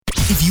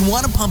If you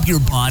want to pump your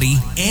body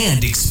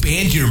and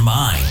expand your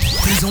mind,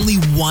 there's only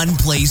one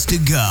place to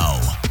go.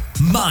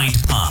 Mind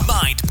Pump.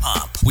 Mind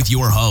Pump with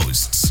your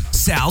hosts,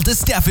 Sal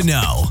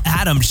DiStefano,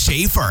 Adam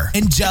Schafer,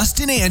 and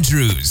Justin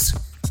Andrews.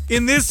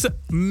 In this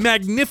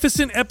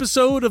magnificent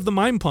episode of the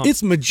Mind Pump.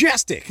 It's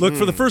majestic. Look,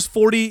 for the first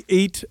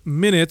 48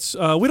 minutes,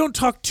 we don't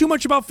talk too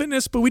much about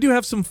fitness, but we do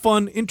have some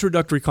fun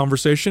introductory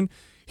conversation.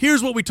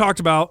 Here's what we talked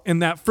about in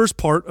that first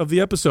part of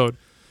the episode.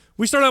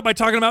 We started out by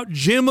talking about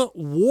gym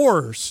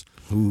wars.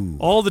 Ooh.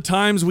 All the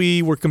times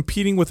we were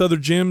competing with other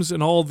gyms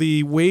and all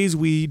the ways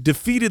we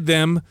defeated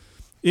them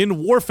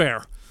in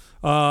warfare.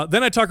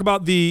 Then I talk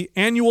about the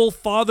annual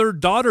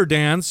father-daughter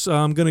dance.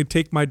 I'm going to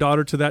take my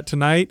daughter to that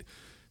tonight.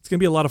 It's going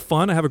to be a lot of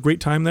fun. I have a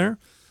great time there.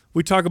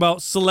 We talk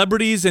about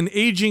celebrities and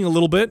aging a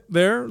little bit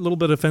there, a little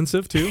bit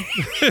offensive too.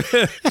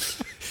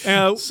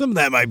 Some of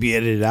that might be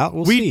edited out.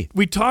 We'll see.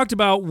 We talked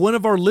about one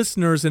of our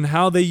listeners and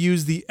how they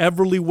use the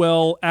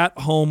Everlywell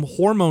at-home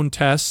hormone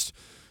test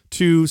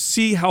to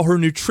see how her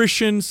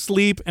nutrition,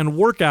 sleep, and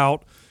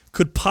workout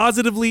could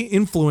positively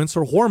influence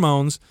her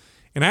hormones,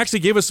 and actually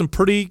gave us some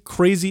pretty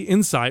crazy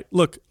insight.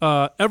 Look,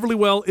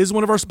 Everlywell is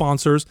one of our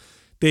sponsors.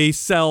 They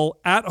sell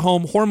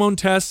at-home hormone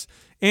tests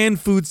and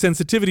food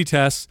sensitivity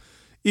tests.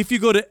 If you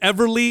go to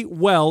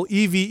Everlywell,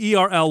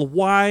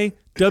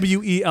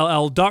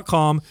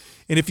 EverlyWell.com,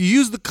 and if you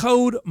use the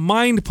code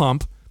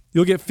MINDPUMP,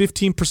 you'll get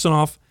 15%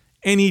 off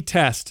any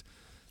test.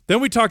 Then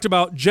we talked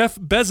about Jeff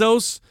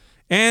Bezos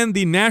and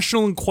the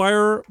National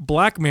Enquirer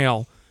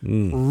blackmail.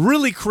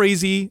 Really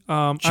crazy.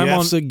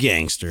 Jeff's a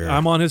gangster.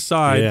 I'm on his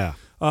side. Yeah.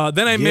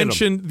 Then I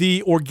mentioned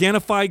the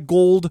Organifi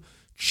Gold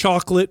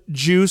chocolate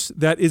juice.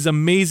 That is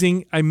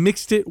amazing. I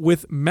mixed it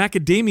with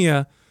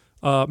macadamia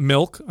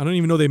milk. I don't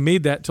even know they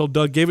made that till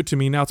Doug gave it to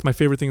me. Now it's my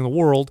favorite thing in the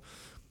world.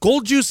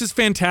 Gold juice is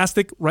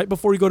fantastic. Right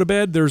before you go to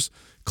bed, there's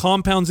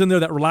compounds in there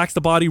that relax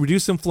the body,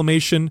 reduce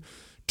inflammation.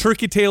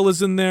 Turkey tail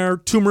is in there.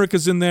 Turmeric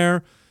is in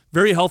there.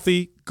 Very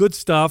healthy, good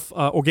stuff.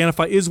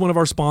 Organifi is one of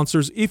our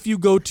sponsors. If you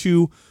go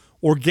to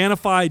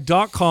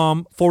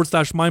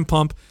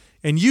Organifi.com/MindPump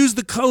and use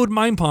the code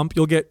MindPump,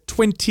 you'll get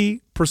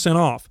 20%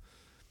 off.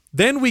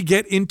 Then we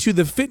get into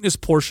the fitness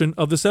portion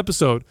of this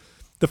episode.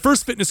 The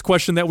first fitness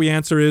question that we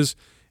answer is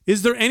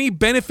there any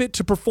benefit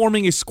to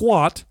performing a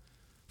squat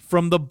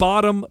from the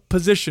bottom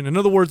position? In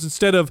other words,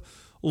 instead of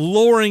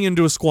lowering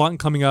into a squat and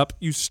coming up,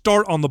 you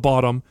start on the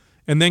bottom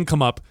and then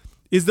come up.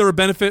 Is there a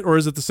benefit or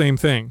is it the same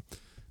thing?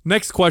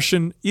 Next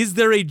question, is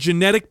there a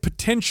genetic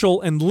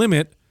potential and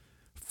limit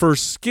for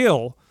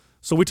skill?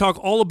 So we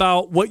talk all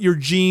about what your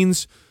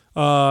genes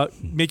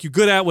make you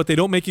good at, what they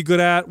don't make you good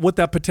at, what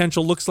that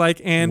potential looks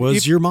like. And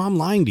was your mom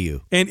lying to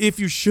you? And if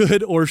you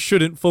should or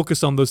shouldn't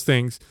focus on those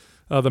things.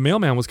 The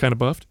mailman was kind of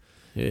buffed.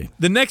 Hey.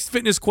 The next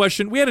fitness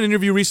question, we had an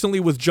interview recently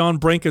with John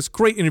Brankus.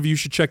 Great interview. You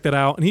should check that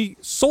out. And he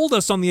sold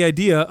us on the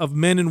idea of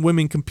men and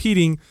women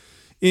competing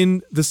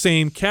in the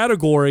same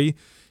category.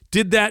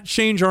 Did that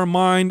change our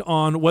mind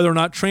on whether or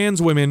not trans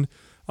women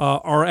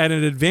are at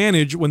an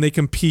advantage when they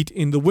compete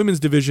in the women's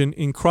division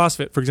in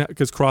CrossFit, for example,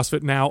 because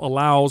CrossFit now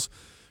allows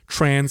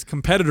trans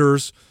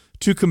competitors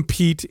to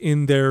compete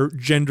in their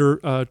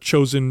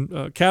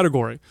gender-chosen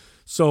category.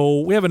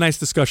 So we have a nice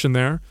discussion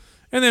there.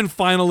 And then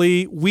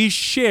finally, we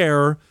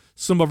share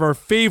some of our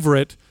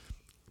favorite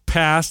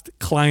past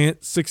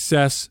client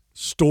success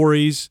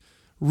stories.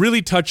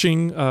 Really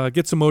touching,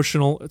 gets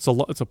emotional. It's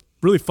a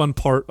really fun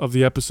part of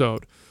the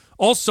episode.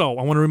 Also,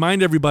 I want to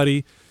remind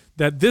everybody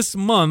that this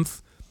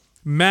month,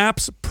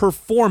 MAPS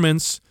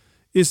Performance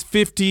is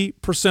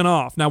 50%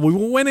 off. Now, we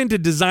went into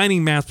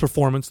designing MAPS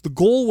Performance. The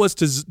goal was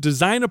to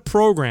design a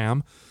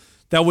program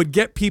that would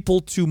get people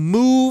to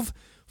move,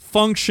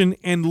 function,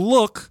 and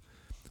look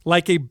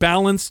like a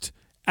balanced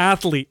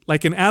athlete,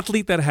 like an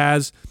athlete that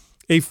has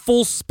a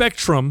full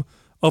spectrum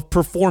of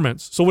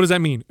performance. So what does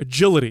that mean?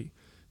 Agility.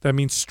 That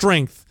means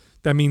strength.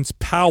 That means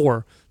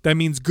power. That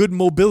means good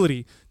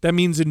mobility. That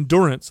means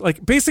endurance.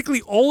 Like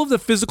basically all of the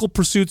physical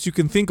pursuits you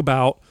can think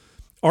about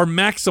are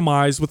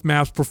maximized with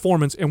MAPS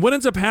Performance. And what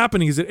ends up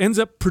happening is it ends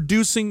up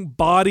producing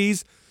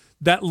bodies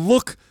that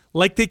look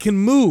like they can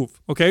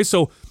move. Okay,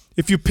 so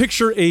if you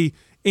picture a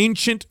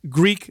ancient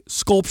Greek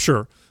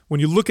sculpture, when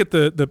you look at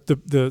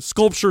the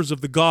sculptures of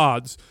the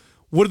gods,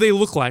 what do they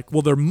look like?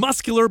 Well, they're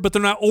muscular, but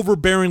they're not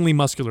overbearingly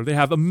muscular. They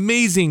have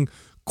amazing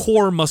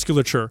core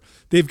musculature.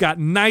 They've got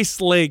nice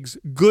legs,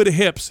 good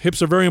hips.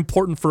 Hips are very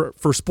important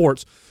for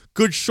sports.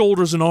 Good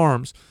shoulders and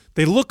arms.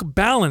 They look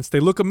balanced.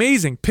 They look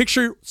amazing.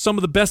 Picture some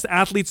of the best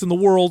athletes in the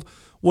world,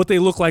 what they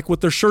look like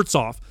with their shirts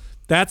off.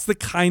 That's the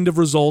kind of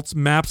results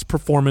MAPS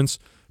Performance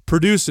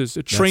produces.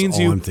 It trains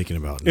you. That's all I'm thinking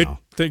about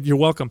now. You're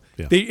welcome.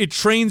 Yeah. It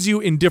trains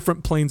you in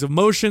different planes of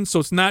motion, so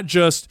it's not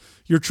just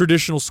your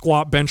traditional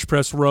squat, bench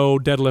press, row,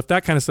 deadlift,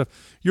 that kind of stuff.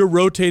 You're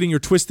rotating, you're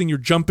twisting, you're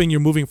jumping, you're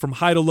moving from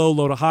high to low,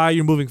 low to high.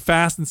 You're moving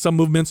fast in some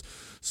movements,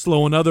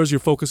 slow in others. You're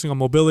focusing on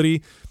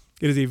mobility.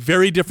 It is a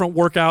very different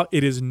workout.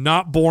 It is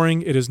not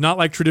boring. It is not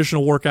like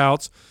traditional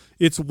workouts.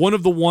 It's one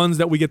of the ones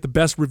that we get the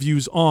best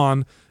reviews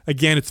on.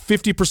 Again, it's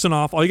 50%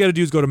 off. All you got to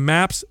do is go to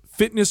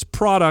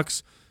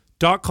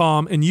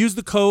mapsfitnessproducts.com and use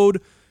the code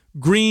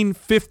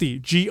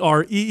Green50,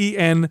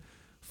 GREEN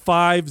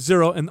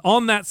 50. And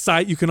on that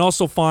site, you can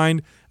also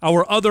find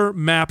our other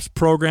MAPS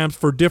programs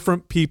for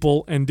different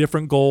people and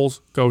different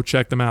goals. Go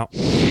check them out.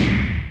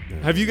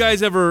 Have you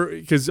guys ever,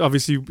 because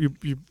obviously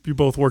you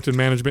both worked in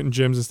management and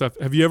gyms and stuff,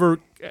 have you ever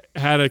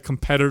had a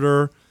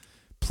competitor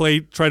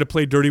try to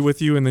play dirty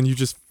with you and then you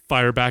just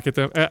fire back at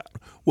them?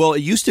 Well,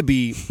 it used to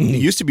be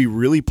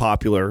really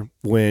popular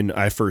when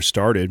I first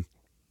started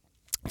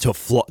to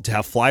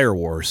have flyer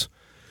wars.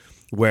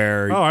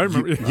 Where I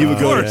remember. You would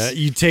go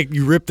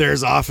you rip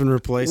theirs off and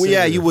replace it. Well,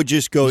 yeah, you would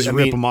just go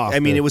rip them off. I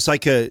mean, it was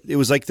like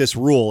this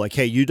rule, like,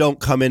 hey, you don't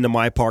come into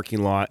my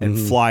parking lot and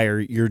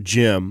flyer your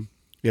gym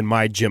in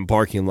my gym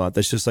parking lot.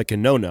 That's just like a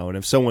no-no. And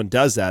if someone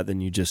does that,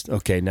 then you just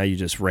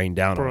rain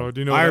down on them.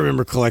 Do you know I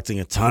remember collecting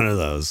a ton of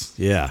those.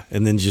 Yeah,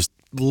 and then just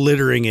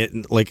littering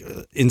it like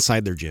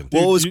inside their gym.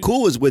 Well, what was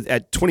cool is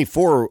at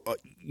 24,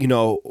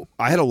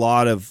 I had a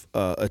lot of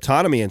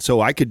autonomy, and so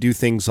I could do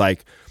things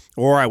like,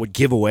 or I would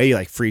give away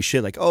like free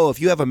shit, like, oh, if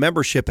you have a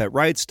membership at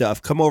Right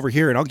Stuff, come over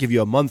here and I'll give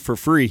you a month for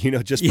free,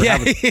 just for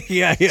having.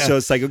 Yeah. So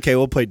it's like, okay,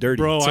 we'll play dirty.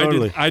 Bro,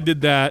 Totally. I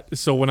did that.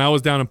 So when I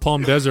was down in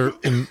Palm Desert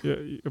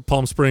in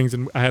Palm Springs,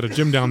 and I had a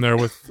gym down there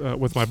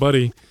with my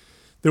buddy,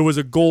 there was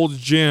a Gold's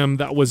Gym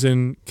that was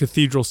in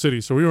Cathedral City.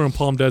 So we were in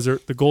Palm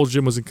Desert. The Gold's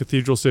Gym was in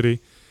Cathedral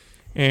City,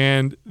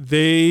 and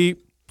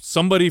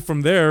somebody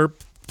from there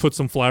put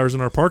some flyers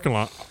in our parking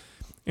lot.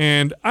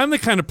 And I'm the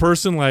kind of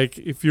person, like,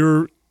 if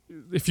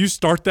you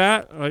start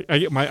that, I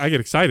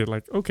get excited.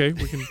 Like, okay,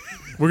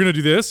 we're gonna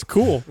do this.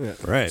 Cool. Yeah,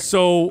 right.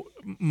 So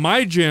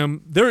my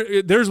gym,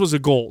 theirs was a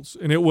Gold's,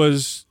 and it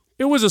was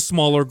a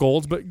smaller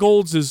Gold's, but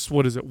Gold's is,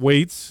 what is it?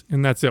 Weights,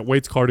 and that's it.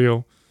 Weights,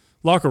 cardio,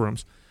 locker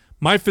rooms.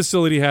 My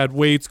facility had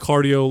weights,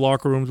 cardio,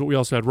 locker rooms, but we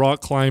also had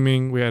rock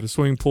climbing. We had a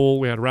swimming pool.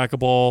 We had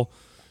racquetball.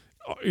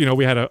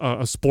 We had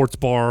a sports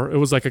bar. It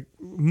was like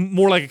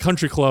more like a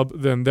country club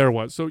than there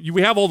was. So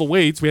we have all the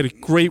weights. We had a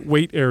great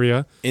weight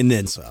area, and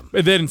then some.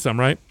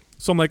 Right?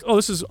 So I'm like, oh,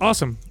 this is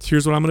awesome.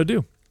 Here's what I'm going to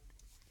do.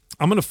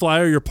 I'm going to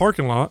flyer your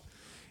parking lot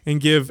and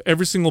give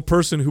every single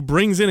person who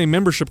brings in a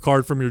membership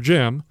card from your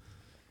gym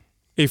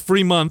a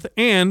free month.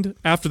 And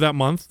after that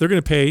month, they're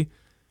going to pay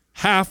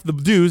half the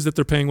dues that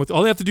they're paying with.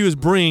 All they have to do is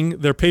bring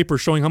their paper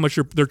showing how much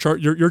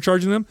you're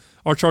charging them.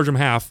 I'll charge them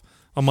half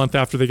a month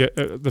after they get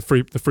the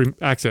free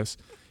access.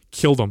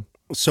 Killed them.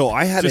 So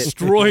I had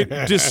destroyed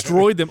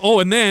them. Oh,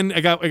 and then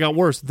it got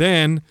worse.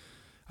 Then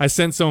I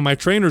sent some of my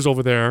trainers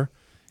over there.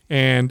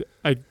 And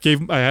I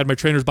had my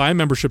trainers buy a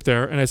membership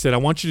there, and I said, I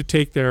want you to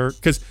take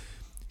because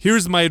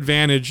here's my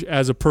advantage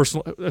as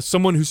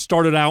someone who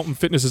started out in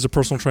fitness as a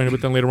personal trainer,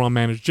 but then later on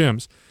managed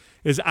gyms,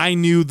 is I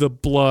knew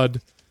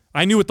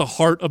what the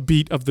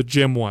heartbeat of the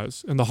gym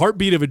was. And the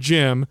heartbeat of a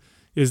gym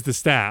is the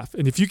staff.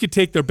 And if you could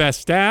take their best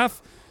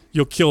staff,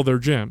 you'll kill their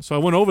gym. So I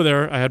went over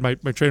there, I had my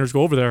trainers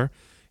go over there,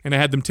 and I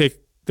had them take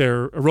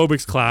their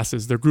aerobics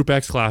classes, their Group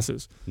X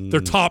classes, their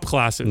top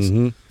classes.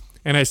 Mm-hmm.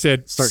 And I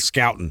said, start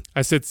scouting.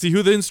 I said, see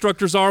who the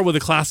instructors are where the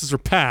classes are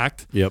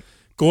packed. Yep.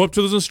 Go up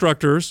to those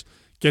instructors,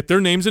 get their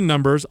names and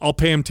numbers. I'll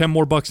pay them $10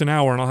 more an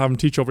hour, and I'll have them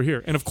teach over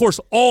here. And of course,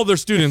 all their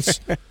students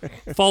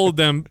followed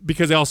them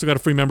because they also got a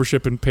free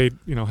membership and paid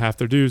half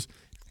their dues.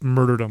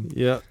 Murdered them.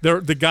 Yeah.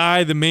 The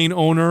guy, the main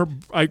owner,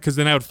 because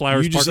then I would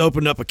flyer. You just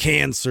opened up a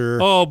can, sir.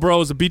 Oh, bro, it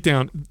was a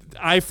beatdown.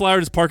 I flyered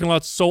his parking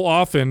lot so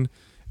often.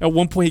 At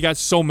one point, he got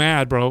so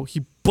mad, bro.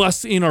 He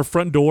busts in our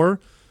front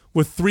door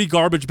with 3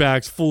 garbage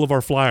bags full of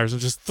our flyers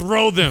and just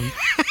throws them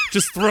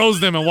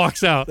and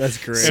walks out. That's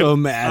great. So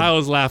mad. I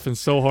was laughing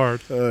so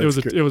hard. It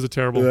was a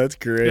terrible. That's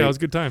great. Yeah, it was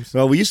good times.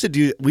 Well, we used to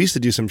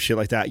do some shit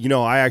like that.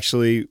 I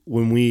actually,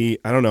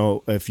 I don't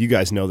know if you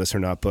guys know this or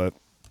not, but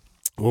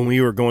when we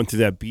were going through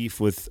that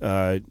beef with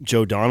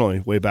Joe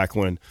Donnelly way back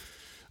when,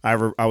 I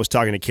was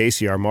talking to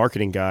Casey, our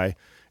marketing guy,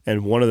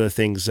 and one of the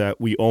things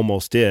that we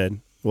almost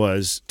did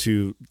was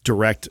to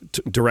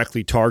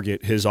directly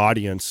target his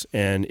audience,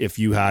 and if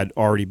you had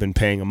already been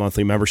paying a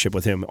monthly membership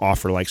with him,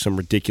 offer like some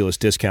ridiculous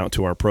discount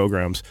to our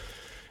programs.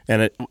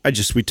 And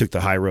we took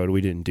the high road. We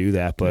didn't do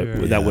that,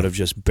 but that would have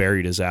just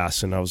buried his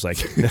ass. And I was like,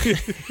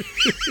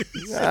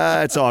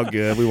 it's all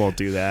good. We won't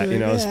do that,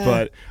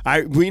 But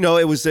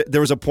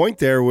there was a point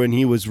there when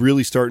he was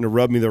really starting to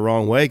rub me the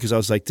wrong way, because I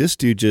was like, this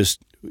dude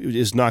just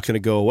is not going to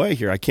go away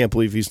here. I can't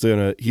believe he's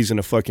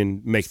gonna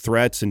fucking make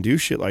threats and do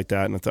shit like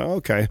that. And I thought,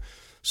 okay.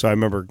 So I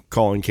remember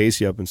calling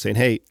Casey up and saying,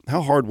 hey,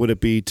 how hard would it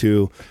be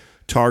to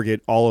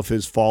target all of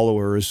his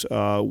followers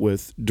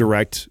with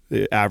direct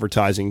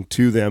advertising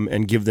to them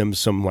and give them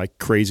some like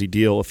crazy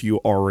deal if you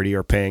already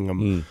are paying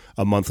them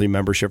a monthly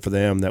membership for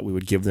them, that we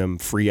would give them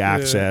free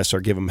access or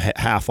give them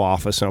half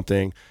off or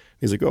something.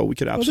 He's like, oh, we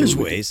could absolutely.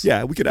 There's ways.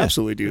 Yeah, we could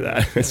absolutely do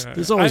that.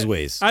 There's always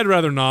ways. I'd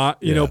rather not,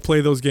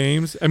 play those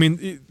games. I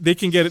mean, they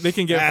can get That's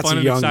fun and exciting. That's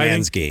a young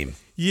man's game.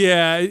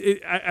 Yeah,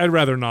 I'd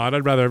rather not.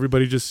 I'd rather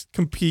everybody just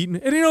compete,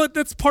 and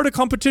that's part of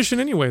competition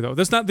anyway. Though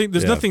there's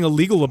nothing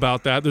illegal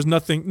about that. There's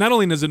nothing. Not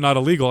only is it not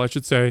illegal, I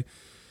should say,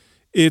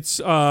 it's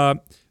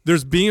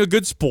there's being a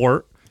good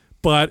sport,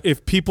 But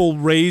if people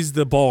raise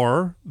the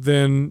bar,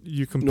 then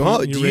you compete.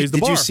 No, and you raise the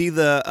bar. Did you see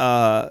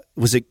the?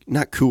 Was it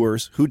not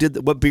Coors? Who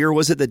did? What beer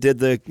was it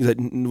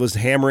that was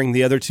hammering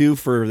the other two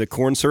for the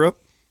corn syrup?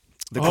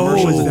 The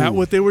commercial. is that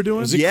what they were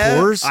doing? Was it Yeah,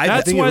 Coors? I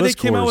That's think it why they was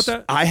came out Coors. with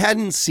that. I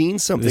hadn't seen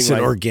something They said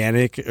like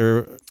organic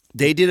or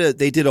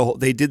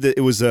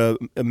it was a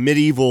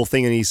medieval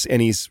thing, and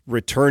he's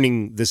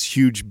returning this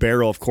huge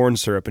barrel of corn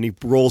syrup, and he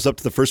rolls up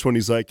to the first one.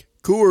 He's like,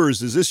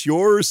 "Coors, is this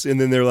yours?"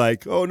 And then they're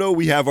like, "Oh no,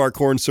 we have our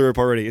corn syrup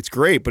already." It's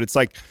great, but it's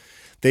like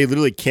they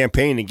literally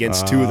campaign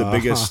against two of the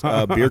biggest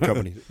beer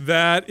companies.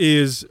 That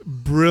is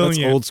brilliant.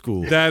 That's old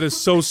school. That is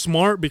so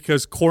smart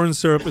because corn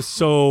syrup is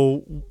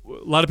so.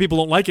 A lot of people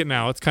don't like it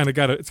now. It's kind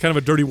of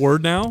a dirty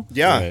word now.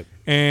 Yeah. Right.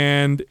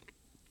 And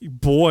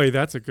boy,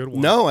 that's a good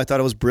one. No, I thought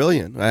it was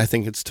brilliant. I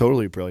think it's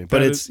totally brilliant.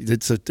 But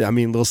I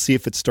mean, we'll see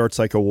if it starts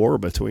like a war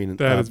between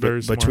That is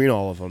very smart. between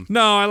all of them.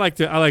 No, I like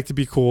to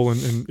be cool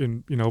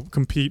and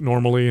compete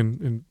normally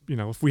and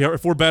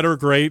if we're better,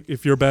 great.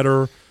 If you're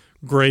better,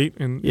 great.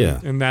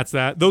 And that's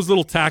that. Those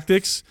little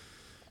tactics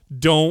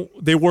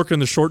they work in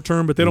the short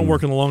term, but they don't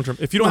work in the long term.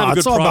 If you don't have a good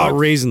it's all product, about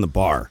raising the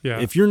bar. Yeah.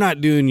 If you're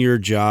not doing your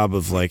job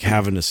of like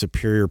having a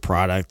superior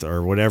product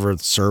or whatever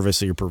service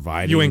that you're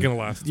providing, you ain't gonna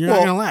last. You're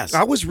not gonna last.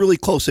 I was really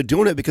close to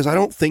doing it because I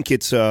don't think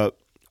it's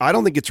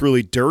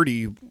really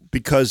dirty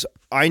because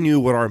I knew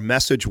what our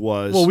message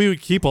was. Well, we would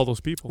keep all those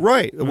people.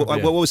 Right.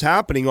 What was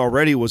happening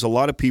already was a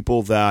lot of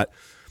people that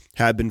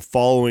had been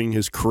following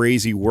his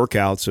crazy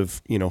workouts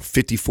of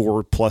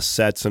 54 plus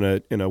sets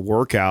in a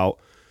workout.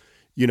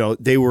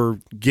 They were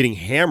getting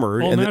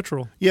hammered. All and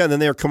natural. And then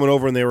they were coming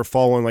over and they were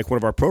following like one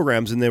of our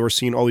programs and they were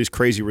seeing all these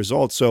crazy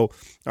results. So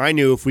I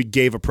knew if we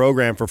gave a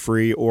program for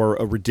free or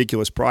a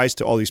ridiculous price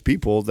to all these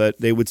people that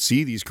they would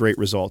see these great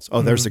results.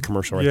 Oh, there's the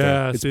commercial right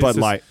there. It's Bud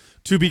Light.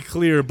 To be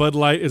clear, Bud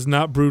Light is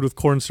not brewed with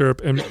corn syrup.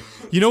 And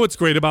you know what's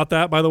great about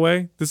that, by the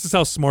way? This is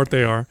how smart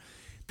they are.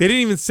 They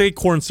didn't even say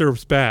corn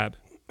syrup's bad.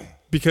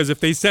 Because if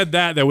they said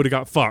that would have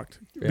got fucked.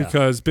 Yeah.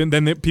 Because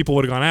then people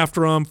would have gone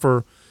after them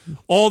for...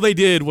 All they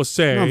did was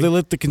say... No, they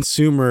let the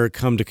consumer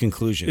come to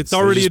conclusions. It's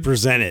already...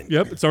 present it.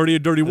 Yep, it's already a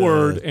dirty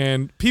word.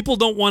 And people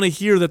don't want to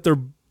hear that their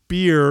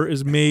beer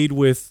is made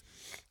with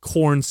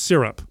corn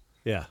syrup.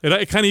 Yeah.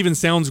 It kind of even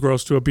sounds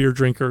gross to a beer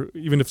drinker,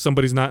 even if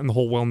somebody's not in the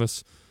whole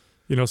wellness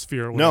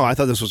sphere. Or No, I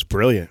thought this was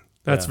brilliant.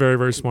 That's very,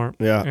 very smart.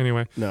 Yeah.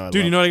 Anyway. No,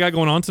 dude, you know what I got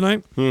going on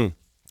tonight?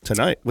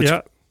 Tonight?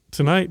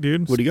 Tonight,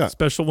 dude. What do you got?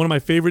 Special. One of my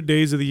favorite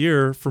days of the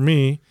year for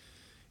me.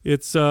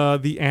 It's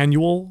the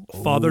annual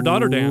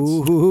father-daughter dance.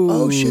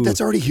 Oh, shit. That's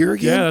already here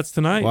again? Yeah, that's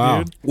tonight, Wow.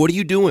 dude. What are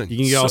you doing? You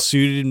can get all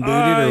suited and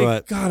booted or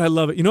what? God, I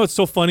love it. You know, it's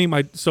so funny.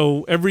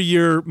 So every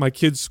year, my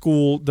kid's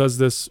school does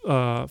this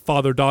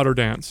father-daughter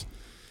dance.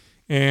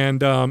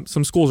 And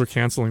some schools are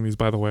canceling these,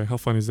 by the way. How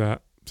funny is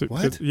that?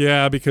 What?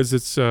 Yeah, because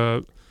it's...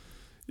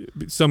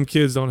 some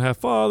kids don't have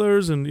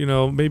fathers, and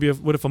maybe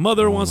what if a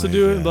mother wants to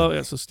do it? Blah,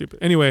 yeah, so stupid.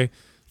 Anyway,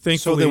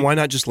 thankfully, so then why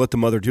not just let the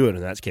mother do it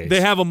in that case? we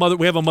have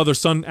a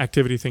mother-son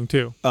activity thing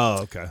too.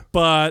 Oh, okay.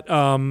 But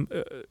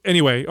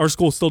anyway, our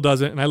school still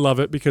does it, and I love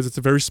it because it's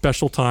a very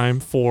special time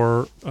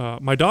for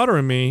my daughter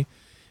and me.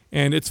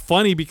 And it's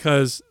funny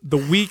because the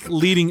week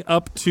leading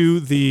up to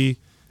the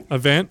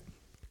event,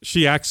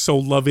 she acts so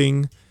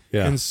loving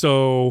and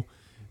so.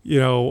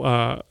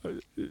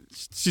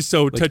 She's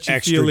so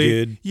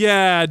touchy-feely.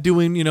 Yeah,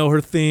 doing,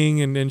 her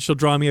thing, and then she'll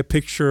draw me a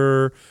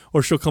picture,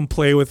 or she'll come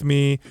play with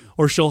me,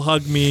 or she'll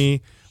hug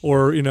me,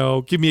 or,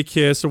 give me a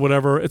kiss or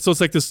whatever. It's just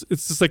like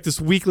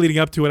this week leading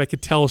up to it. I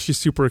could tell she's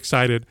super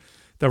excited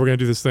that we're going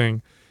to do this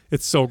thing.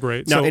 It's so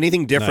great. Now, so,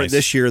 anything different Nice.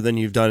 this year than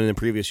you've done in the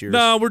previous years?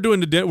 No, we're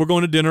going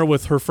to dinner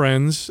with her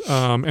friends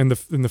and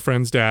the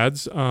friends'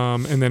 dads,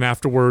 and then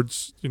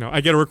afterwards,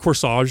 I get her a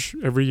corsage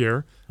every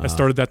year. I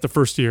started that the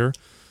first year.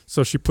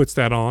 So she puts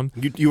that on.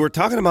 You were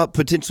talking about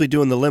potentially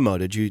doing the limo.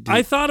 Did you?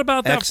 I thought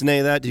about that.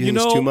 Ex-nay that? Do you think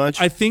it's too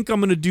much? I think I'm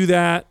going to do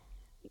that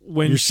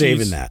when You're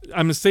saving that.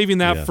 I'm saving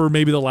that for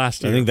maybe the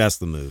last year. I think that's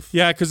the move.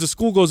 Yeah, because the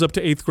school goes up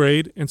to 8th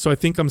grade, and so I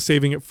think I'm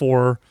saving it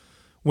for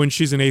when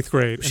she's in 8th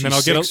grade, and then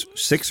I'll get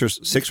six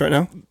right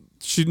now.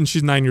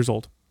 She's 9 years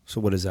old.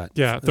 So what is that?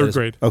 Yeah, third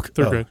grade. Okay,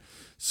 third grade.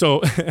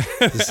 So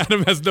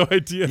Adam has no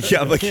idea.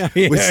 Yeah, but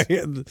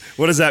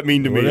what does that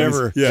mean to me?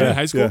 Whatever. Yeah,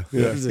 high school.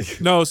 Yeah.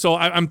 No, so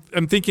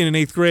I'm thinking in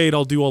 8th grade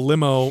I'll do a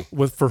limo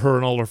for her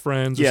and all her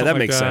friends. Or Yeah, that something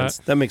makes like sense.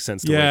 That makes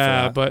sense. To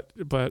Yeah, wait for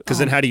that. but because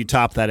then how do you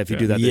top that if you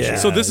do that? This Yeah. year?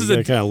 So this is you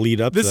gotta kind of lead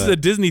up. This to is that. a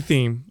Disney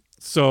theme.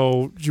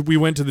 So we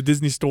went to the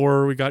Disney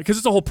store. We got because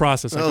it's a whole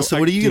process. So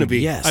what are you going to be?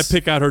 Yes. I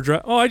pick out her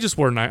dress. Oh, I'm just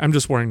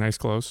wearing nice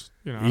clothes.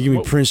 You gonna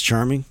be Prince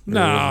Charming?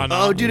 No.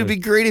 Oh, dude, it'd be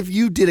great if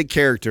you did a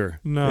character.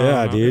 No.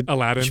 Yeah, dude.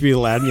 Aladdin. You should be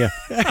Aladdin. Yeah.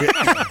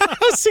 I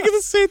was thinking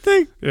the same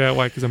thing. Yeah,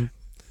 why? Because I'm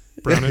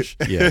brownish.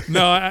 Yeah.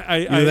 No,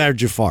 Either that or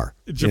Jafar.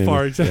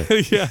 Jafar,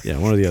 exactly. Yeah. Yeah,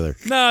 one or the other.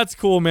 No, it's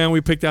cool, man.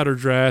 We picked out her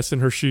dress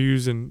and her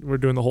shoes, and we're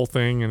doing the whole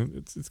thing, and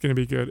it's going to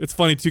be good. It's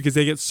funny too because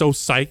they get so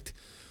psyched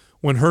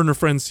when her and her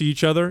friends see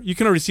each other. You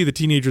can already see the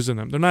teenagers in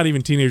them. They're not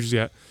even teenagers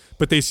yet,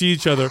 but they see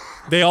each other.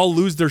 They all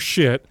lose their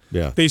shit.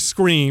 Yeah. They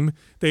scream.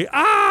 They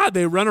God,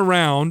 they run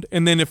around,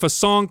 and then if a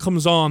song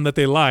comes on that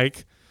they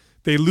like,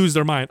 they lose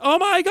their mind. Oh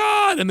my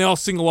God! And they all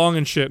sing along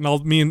and shit.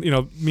 And me and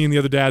the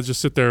other dads just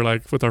sit there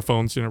like with our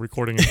phones,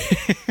 recording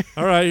it.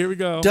 All right, here we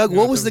go. Doug,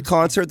 what was the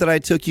concert that I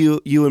took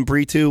you and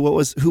Bree to?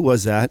 Who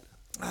was that?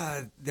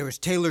 There was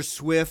Taylor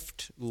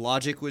Swift.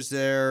 Logic was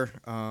there.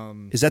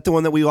 Is that the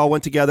one that we all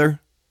went together?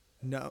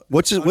 No.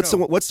 What's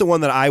the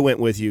one that I went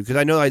with you? Because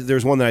I know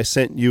there's one that I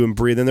sent you and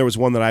Bree. Then there was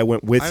one that I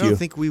went with you. I don't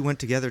think we went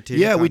together to.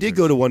 Yeah, we did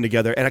go to one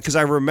together, and because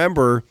I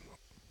remember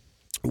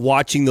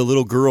watching the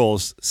little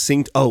girls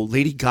sing. Oh,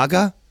 Lady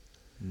Gaga.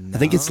 No, I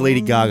think it's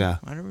Lady Gaga.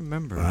 I don't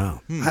remember.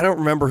 Wow. I don't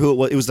remember who it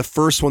was. It was the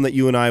first one that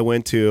you and I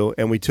went to,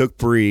 and we took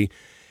Bree,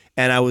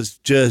 and I was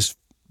just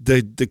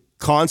the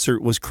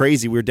concert was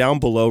crazy. We were down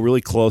below,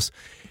 really close,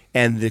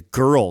 and the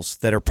girls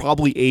that are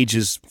probably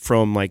ages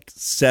from like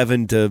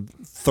 7 to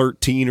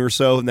 13 or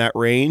so in that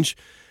range,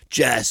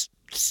 just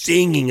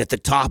singing at the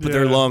top of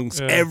their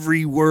lungs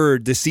every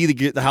word to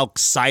see how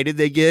excited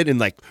they get and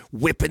like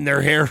whipping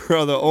their hair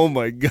around. Oh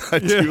my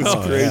God, it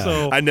was crazy.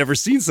 So, I'd never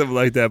seen something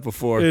like that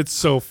before. It's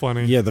so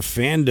funny. Yeah, the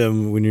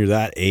fandom when you're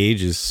that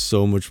age is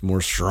so much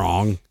more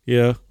strong.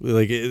 Yeah,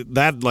 like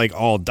that like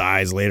all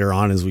dies later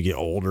on as we get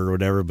older or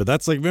whatever. But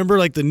that's like, remember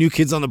like the New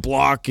Kids on the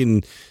Block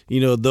and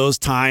those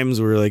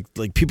times where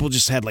like people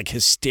just had like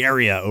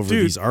hysteria over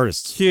these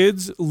artists.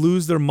 Kids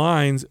lose their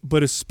minds,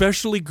 but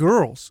especially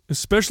girls.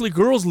 Especially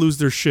girls lose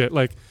their shit.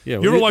 Like, Yeah,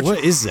 you ever watch?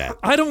 what is that?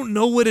 I don't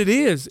know what it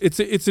is.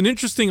 It's an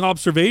interesting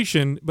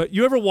observation. But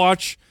you ever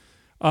watch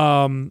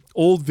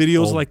old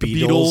videos Old like the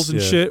Beatles, Beatles and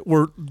yeah. shit,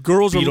 where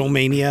girls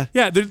Beatlemania.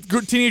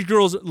 the teenage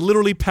girls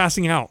literally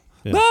passing out.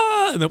 Yeah.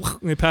 Ah, and then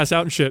they pass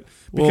out and shit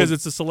because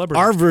it's a celebrity.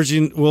 Our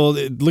version,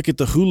 look at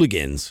the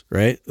hooligans,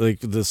 right? Like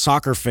the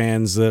soccer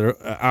fans that are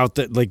out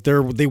there, like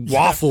they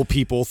waffle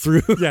people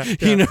through,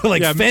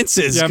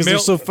 fences because they're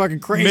so fucking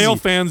crazy. Male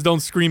fans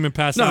don't scream and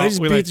pass out. No, they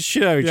just beat the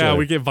shit out of each other. Yeah,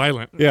 we get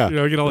violent. Yeah.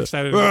 We get all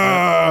excited.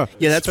 About that.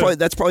 Yeah,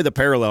 that's probably the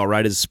parallel,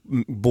 right? Is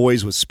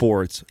boys with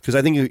sports, because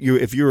I think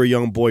if you're a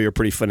young boy, you're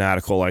pretty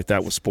fanatical like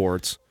that with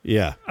sports.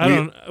 Yeah.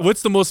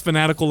 What's the most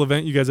fanatical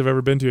event you guys have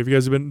ever been to? Have you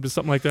guys been to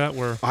something like that?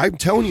 Where I'm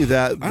telling you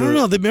that I don't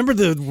know. Remember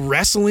the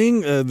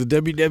wrestling, the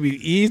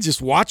WWE?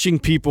 Just watching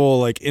people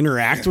like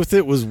interact with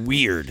it was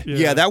weird.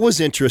 Yeah, that was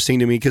interesting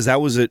to me because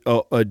that was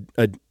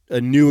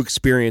a new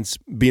experience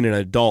being an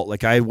adult.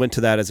 Like I went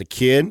to that as a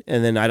kid,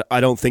 and then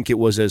I don't think it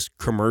was as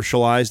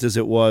commercialized as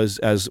it was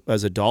as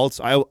adults.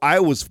 I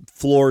was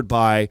floored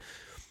by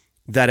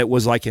that it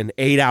was like an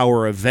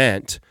 8-hour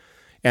event.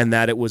 And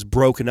that it was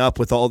broken up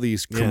with all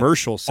these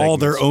commercial segments. All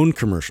their own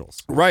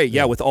commercials. Right,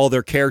 yeah, with all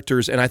their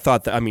characters. And I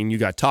thought that, you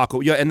got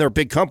Taco, and they're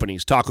big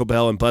companies, Taco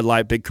Bell and Bud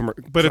Light, big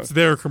commercial. But it's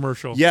their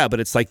commercial. Yeah, but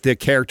it's like the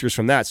characters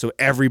from that. So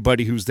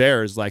everybody who's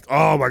there is like,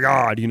 oh my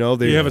God,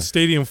 they have a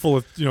stadium full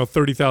of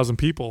 30,000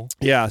 people.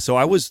 Yeah, so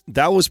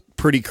that was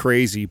pretty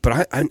crazy.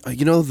 But I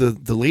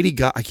the Lady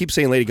Gaga, I keep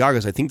saying Lady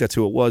Gaga's, I think that's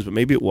who it was, but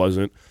maybe it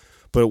wasn't.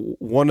 But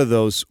one of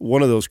those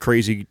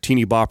crazy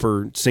teeny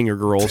bopper singer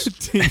girls,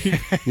 teeny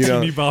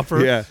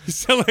bopper. Yeah, you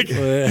sound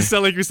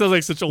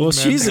like such old. Well, man.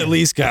 she's at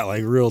least got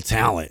like real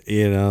talent,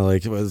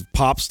 like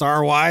pop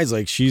star wise,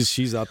 like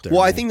she's up there.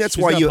 Well, man. I think that's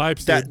She's why got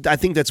pipes, dude. I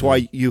think that's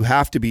why you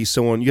have to be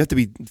someone. You have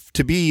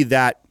to be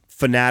that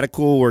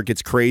fanatical where it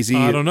gets crazy.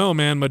 I don't know,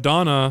 man.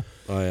 Madonna.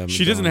 yeah,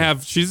 She doesn't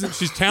have.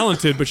 She's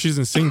talented, but she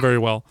doesn't sing very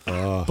well.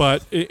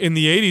 But in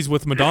the '80s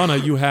with Madonna,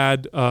 you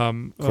had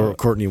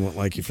Courtney won't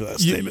like you for that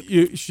statement.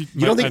 You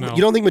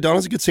don't think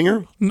Madonna's a good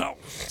singer? No,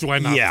 do I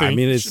not? Yeah, think? I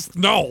mean it's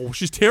no.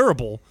 She's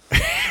terrible.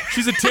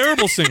 She's a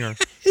terrible singer.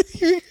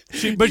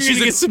 But she's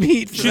get some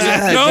heat. For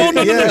that.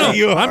 No.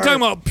 You I'm are.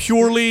 talking about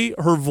purely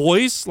her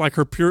voice, like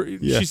her pure.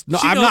 Yeah.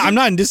 I'm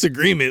not in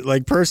disagreement.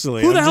 Like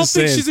personally, Who the I'm hell just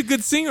thinks saying, she's a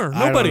good singer? I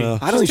don't Nobody. know.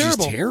 I don't think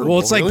terrible. she's terrible. Well,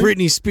 it's like really.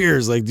 Britney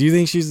Spears. Like, do you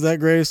think she's that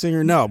great a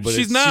singer? No, but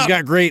She's not. She's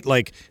got great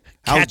like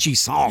catchy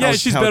songs. Yeah,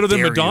 she's How better than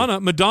dare you.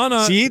 Madonna.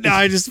 Madonna. See, no,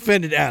 I just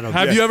offended Adam.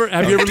 Have you ever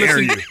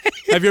listened?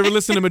 Have you ever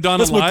listened to Madonna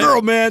That's my live?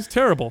 girl, man. It's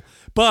terrible.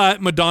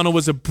 But Madonna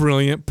was a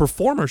brilliant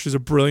performer. She's a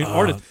brilliant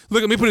artist.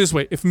 Look, let me put it this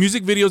way: if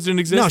music videos didn't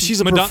exist, No,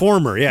 she's a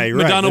performer. Yeah, you're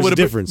Madonna right. would There's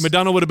a have difference.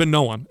 Madonna would have been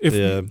no one.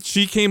 If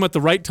she came at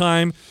the right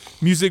time,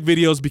 music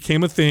videos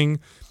became a thing,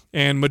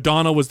 and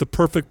Madonna was the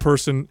perfect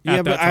person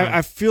at that time.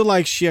 I feel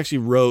like she actually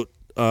wrote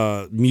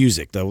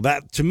music though.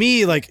 That to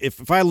me, like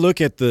if I look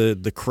at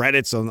the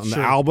credits on the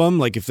album,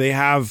 like if they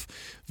have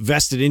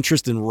vested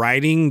interest in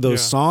writing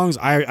those songs,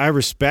 I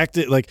respect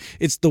it. Like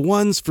it's the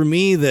ones for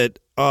me that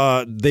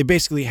they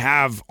basically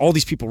have all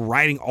these people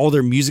writing all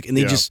their music and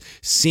they just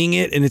sing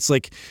it, and it's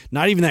like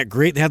not even that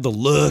great. They have the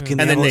look and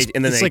then it's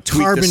they like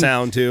tweak carbon the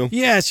sound too.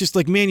 Yeah, it's just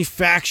like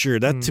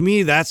manufactured. That to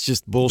me, that's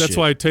just bullshit. That's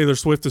why Taylor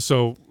Swift is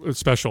so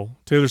special.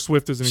 Taylor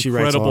Swift is an She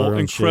writes all her own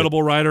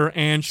incredible writer,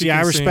 and she See, can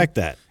I sing. respect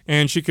that.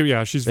 And she could,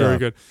 she's very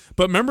good.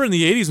 But remember in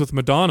the 80s with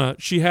Madonna,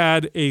 she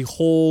had a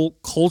whole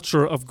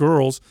culture of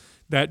girls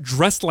that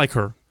dressed like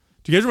her.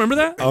 Do you guys remember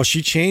that? Oh,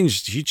 she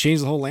changed the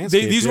whole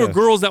landscape. These were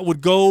girls that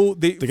would go.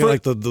 They got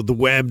like the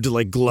webbed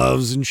like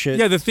gloves and shit.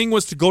 Yeah, the thing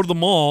was to go to the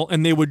mall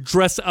and they would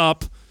dress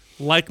up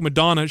like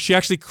Madonna. She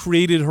actually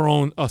created her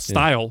own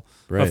style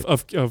Right.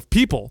 of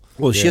people.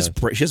 Well, she has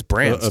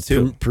brands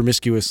too.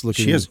 Promiscuous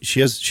looking. She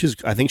has.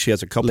 I think she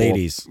has a couple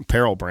ladies.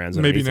 apparel brands.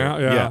 Maybe underneath now,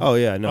 her. yeah. Oh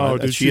yeah. No.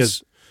 Dude, she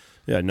has.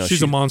 Yeah. No.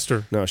 She's a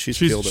monster. No. She's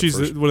what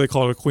first. do they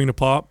call her? A queen of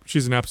pop.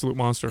 She's an absolute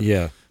monster.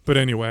 Yeah. But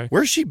anyway,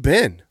 Where's she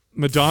been?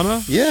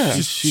 Madonna. Yeah.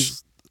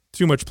 she's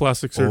too much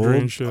plastic surgery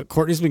and shit.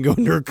 Courtney's been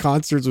going to her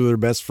concerts with her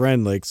best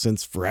friend like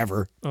since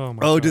forever. Oh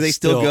my. Oh, God. do they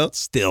still go?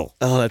 Still.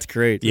 Oh, that's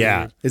great.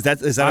 Yeah. Is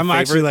that I'm a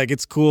actually favorite? like,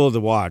 it's cool to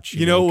watch.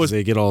 You know, it 'cause was-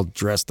 they get all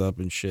dressed up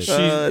and shit.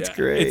 That's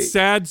great. It's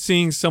sad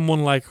seeing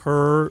someone like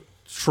her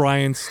try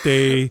and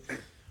stay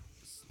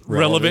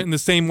relevant in the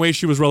same way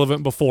she was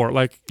relevant before.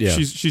 Like Yeah.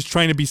 she's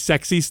trying to be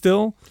sexy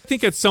still. I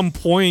think at some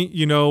point,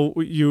 you know,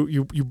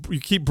 you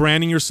keep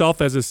branding yourself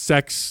as a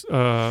sex,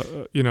 I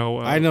know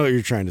what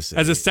you're trying to say.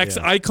 as a sex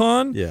Yeah.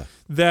 icon. Yeah.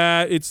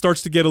 That it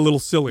starts to get a little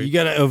silly. You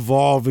got to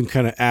evolve and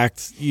kind of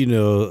act,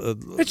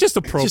 It's just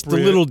appropriate. just a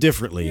little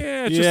differently.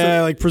 Yeah, it's just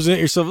a- like present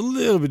yourself a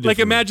little bit differently. Like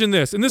imagine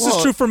this, and this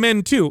is true for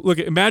men too. Look,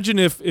 imagine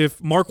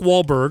if Mark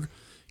Wahlberg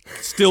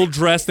still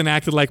dressed and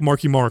acted like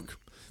Marky Mark.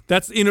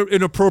 That's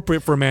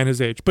inappropriate for a man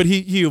his age. But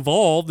he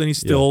evolved, and he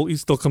still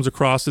comes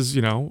across as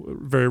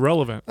very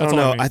relevant. I That's don't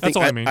all know. I mean. I think That's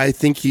all I mean. I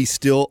think he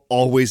still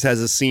always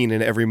has a scene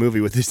in every movie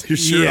with his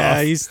shirt Yeah,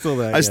 off. he's still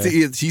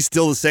that. He's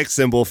still the sex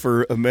symbol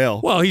for a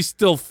male. Well, he's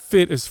still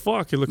fit as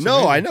fuck. He looks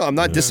No, amazing. I know. I'm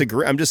not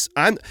disagreeing.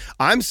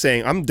 I'm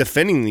saying I'm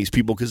defending these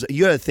people because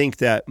you got to think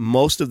that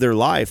most of their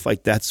life,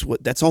 like that's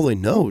all they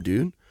know,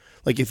 dude.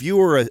 Like if you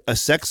were a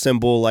sex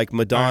symbol like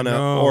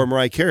Madonna or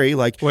Mariah Carey,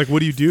 like what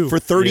do you do for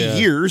 30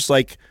 years?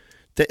 Like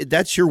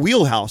that's your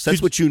wheelhouse.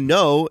 That's what you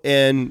know.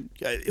 And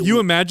you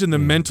imagine the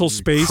mental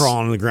space.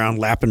 Crawling on the ground,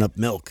 lapping up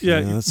milk.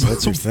 Yeah.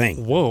 That's your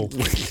thing. Whoa.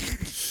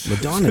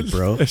 Madonna,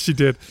 bro. Yes, she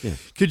did. Yeah.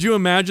 Could you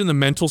imagine the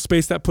mental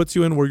space that puts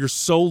you in where you're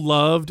so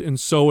loved and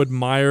so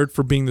admired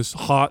for being this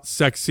hot,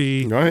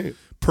 sexy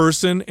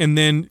person, and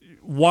then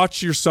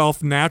watch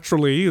yourself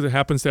naturally, that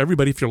happens to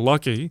everybody if you're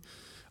lucky,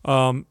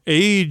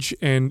 age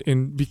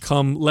and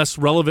become less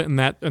relevant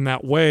in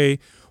that way?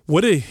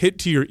 What a hit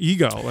to your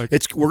ego! Like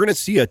we're going to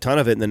see a ton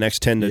of it in the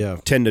next 10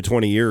 to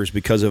 20 years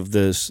because of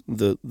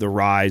the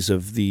rise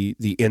of the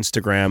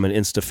Instagram and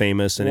Insta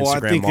famous and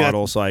Instagram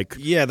models.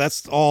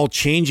 That's all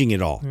changing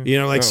it all.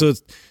 So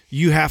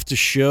you have to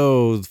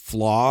show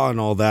flaw and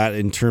all that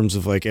in terms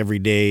of like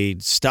everyday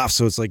stuff.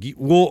 So it's like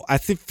I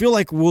feel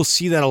like we'll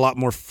see that a lot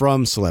more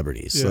from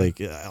celebrities,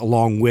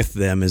 along with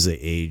them as they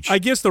age. I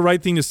guess the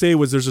right thing to say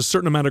was there's a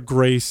certain amount of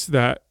grace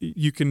that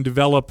you can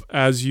develop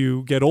as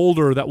you get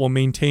older that will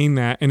maintain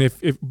that. And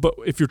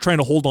if you're trying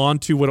to hold on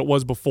to what it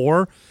was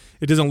before,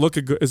 it doesn't look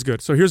as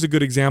good. So here's a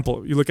good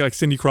example. You look at like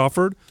Cindy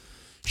Crawford.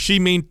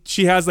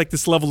 She has like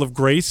this level of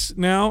grace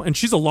now, and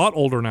she's a lot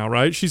older now,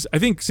 right? I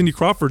think Cindy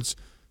Crawford's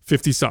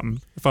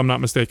 50-something, if I'm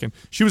not mistaken.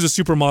 She was a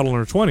supermodel in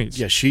her 20s.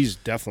 Yeah, she's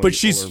definitely. But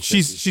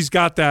she's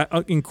got that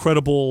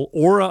incredible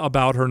aura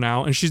about her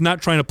now, and she's not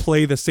trying to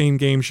play the same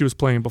game she was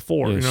playing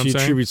before. Yeah, you know what she I'm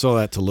saying? attributes all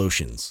that to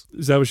lotions.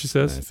 Is that what she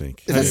says? I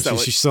think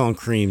She's selling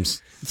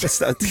creams.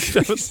 That's not,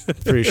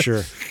 Pretty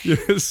sure.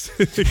 Yes.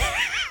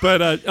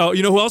 But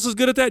you know who else is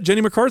good at that?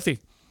 Jenny McCarthy.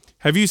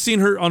 Have you seen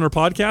her on her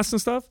podcast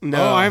and stuff?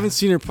 No, I haven't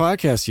seen her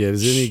podcast yet.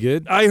 Is it any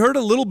good? I heard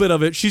a little bit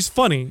of it. She's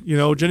funny.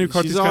 Jenny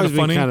McCarthy's kind of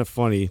funny. Kind of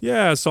funny.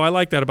 Yeah, so I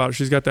like that about her.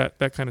 She's got that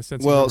kind of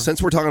sense. Well, of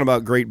since we're talking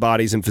about great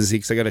bodies and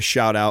physiques, I got to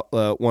shout out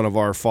one of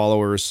our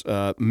followers,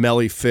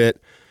 Melly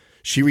Fit.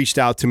 She reached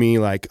out to me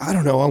like, I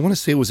don't know, I want to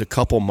say it was a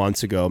couple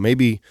months ago,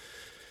 maybe.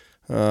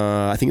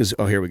 I think it was.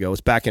 Oh, here we go.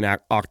 It's back in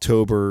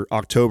October,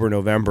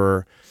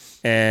 November.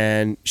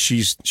 And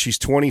she's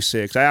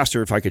 26. I asked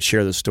her if I could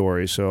share the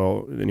story.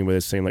 So anyway,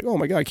 it's saying like, oh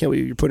my God, I can't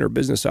believe you're putting her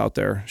business out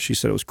there. She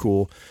said it was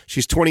cool.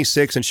 She's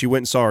 26 and she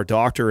went and saw her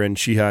doctor and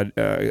she had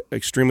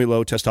extremely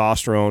low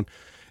testosterone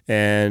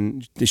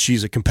and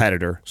she's a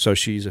competitor. So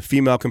she's a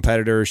female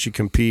competitor. She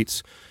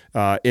competes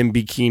in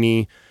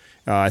bikini.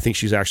 I think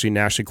she's actually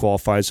nationally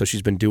qualified. So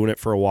she's been doing it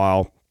for a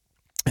while.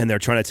 And they're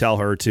trying to tell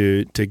her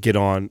to get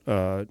on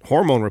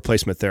hormone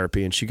replacement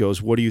therapy. And she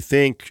goes, what do you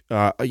think?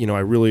 I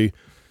really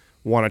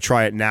want to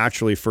try it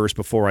naturally first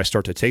before I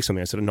start to take something.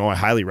 I said, no, I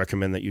highly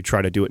recommend that you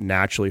try to do it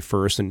naturally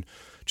first, and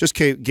just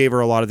gave her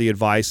a lot of the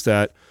advice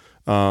that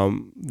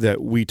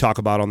we talk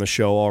about on the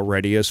show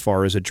already as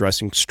far as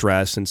addressing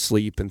stress and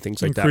sleep and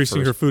things like that.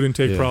 Increasing her food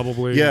intake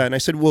probably. Yeah, and I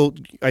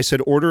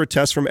said, order a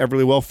test from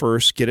Everlywell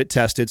first, get it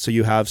tested so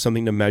you have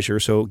something to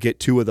measure. So get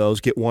 2 of those,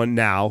 get one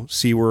now,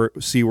 see where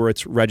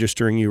it's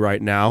registering you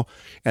right now,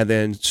 and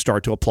then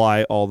start to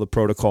apply all the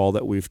protocol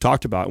that we've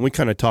talked about. And we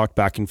kind of talked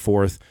back and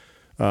forth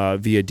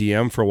via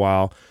DM for a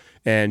while,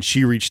 and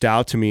she reached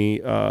out to me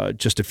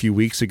just a few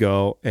weeks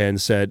ago and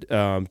said,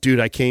 dude,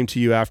 I came to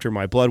you after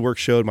my blood work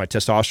showed my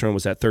testosterone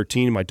was at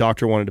 13. My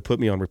doctor wanted to put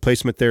me on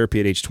replacement therapy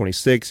at age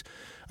 26.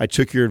 I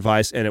took your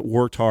advice and it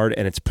worked hard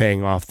and it's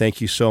paying off. Thank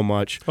you so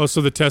much. Oh,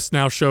 so the test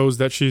now shows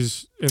that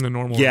she's in the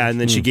normal range.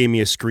 And then she gave me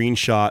a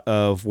screenshot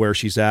of where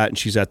she's at, and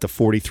she's at the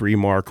 43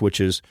 mark,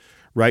 which is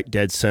right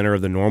dead center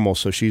of the normal.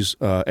 So she's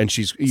and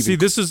she's even See,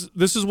 this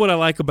is what I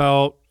like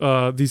about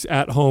these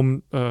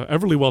at-home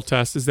Everlywell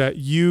tests is that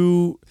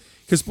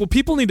because what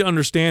people need to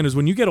understand is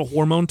when you get a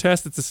hormone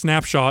test, it's a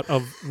snapshot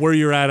of where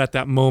you're at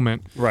that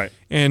moment. Right.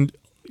 And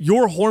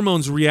your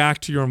hormones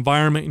react to your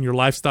environment and your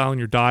lifestyle and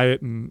your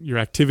diet and your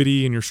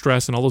activity and your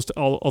stress and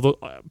all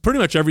pretty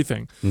much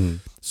everything.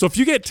 So if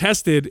you get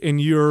tested and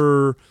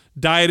your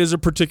diet is a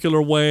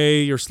particular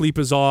way, your sleep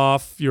is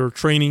off, your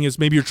training is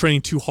maybe you're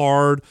training too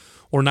hard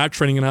or not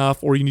training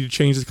enough, or you need to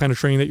change the kind of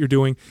training that you're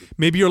doing.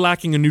 Maybe you're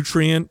lacking a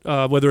nutrient,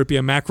 whether it be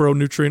a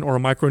macronutrient or a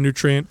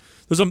micronutrient.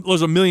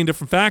 There's a million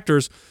different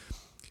factors.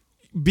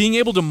 Being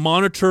able to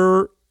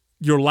monitor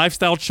your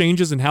lifestyle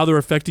changes and how they're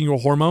affecting your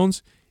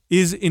hormones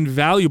is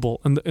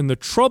invaluable. And the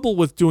trouble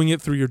with doing it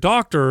through your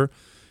doctor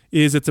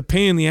is it's a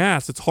pain in the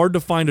ass. It's hard to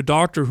find a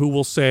doctor who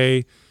will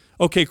say,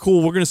 okay, cool,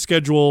 we're going to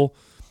schedule,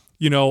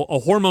 a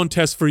hormone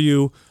test for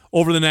you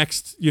over the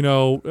next, you're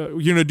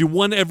going to do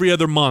one every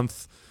other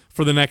month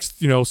for the next,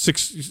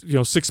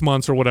 6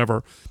 months or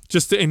whatever.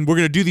 And we're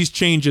going to do these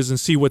changes and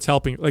see what's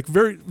helping.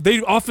 They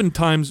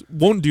oftentimes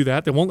won't do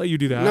that. They won't let you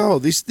do that. No,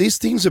 these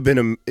things have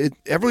been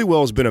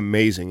Everlywell has been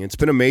amazing. It's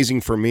been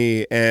amazing for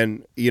me,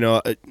 and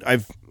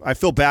I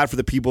feel bad for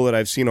the people that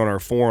I've seen on our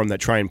forum that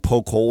try and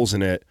poke holes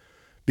in it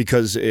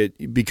because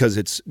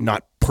it's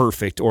not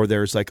perfect, or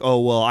there's like, oh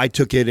well, I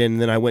took it and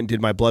then I went and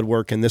did my blood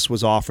work and this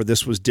was off or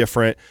this was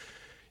different.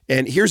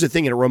 And here's the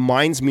thing, and it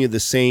reminds me of the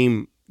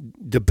same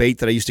debate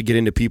that I used to get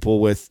into people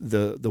with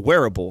the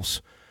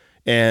wearables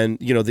and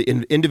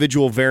the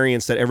individual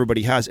variants that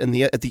everybody has, and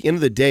at the end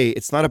of the day,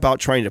 it's not about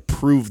trying to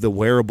prove the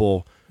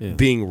wearable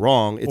being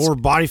wrong. It's or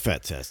body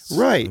fat tests,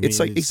 right? It's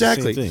like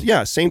exactly,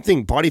 same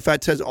thing. Body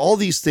fat tests, all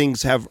these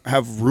things have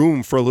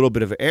room for a little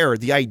bit of error.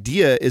 The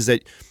idea is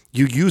that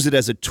you use it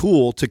as a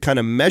tool to kind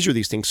of measure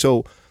these things.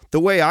 So the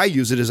way I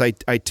use it is I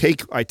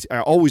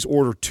always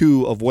order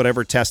 2 of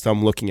whatever test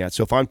I'm looking at.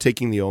 So if I'm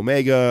taking the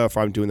omega, if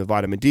I'm doing the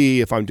vitamin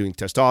D, if I'm doing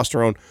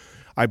testosterone,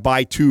 I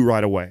buy 2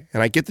 right away.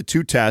 And I get the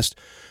 2 tests.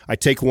 I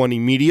take one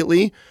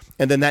immediately.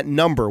 And then that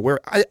number, where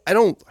I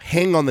don't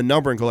hang on the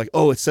number and go like,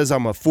 oh, it says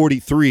I'm a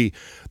 43.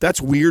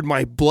 That's weird.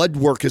 My blood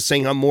work is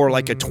saying I'm more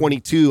like a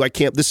 22.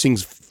 This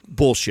thing's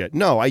bullshit.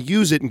 No, I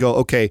use it and go,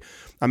 okay,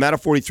 I'm at a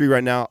 43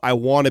 right now. I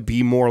want to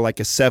be more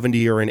like a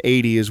 70 or an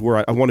 80 is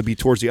where I want to be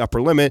towards the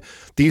upper limit.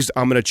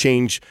 I'm going to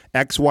change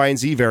X, Y, and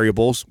Z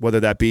variables,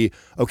 whether that be,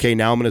 okay,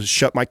 now I'm going to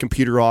shut my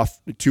computer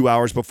off 2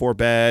 hours before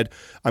bed.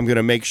 I'm going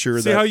to make sure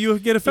See how you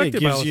get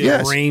affected by it. it. Gives you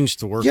a range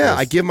to work with. Yeah,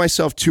 I give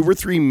myself 2 or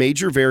 3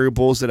 major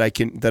variables that I'm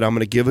going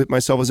to give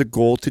myself as a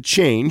goal to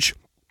change.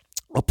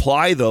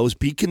 Apply those,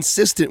 be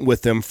consistent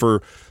with them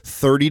for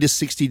 30 to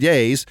 60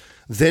 days,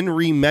 then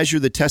remeasure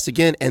the test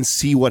again and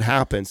see what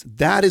happens.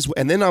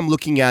 And then I'm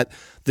looking at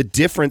the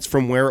difference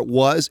from where it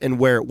was and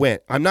where it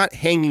went. I'm not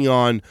hanging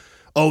on,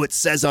 oh, it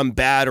says I'm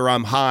bad or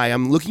I'm high.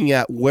 I'm looking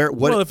at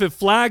Well, if it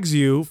flags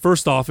you,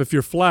 first off, if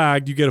you're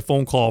flagged, you get a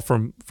phone call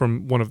from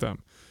one of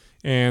them.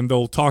 And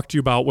they'll talk to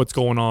you about what's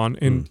going on.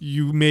 And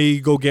you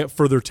may go get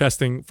further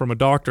testing from a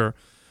doctor.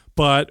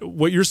 But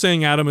what you're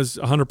saying, Adam, is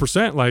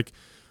 100%.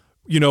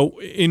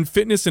 In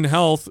fitness and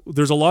health,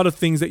 there's a lot of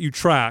things that you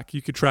track.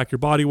 You could track your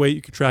body weight.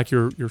 You could track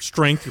your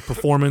strength, your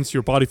performance,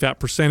 your body fat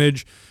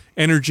percentage,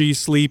 energy,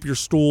 sleep, your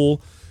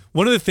stool.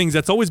 One of the things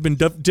that's always been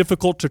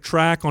difficult to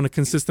track on a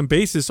consistent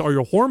basis are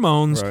your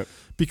hormones, right?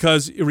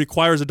 Because it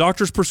requires a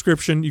doctor's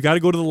prescription. You got to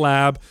go to the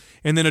lab,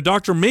 and then a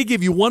doctor may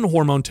give you one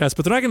hormone test,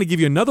 but they're not going to give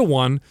you another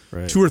one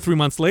 2 or 3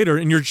 months later,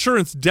 and your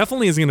insurance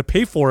definitely isn't going to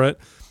pay for it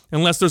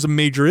unless there's a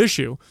major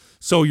issue.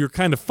 So you're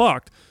kind of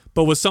fucked.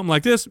 But with something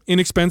like this,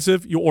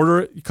 inexpensive, you order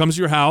it, it comes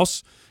to your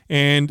house,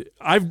 and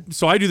I do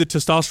the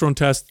testosterone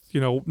test.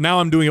 Now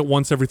I'm doing it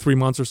once every 3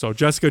 months or so.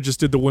 Jessica just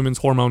did the women's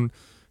hormone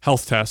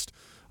health test,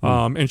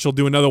 and she'll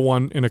do another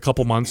one in a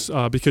couple months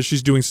because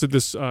she's doing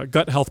this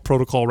gut health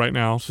protocol right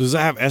now. So does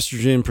that have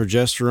estrogen,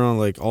 progesterone,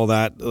 like all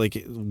that,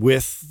 like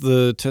with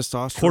the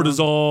testosterone?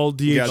 Cortisol,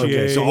 DHEA. Yeah,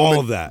 okay. So all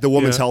of that. The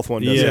women's health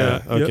one does.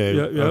 Yeah.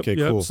 Okay.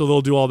 Cool. So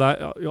they'll do all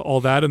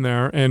that in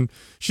there, and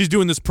she's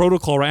doing this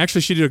protocol. Right? Actually,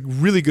 she did a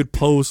really good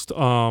post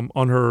on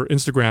her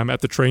Instagram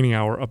at the training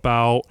hour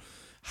about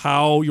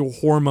how your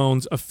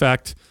hormones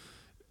affect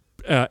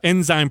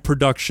enzyme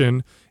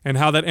production and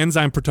how that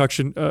enzyme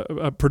production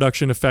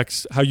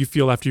affects how you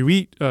feel after you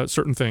eat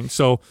certain things.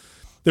 So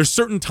there's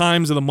certain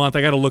times of the month,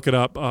 I got to look it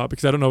up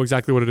because I don't know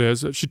exactly what it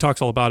is. She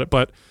talks all about it,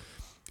 but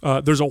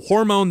there's a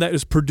hormone that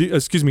is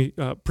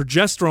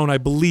progesterone, I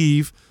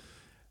believe,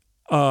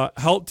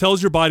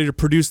 tells your body to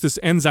produce this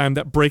enzyme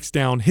that breaks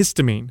down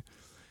histamine.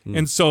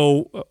 And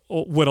so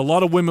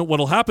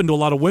what'll happen to a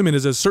lot of women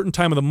is at a certain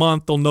time of the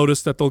month, they'll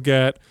notice that they'll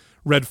get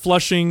red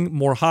flushing,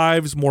 more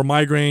hives, more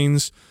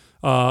migraines,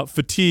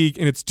 fatigue,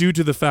 and it's due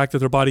to the fact that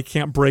their body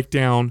can't break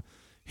down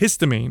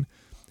histamine.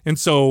 And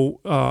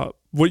so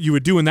what you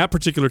would do in that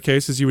particular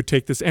case is you would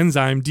take this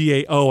enzyme,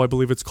 DAO, I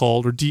believe it's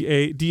called, or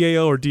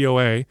DAO or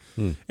DOA,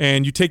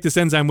 and you take this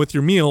enzyme with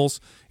your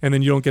meals, and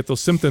then you don't get those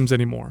symptoms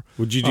anymore.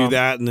 Would you do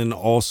that and then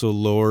also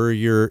lower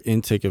your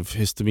intake of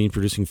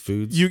histamine-producing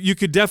foods? You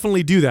could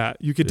definitely do that.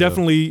 You could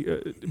definitely,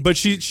 but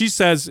she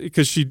says,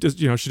 because she does,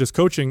 she does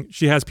coaching,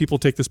 she has people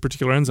take this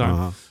particular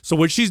enzyme. So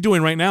what she's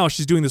doing right now,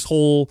 she's doing this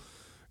whole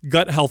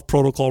gut health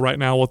protocol right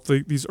now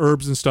with these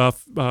herbs and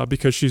stuff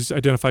because she's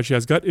identified she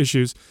has gut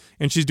issues,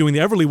 and she's doing the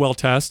Everlywell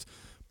test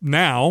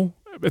now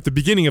at the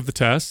beginning of the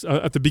test,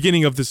 at the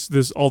beginning of this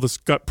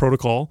gut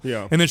protocol,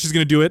 and then she's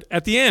going to do it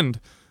at the end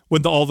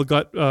when all the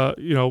gut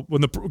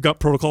when the gut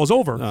protocol is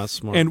over. That's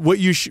smart. And what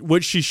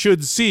she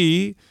should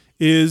see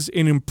is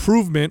an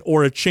improvement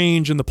or a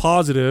change in the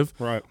positive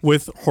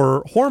with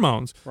her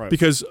hormones,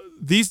 because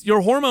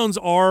your hormones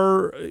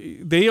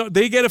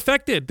they get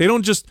affected. They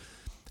don't just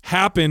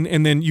happen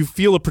and then you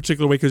feel a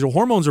particular way because your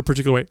hormones are a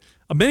particular way.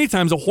 Many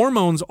times your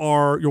hormones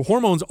are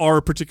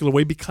a particular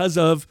way because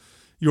of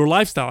your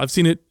lifestyle. I've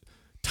seen it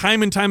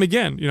time and time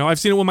again. I've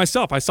seen it with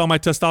myself. I saw my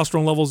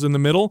testosterone levels in the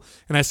middle,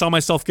 and I saw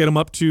myself get them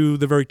up to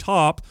the very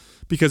top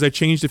because I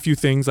changed a few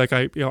things, like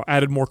I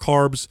added more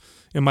carbs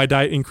in my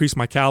diet, increased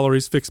my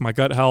calories, fixed my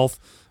gut health,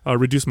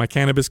 reduced my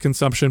cannabis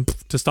consumption.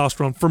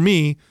 Testosterone for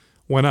me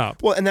went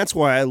up. Well, and that's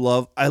why I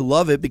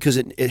love it, because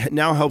it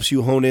now helps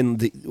you hone in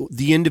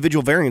the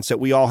individual variants that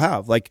we all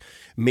have. Like,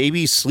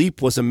 maybe sleep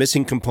was a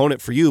missing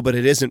component for you, but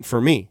it isn't for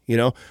me.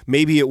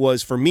 Maybe it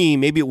was for me.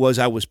 Maybe it was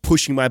I was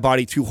pushing my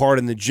body too hard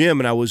in the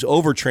gym and I was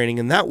overtraining,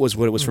 and that was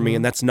what it was for me,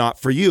 and that's not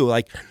for you.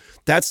 Like,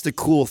 that's the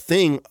cool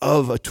thing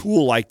of a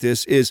tool like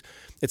this is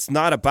it's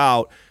not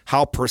about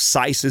how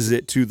precise is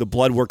it to the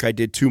blood work I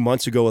did 2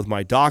 months ago with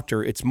my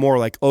doctor. It's more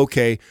like,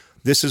 okay,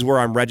 this is where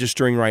I'm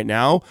registering right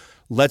now.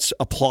 Let's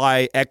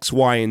apply X,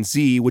 Y, and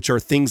Z, which are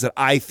things that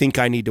I think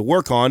I need to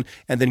work on,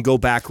 and then go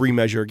back,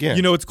 remeasure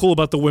again. What's cool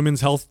about the women's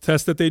health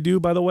test that they do,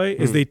 by the way,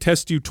 is they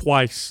test you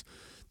twice.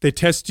 They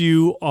test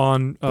you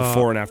on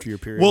before and after your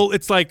period. Well,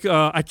 it's like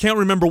I can't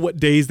remember what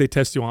days they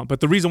test you on, but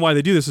the reason why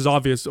they do this is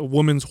obvious. A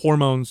woman's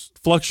hormones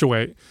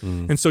fluctuate,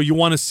 and so you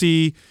want to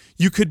see,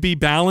 you could be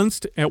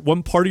balanced at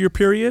one part of your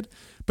period,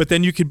 but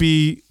then you could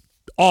be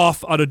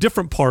off on a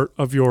different part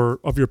of your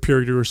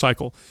period or your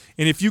cycle.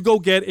 And if you go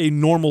get a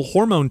normal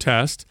hormone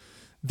test,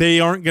 they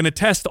aren't going to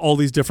test all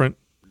these different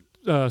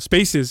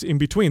spaces in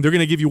between. They're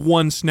going to give you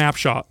one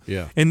snapshot.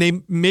 Yeah.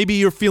 And maybe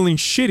you're feeling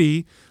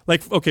shitty.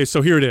 Like, okay,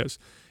 so here it is.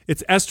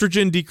 It's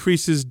estrogen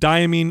decreases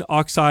diamine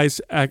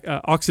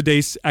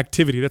oxidase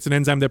activity. That's an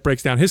enzyme that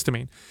breaks down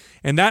histamine.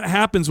 And that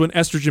happens when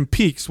estrogen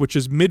peaks, which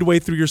is midway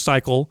through your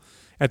cycle,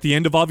 at the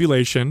end of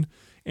ovulation,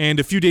 and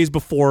a few days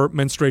before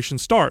menstruation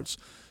starts.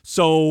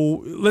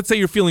 So let's say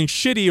you're feeling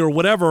shitty or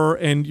whatever,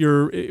 and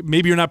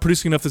maybe you're not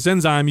producing enough of this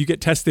enzyme. You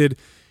get tested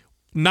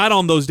not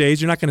on those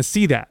days. You're not going to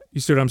see that. You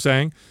see what I'm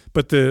saying?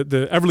 But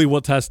the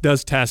Everlywell test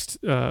does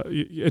test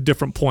at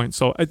different points.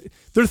 So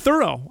they're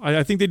thorough.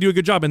 I think they do a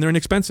good job, and they're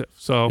inexpensive.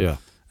 So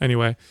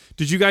anyway,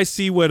 did you guys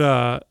see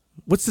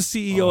what's the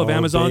CEO of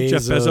Amazon,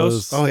 Jeff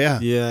Bezos? Oh, yeah.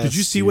 Did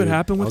you see what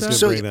happened with that?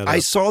 So I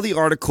saw the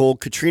article.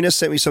 Katrina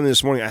sent me something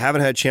this morning. I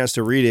haven't had a chance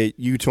to read it.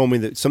 You told me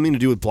that something to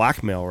do with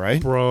blackmail,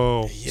 right?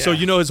 Bro. Yeah. So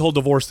his whole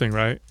divorce thing,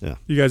 right? Yeah.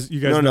 You guys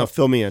No,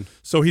 fill me in.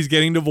 So he's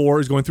getting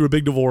divorced. He's going through a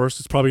big divorce.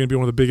 It's probably going to be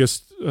one of the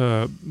biggest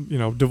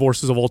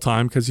divorces of all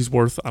time, because he's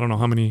worth, I don't know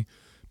how many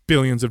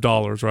billions of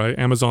dollars, right?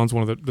 Amazon's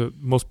one of the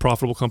most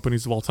profitable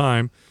companies of all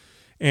time.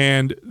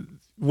 And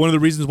one of the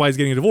reasons why he's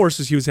getting a divorce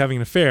is he was having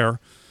an affair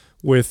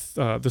with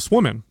this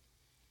woman.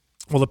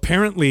 Well,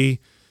 apparently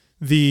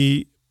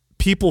the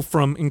people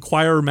from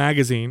Inquirer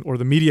magazine, or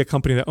the media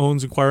company that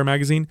owns Inquirer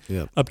magazine,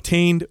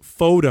 obtained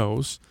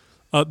photos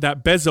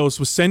that Bezos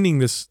was sending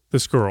this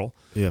girl.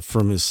 Yeah,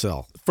 from his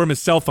cell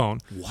phone.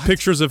 What?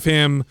 Pictures of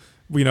him,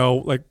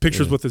 like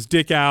pictures with his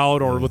dick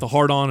out, or with a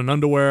heart on and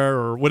underwear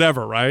or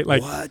whatever, right?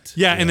 Like, what?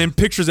 Yeah, and then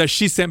pictures that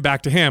she sent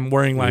back to him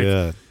wearing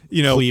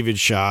cleavage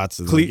shots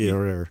and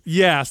whatever.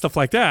 Yeah, stuff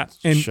like that.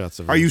 And shots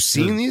of are you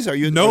seeing these? Are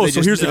you? No. Are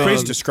So here's the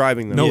crazy.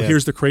 Describing them. No,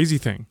 here's the crazy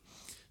thing.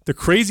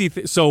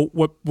 So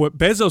what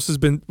Bezos has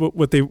been,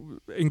 what they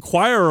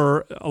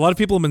Inquirer, a lot of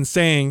people have been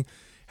saying,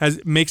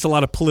 makes a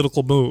lot of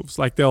political moves.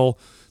 Like they'll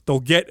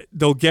get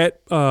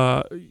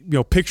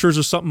pictures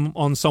or something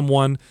on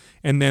someone,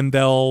 and then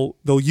they'll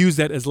use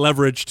that as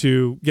leverage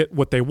to get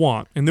what they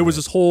want. And there was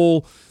this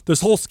whole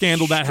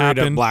scandal that happened.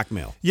 Straight up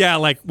blackmail. Yeah,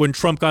 like when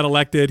Trump got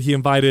elected, he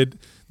invited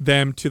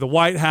them to the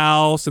White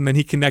House, and then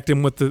he connected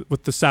them with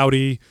the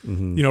Saudi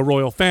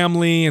royal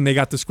family, and they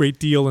got this great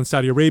deal in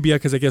Saudi Arabia,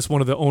 because I guess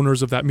one of the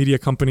owners of that media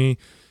company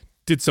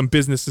did some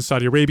business in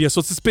Saudi Arabia. So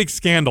it's this big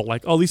scandal.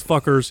 Like, all these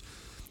fuckers.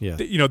 Yeah.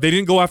 They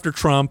didn't go after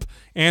Trump,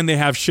 and they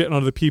have shit on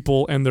other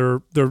people, and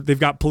they've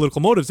got political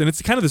motives, and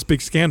it's kind of this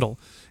big scandal.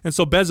 And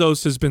so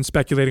Bezos has been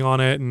speculating on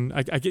it,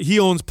 and he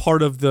owns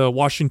part of the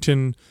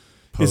Washington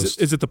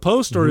Post. Is it the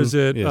Post, or is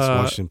it? Yeah, it's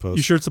Washington Post.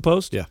 You sure it's the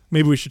Post? Yeah.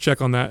 Maybe we should check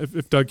on that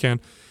if Doug can.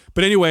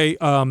 But anyway,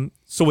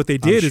 so what they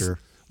did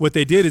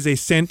is they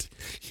sent.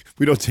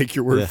 We don't take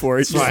your word for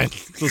it. It's fine.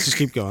 Let's just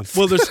keep going.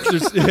 Well, there's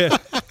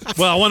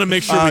Well, I want to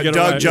make sure we get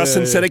Doug, it right.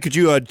 Justin said it. Could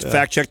you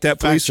fact check that,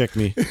 please? Fact check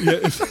me.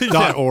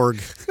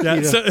 .org.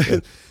 Yeah.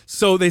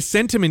 So they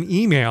sent him an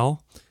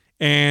email,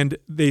 and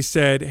they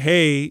said,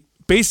 "Hey,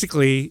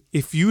 basically,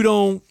 if you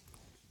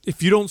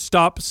don't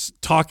stop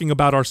talking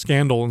about our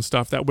scandal and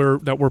stuff that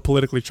we're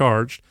politically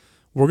charged,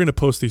 we're going to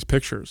post these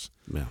pictures.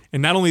 Yeah.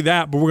 And not only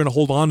that, but we're going to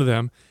hold on to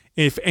them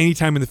if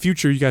anytime in the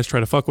future you guys try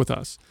to fuck with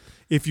us.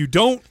 If you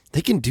don't,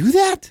 They can do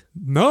that?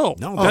 no,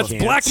 that's they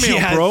can't. blackmail,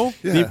 Yeah. bro.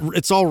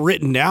 It's all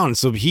written down.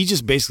 So he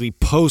just basically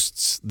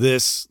posts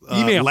this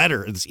Email.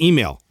 letter, this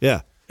email.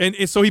 Yeah. And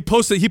so he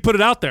put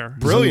it out there.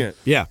 Brilliant.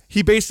 Yeah.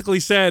 He basically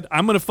said,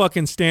 I'm going to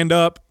fucking stand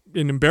up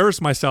and embarrass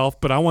myself,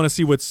 but I want to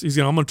see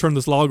I'm going to turn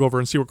this log over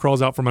and see what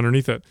crawls out from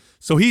underneath it.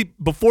 So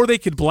before they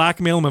could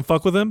blackmail him and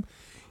fuck with him,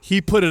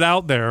 he put it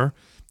out there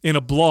in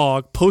a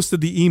blog,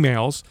 posted the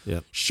emails,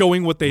 Yep.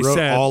 showing what they Wrote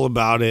said. all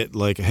about it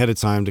like ahead of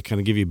time to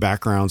kind of give you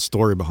background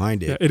story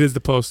behind it. Yeah, it is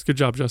the post. Good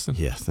job, Justin.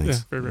 Yeah,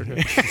 thanks. Yeah, very,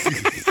 very good.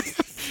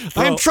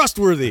 I am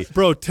trustworthy.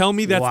 Bro, tell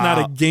me that's not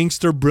Wow. a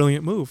gangster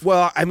brilliant move.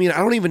 Well, I mean, I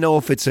don't even know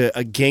if it's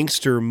a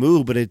gangster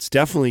move, but it's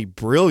definitely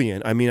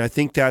brilliant. I mean, I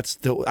think that's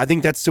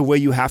the way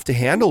you have to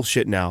handle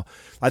shit now.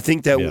 I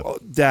think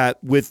that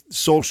with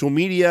social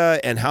media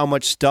and how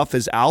much stuff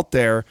is out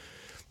there,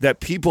 that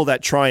people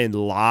that try and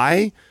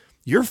lie,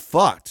 you're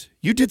fucked.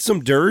 You did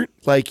some dirt.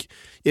 Like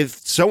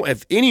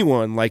if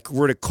anyone like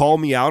were to call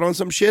me out on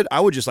some shit, I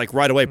would just like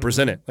right away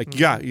present it. Like,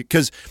 yeah,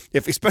 because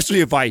especially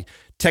if I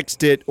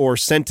text it or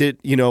sent it,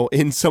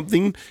 in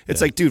something,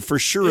 it's like, dude, for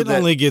sure It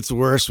only gets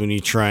worse when you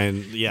try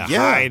and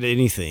hide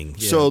anything.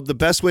 Yeah. So the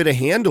best way to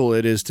handle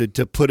it is to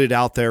put it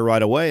out there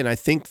right away. And I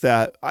think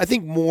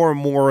more and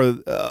more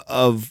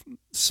of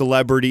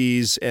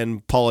celebrities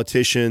and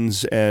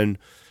politicians and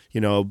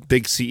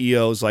big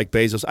CEOs like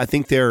Bezos, I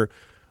think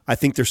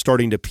they're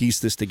starting to piece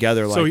this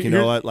together. Like, So you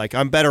know what? Like,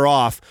 I'm better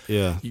off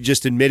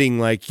just admitting,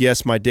 like,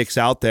 yes, my dick's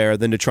out there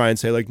than to try and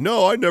say, like,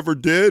 no, I never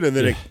did. And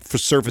then it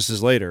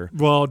surfaces later.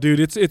 Well, dude,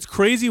 it's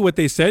crazy what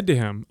they said to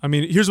him. I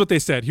mean, here's what they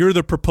said. Here are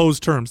the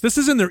proposed terms. This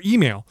is in their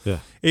email. Yeah.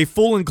 A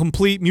full and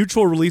complete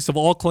mutual release of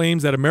all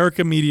claims that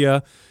American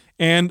media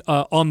and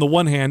on the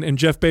one hand, and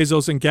Jeff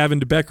Bezos and Gavin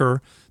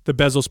DeBecker, the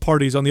Bezos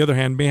parties, on the other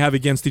hand, may have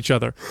against each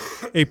other.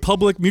 A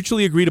public,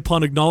 mutually agreed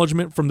upon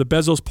acknowledgement from the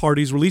Bezos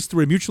parties released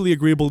through a mutually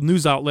agreeable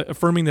news outlet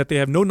affirming that they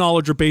have no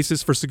knowledge or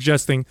basis for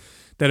suggesting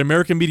that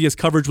American media's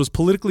coverage was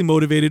politically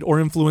motivated or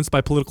influenced by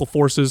political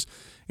forces,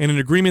 and an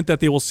agreement that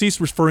they will cease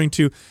referring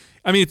to.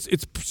 I mean,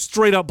 it's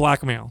straight up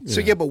blackmail.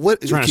 So but what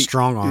Trying to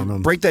strong arm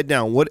him. Break that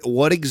down.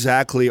 What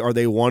exactly are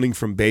they wanting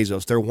from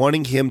Bezos? They're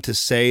wanting him to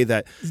say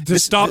that To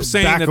stop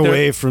saying back that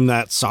away from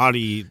that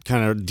Saudi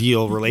kind of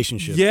deal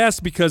relationship. Yes,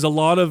 because a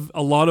lot of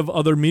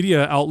other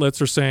media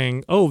outlets are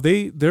saying, "Oh,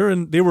 they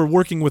were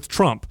working with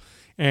Trump,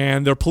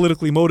 and they're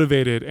politically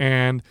motivated,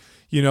 and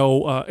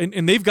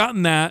and they've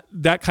gotten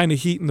that kind of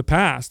heat in the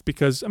past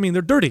because I mean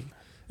they're dirty.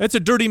 It's a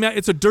dirty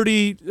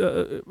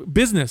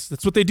business.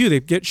 That's what they do. They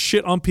get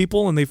shit on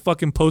people and they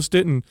fucking post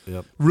it and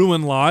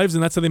ruin lives,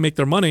 and that's how they make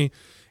their money.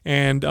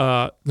 And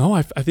I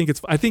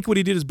think what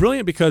he did is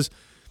brilliant because.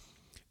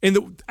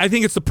 I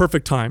think it's the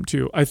perfect time,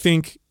 too. I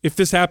think if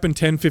this happened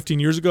 10, 15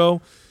 years ago,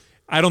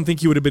 I don't think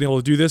he would have been able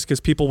to do this because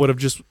people would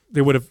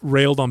have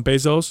railed on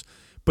Bezos.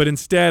 But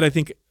instead, I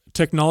think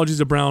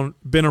technology's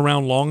been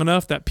around long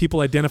enough that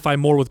people identify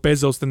more with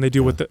Bezos than they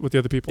do with the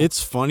other people.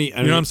 It's funny. You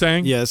know what I'm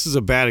saying? Yeah, this is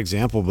a bad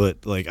example,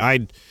 but like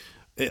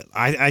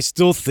I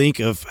still think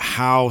of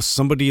how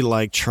somebody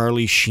like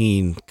Charlie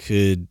Sheen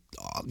could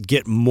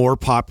get more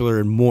popular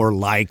and more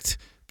liked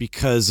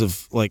because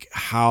of like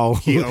how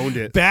he owned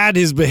it. Bad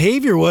his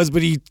behavior was,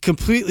 but he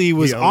completely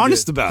was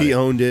honest about it. He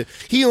owned it.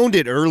 He owned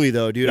it early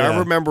though, dude. Yeah. I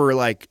remember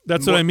like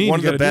that's what I mean. One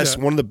of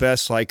the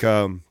best like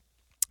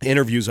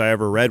interviews I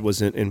ever read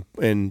was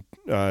in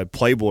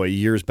Playboy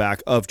years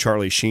back of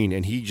Charlie Sheen,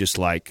 and he just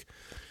like.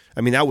 I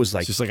mean, that was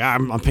like just like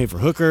I'm paying for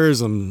hookers.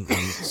 I'm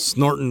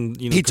snorting,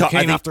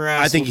 cocaine off their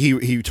ass. I think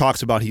he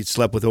talks about he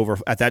slept with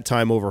at that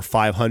time over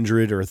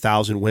 500 or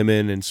 1,000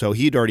 women, and so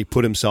he'd already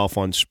put himself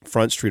on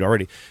Front Street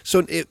already.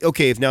 So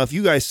if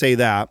you guys say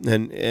that,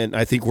 and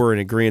I think we're in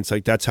agreement,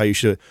 like that's how you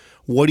should.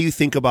 What do you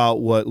think about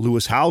what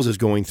Lewis Howes is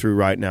going through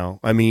right now?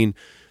 I mean,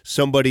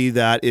 somebody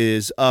that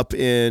is up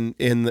in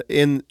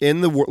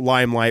the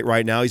limelight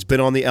right now. He's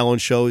been on the Ellen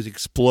Show. He's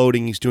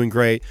exploding. He's doing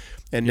great.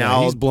 And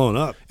now he's blown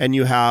up. And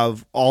you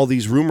have all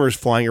these rumors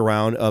flying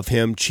around of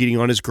him cheating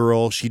on his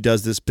girl. She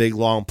does this big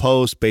long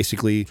post,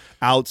 basically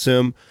outs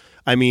him.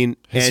 I mean,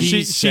 has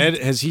he said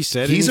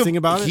anything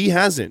about it? He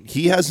hasn't.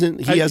 She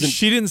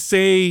didn't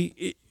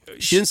say.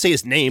 She didn't say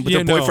his name, but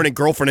their boyfriend and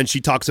girlfriend, and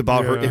she talks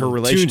about her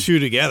relationship. Two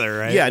together,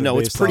 right? Yeah, no,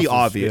 it's pretty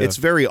obvious. It's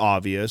very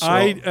obvious.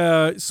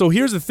 So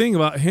here's the thing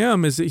about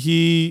him is that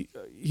he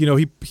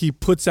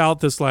puts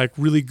out this like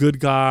really good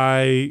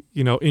guy,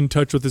 in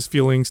touch with his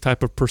feelings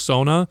type of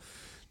persona.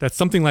 That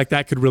something like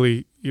that could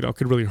really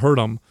hurt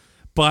him.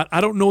 But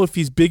I don't know if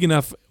he's big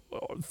enough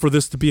for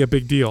this to be a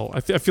big deal.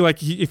 I feel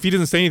like if he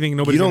doesn't say anything,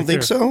 nobody. You don't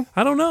think so?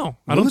 I don't know.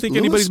 I don't think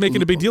anybody's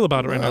making a big deal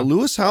about it right now.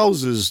 Lewis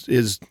Howes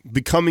is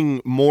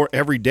becoming more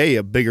every day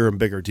a bigger and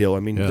bigger deal. I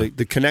mean,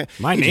 the connect.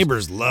 My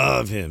neighbors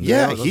love him.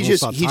 Yeah, he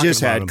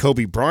just had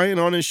Kobe Bryant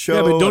on his show.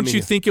 Yeah, but don't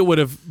you think it would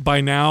have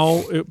by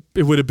now?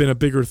 It would have been a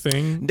bigger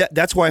thing.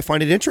 That's why I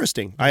find it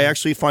interesting. I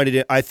actually find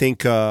it. I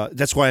think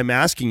that's why I'm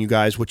asking you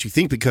guys what you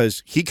think,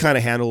 because he kind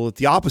of handled it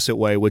the opposite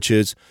way, which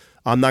is,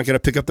 I'm not going to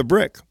pick up the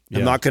brick. Yeah.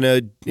 I'm not going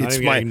to. It's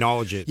my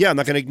acknowledge it. Yeah, I'm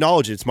not going to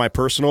acknowledge it. It's my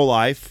personal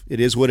life.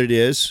 It is what it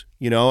is.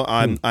 You know,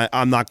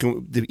 I'm not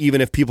going. Even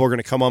if people are going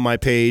to come on my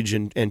page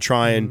and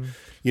try and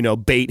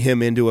bait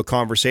him into a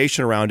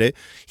conversation around it,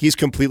 he's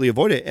completely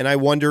avoided it. And I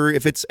wonder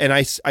if it's. And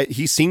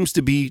he seems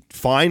to be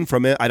fine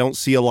from it. I don't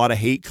see a lot of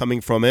hate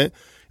coming from it.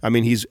 I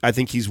mean, I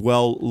think he's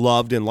well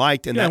loved and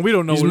liked, and we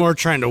don't know. He's more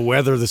trying to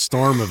weather the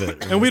storm of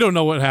it, right? And we don't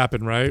know what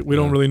happened, right? We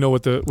don't really know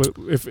if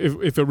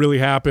it really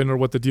happened or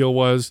what the deal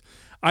was.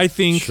 I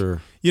think,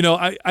 Sure.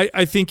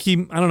 I think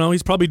I don't know.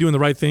 He's probably doing the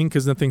right thing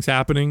because nothing's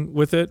happening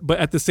with it. But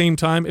at the same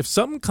time, if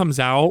something comes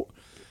out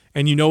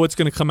and you know it's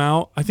going to come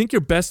out, I think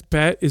your best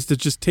bet is to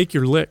just take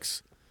your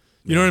licks.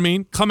 You know what I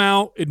mean? Come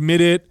out,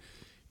 admit it,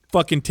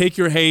 fucking take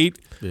your hate.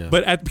 Yeah.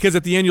 But because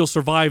at the end you'll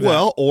survive.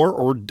 Well,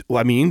 or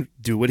I mean,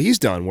 do what he's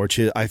done, which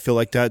I feel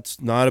like that's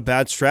not a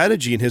bad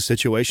strategy in his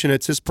situation.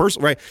 It's his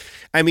personal right.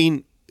 I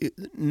mean,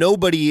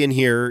 nobody in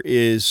here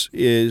is.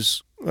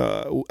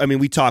 I mean,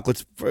 we talk.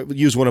 Let's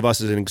use one of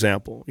us as an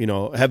example.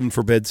 Heaven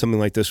forbid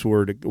something like this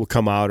will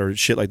come out or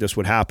shit like this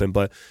would happen.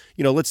 But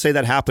let's say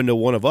that happened to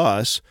one of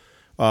us.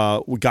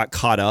 We got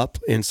caught up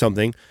in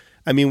something.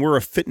 I mean, we're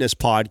a fitness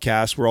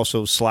podcast. We're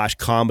also /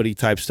 comedy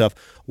type stuff.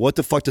 What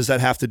the fuck does that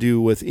have to do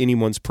with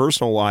anyone's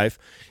personal life?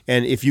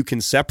 And if you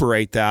can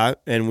separate that,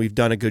 and we've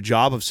done a good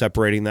job of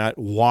separating that,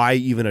 why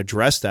even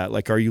address that?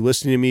 Like, are you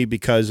listening to me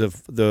because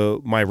of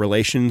my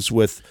relations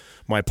with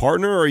my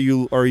partner, or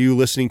are you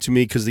listening to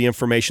me because the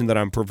information that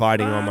I'm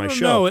providing on my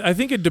show? No, I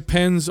think it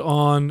depends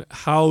on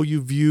how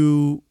you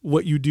view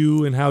what you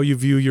do and how you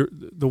view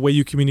the way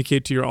you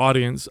communicate to your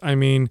audience. I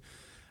mean,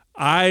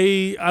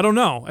 I don't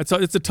know. It's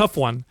a tough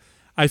one.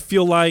 I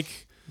feel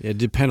like it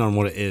depends on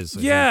what it is.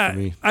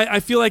 I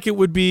feel like it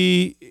would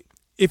be,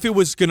 if it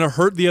was going to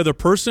hurt the other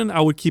person, I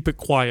would keep it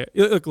quiet.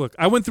 Look,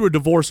 I went through a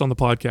divorce on the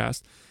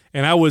podcast,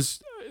 and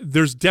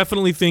there's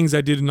definitely things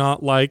I did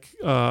not like,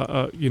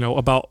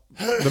 about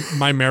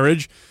my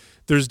marriage.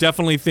 There's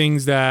definitely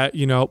things that,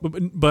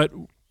 but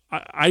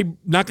I'm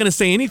not going to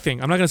say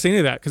anything. I'm not going to say any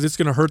of that because it's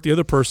going to hurt the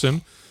other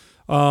person.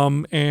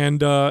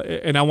 And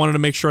I wanted to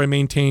make sure I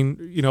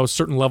maintain, a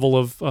certain level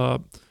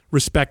of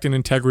respect and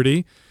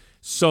integrity.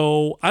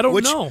 So I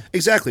don't know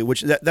exactly.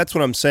 That's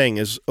what I'm saying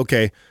is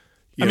okay.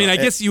 I mean, I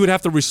guess you would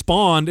have to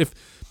respond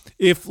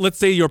if let's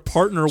say your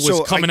partner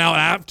was coming out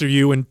after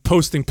you and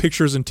posting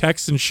pictures and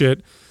texts and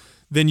shit.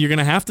 Then you're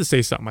gonna have to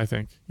say something. I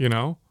think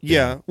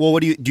Yeah. Well,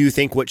 what do you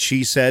think? What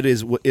she said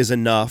is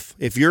enough.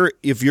 If you're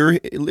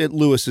at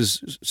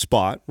Lewis's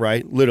spot,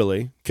 right?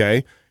 Literally,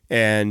 okay.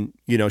 And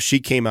she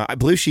came out. I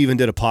believe she even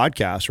did a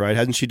podcast, right?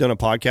 Hasn't she done a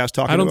podcast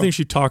talking? I don't think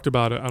she talked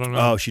about it. I don't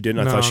know. Oh, she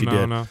didn't. I thought she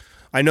did. No.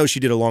 I know she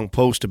did a long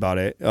post about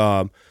it.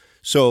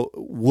 So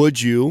would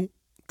you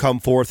come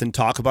forth and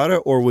talk about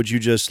it, or would you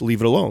just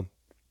leave it alone?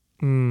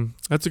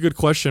 That's a good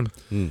question.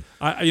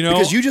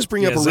 Because you just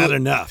bring up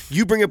enough?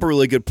 You bring up a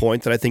really good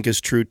point that I think is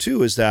true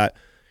too. Is that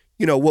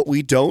what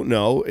we don't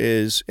know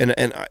is, and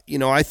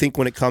I think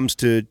when it comes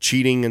to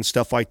cheating and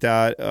stuff like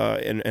that,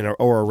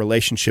 or a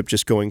relationship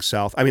just going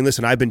south. I mean,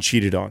 listen, I've been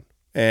cheated on,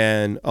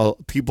 and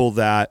people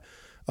that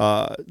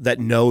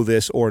know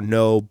this or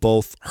know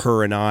both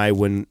her and I,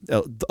 when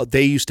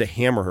they used to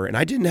hammer her, and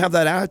I didn't have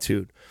that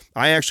attitude.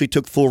 I actually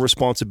took full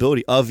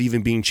responsibility of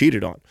even being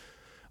cheated on.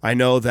 I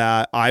know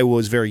that I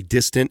was very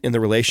distant in the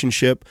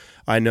relationship.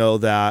 I know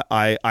that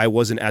I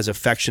wasn't as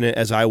affectionate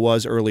as I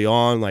was early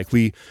on. Like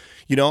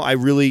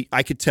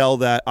I could tell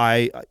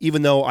that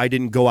even though I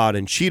didn't go out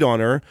and cheat on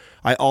her,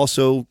 I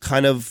also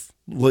kind of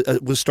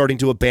was starting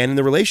to abandon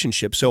the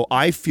relationship. So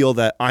I feel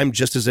that I'm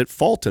just as at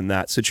fault in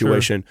that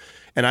situation,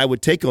 and I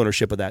would take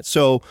ownership of that.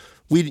 So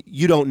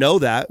you don't know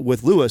that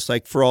with Lewis.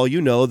 Like, for all you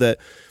know, that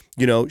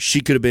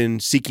she could have been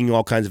seeking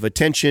all kinds of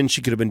attention.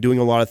 She could have been doing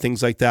a lot of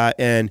things like that.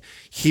 And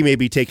he may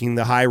be taking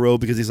the high road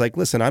because he's like,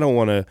 listen, I don't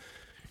want to,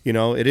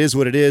 it is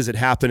what it is. It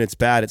happened. It's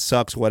bad. It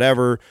sucks,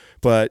 whatever.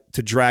 But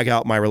to drag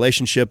out my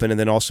relationship and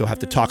then also have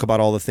to talk about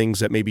all the things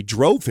that maybe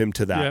drove him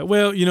to that. Yeah.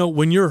 Well,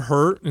 when you're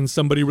hurt and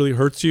somebody really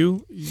hurts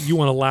you, you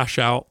want to lash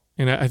out.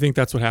 And I think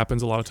that's what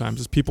happens a lot of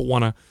times is people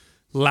want to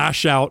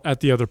lash out at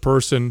the other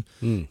person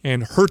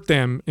and hurt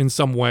them in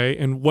some way.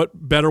 And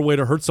what better way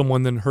to hurt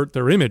someone than hurt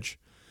their image?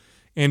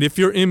 And if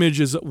your image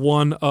is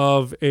one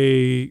of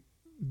a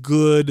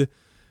good,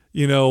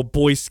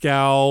 Boy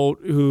Scout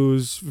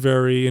who's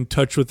very in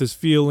touch with his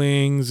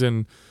feelings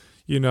and,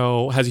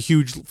 has a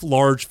huge,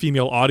 large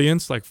female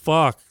audience, like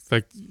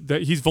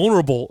that he's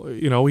vulnerable.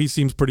 He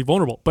seems pretty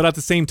vulnerable. But at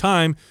the same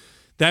time,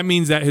 that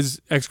means that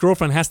his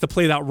ex-girlfriend has to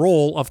play that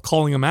role of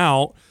calling him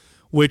out,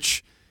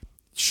 which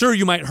sure,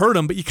 you might hurt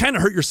them, but you kind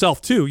of hurt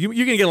yourself too. You're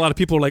going to get a lot of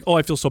people who are like, oh,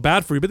 I feel so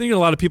bad for you. But then you get a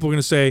lot of people who are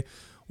going to say,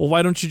 well,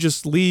 why don't you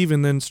just leave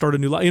and then start a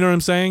new life? You know what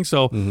I'm saying?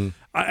 So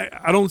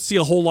I don't see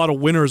a whole lot of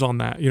winners on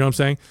that. You know what I'm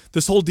saying?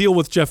 This whole deal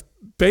with Jeff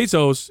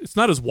Bezos, it's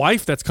not his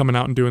wife that's coming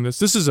out and doing this.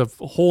 This is a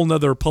whole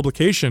nother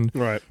publication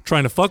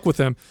trying to fuck with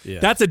him. Yeah.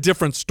 That's a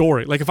different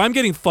story. Like if I'm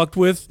getting fucked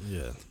with,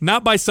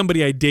 not by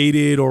somebody I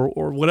dated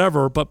or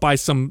whatever, but by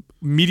some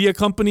media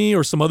company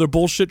or some other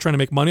bullshit trying to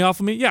make money off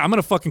of me, I'm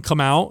going to fucking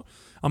come out.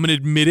 I'm going to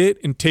admit it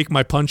and take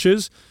my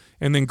punches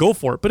and then go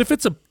for it. But if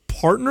it's a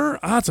partner,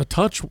 that's a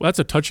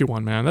touchy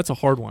one, man. That's a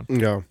hard one.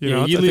 Yeah. You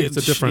know, I think it's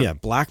a different. Yeah,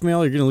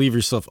 blackmail, you're going to leave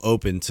yourself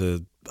open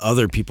to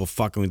other people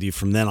fucking with you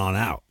from then on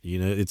out. You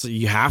know,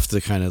 you have to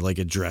kind of like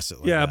address it.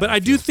 Like that, but I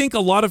do think a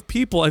lot of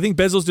people, I think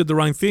Bezos did the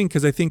wrong thing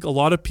because I think a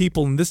lot of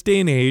people in this day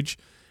and age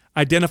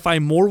identify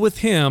more with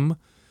him.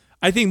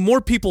 I think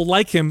more people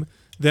like him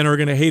than are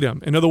going to hate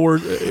him. In other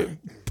words,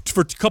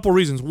 for a couple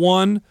reasons.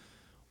 One,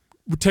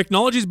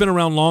 technology's been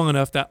around long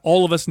enough that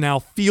all of us now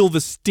feel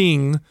the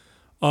sting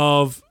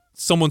of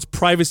someone's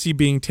privacy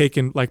being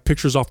taken, like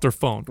pictures off their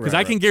phone. Because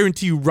I can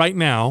guarantee you right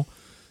now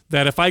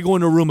that if I go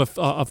into a room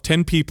of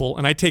 10 people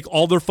and I take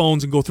all their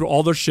phones and go through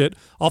all their shit,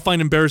 I'll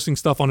find embarrassing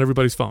stuff on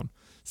everybody's phone.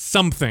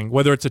 Something,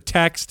 whether it's a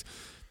text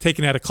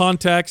taken out of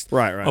context,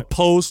 a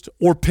post,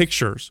 or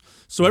pictures.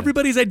 So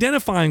everybody's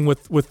identifying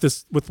with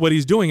what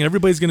he's doing, and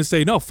everybody's going to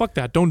say, no, fuck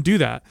that, don't do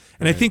that.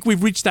 And I think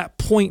we've reached that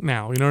point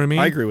now. You know what I mean?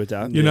 I agree with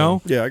that. You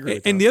know? Yeah, I agree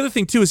with that. And the other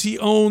thing, too, is he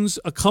owns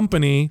a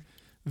company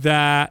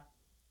that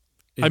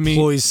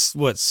employs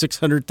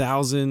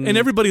 600,000, and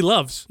everybody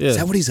loves. Is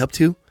that what he's up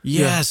to?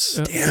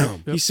 Yes.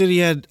 Damn. He said he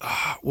had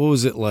what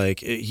was it like?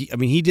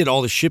 He did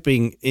all the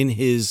shipping in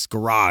his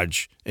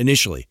garage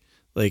initially,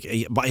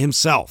 like by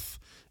himself,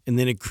 and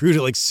then it grew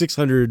to like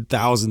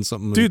 600,000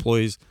 something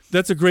employees.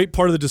 That's a great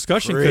part of the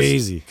discussion.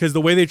 Crazy. Because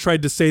the way they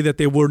tried to say that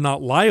they were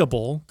not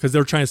liable, because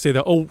they're trying to say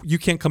that, oh, you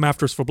can't come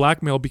after us for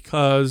blackmail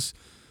because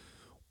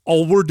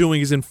all we're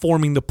doing is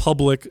informing the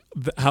public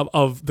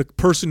of the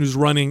person who's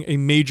running a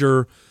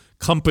major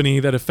company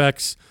that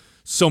affects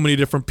so many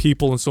different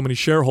people and so many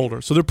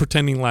shareholders. So they're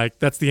pretending like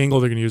that's the angle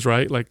they're going to use,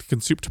 right? Like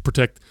to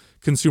protect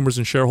consumers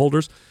and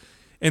shareholders.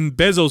 And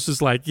Bezos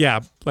is like,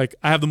 I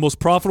have the most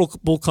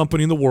profitable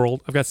company in the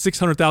world. I've got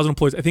 600,000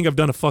 employees. I think I've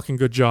done a fucking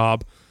good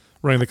job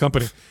running the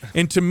company.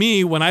 And to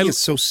me, it's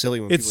so silly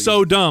when it's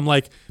so dumb.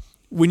 Like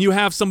when you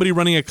have somebody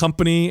running a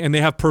company and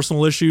they have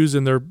personal issues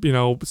and they're,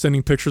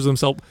 sending pictures of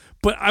themselves,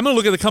 but I'm going to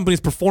look at the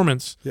company's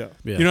performance. Yeah.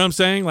 You know what I'm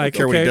saying? Like, I don't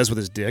care what he does with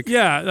his dick.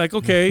 Yeah. Like,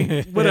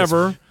 okay,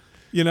 whatever.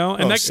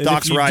 And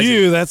stocks if you rising.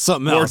 do, that's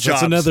something More else.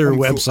 jobs. That's another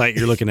website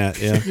you're looking at.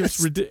 Yeah.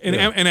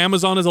 And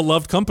Amazon is a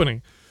loved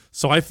company.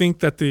 So I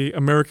think that the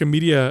American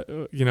media,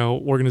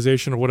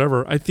 organization or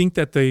whatever, I think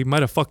that they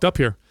might have fucked up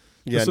here.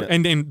 Yeah,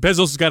 and Bezos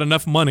has got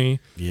enough money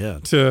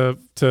to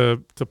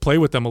play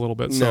with them a little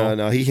bit. So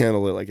no, he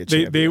handled it like a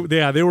champion.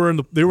 They were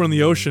in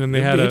the ocean, and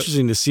they had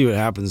interesting to see what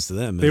happens to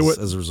them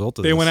as a result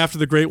of this. They went after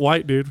the great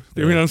white, dude.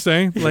 You know what I'm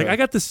saying? Like, I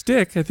got the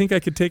stick. I think I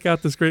could take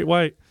out this great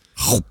white.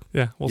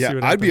 Yeah, we'll see what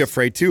happens. I'd be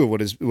afraid too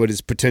of what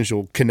his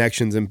potential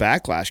connections and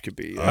backlash could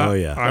be.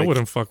 I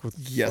wouldn't fuck with.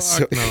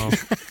 Yes, no.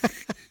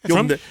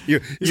 You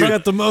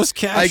got the most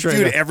cash,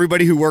 dude.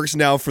 Everybody who works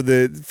now for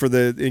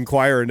the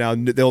Inquirer now,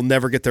 they'll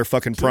never get their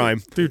fucking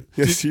prime, dude.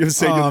 Yes, you're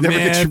saying you'll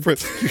never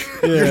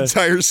get your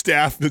entire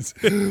staff.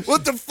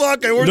 What the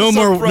fuck? I work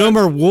no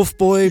more Wolf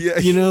Boy,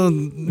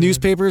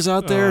 newspapers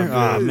out there.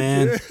 Oh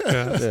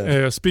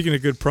man. Speaking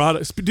of good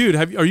products, dude,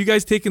 are you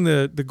guys taking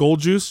the Gold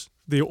Juice?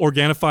 The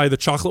Organifi, the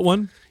chocolate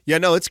one? Yeah,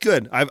 no, it's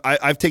good.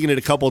 I've taken it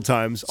a couple of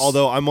times.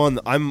 Although I'm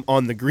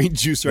on the green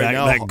juice right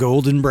now. That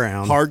golden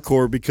brown.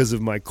 Hardcore because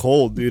of my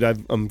cold, dude.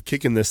 I'm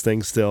kicking this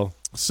thing still.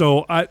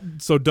 So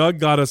Doug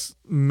got us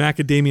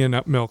macadamia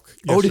nut milk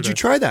yesterday. Oh, did you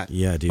try that?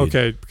 Yeah, dude.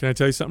 Okay, can I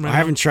tell you something right now? I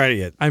haven't tried it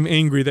yet. I'm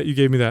angry that you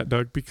gave me that,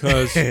 Doug,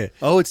 because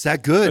oh, it's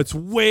that good. It's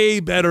way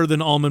better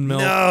than almond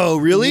milk. No,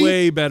 really?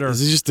 Way better.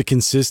 Is it just the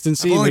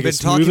consistency? I've only been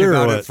talking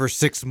about it for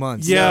 6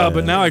 months. Yeah,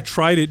 but now I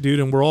tried it, dude,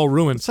 and we're all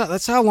ruined.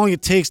 That's how long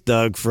it takes,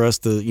 Doug, for us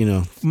to,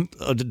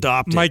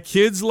 adopt it. My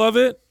kids love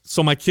it,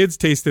 so my kids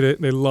tasted it,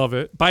 and they love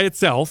it by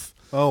itself.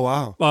 Oh,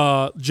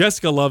 wow.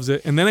 Jessica loves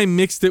it, and then I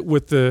mixed it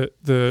with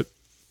the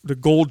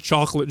gold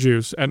chocolate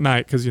juice at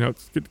night because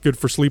it's good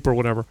for sleep or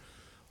whatever.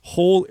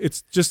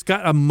 It's just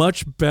got a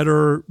much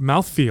better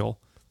mouthfeel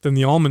than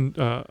the almond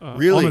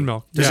almond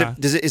milk.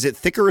 Is it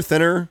thicker or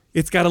thinner?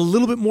 It's got a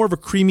little bit more of a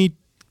creamy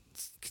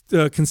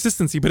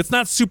consistency, but it's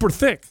not super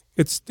thick.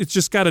 It's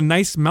just got a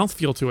nice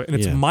mouthfeel to it, and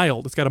it's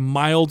mild. It's got a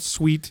mild,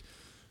 sweet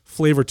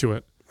flavor to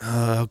it.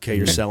 Okay,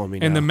 you're selling me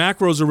now. And the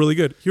macros are really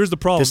good. Here's the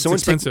problem. It's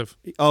expensive.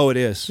 It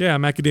is. Yeah,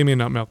 macadamia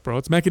nut milk, bro.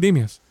 It's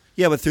macadamias.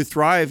 Yeah, but through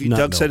Thrive,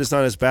 Doug said it's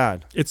not as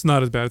bad. It's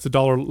not as bad. It's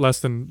 $1 less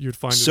than you'd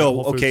find.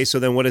 So okay, so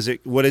then what is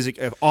it?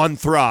 On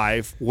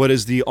Thrive? What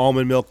is the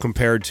almond milk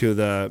compared to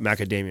the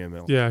macadamia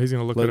milk? Yeah, he's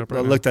gonna look that up.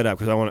 Right look that up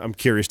because I'm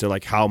curious to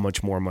how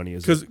much more money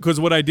is it? Because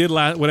what I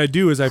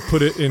do is I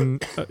put it in,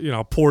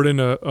 pour it in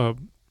a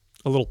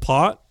little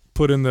pot,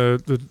 put in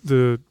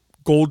the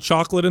gold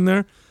chocolate in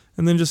there, and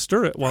and then just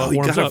stir it while it you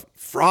warms gotta up.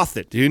 froth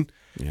it, dude.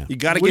 Yeah. You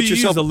got to What get do you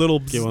yourself use a little?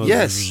 Get one of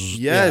Yes, those.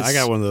 yes. Yeah, I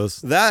got one of those.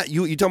 That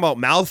you talking about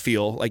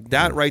mouthfeel, like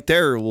that right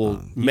there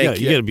will make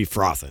You got to be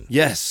frothing.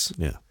 Yes.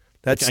 Yeah.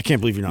 That's I can't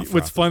believe you're not frothing.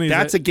 What's funny?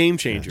 that's is a that game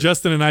changer.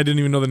 Justin and I didn't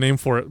even know the name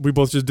for it. We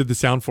both just did the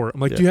sound for it.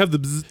 I'm like, do you have the?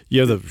 Bzz? You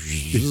have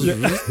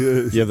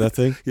the you have that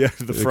thing? yeah,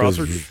 the It goes-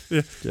 frother.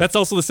 Yeah. That's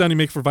also the sound you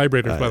make for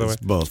vibrators, by the way.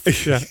 It's both.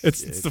 Yeah,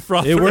 it's the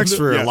froth. It works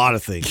for Yeah. a lot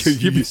of things.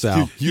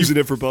 Sal. Using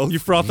it for both. You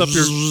froth up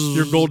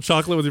your gold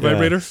chocolate with your Yeah.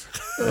 vibrator.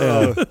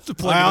 To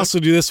plug I it in. also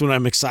do this when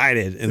I'm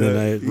excited and then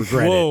I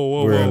regret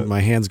Whoa, it. Where whoa.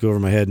 my hands go over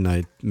my head and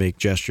I make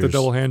gestures. the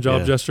double hand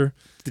job Yeah. gesture.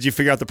 Did you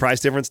figure out the price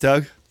difference,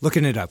 Doug?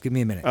 Looking it up. Give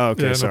me a minute. Oh,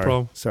 okay. Yeah, no sorry.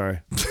 problem.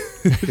 Sorry.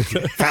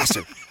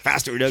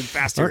 faster, Doug.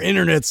 Faster. Our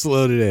internet's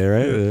slow today,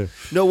 right?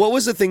 No, what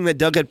was the thing that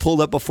Doug had pulled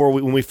up before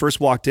when we first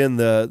walked in?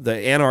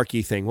 The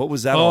anarchy thing. What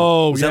was that?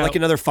 Oh, was yeah. that like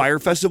another fire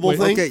festival Wait,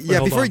 thing? Okay, yeah,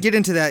 hold before on. we get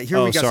into that, here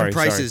Oh, we got sorry,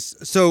 some prices.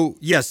 So,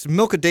 yes,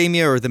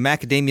 Milkademia or the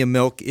macadamia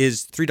milk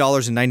is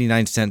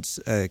 $3.99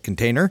 a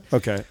container.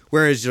 Okay.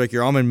 Whereas like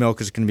your almond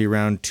milk is going to be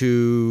around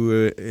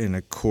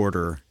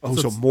 $2.25. Oh,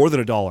 so more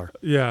than $1.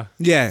 Yeah.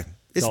 Yeah,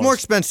 it's Dollars. more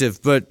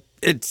expensive, but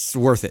it's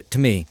worth it to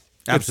me.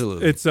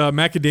 Absolutely. It's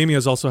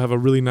macadamias also have a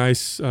really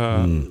nice.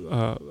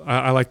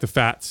 I like the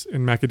fats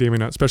in macadamia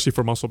nut, especially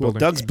for muscle Well, building.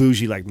 Doug's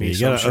bougie like me, You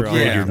so I'm gotta sure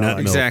upgrade I'll, your nut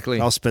milk. exactly.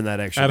 I'll spend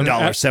that extra Adam-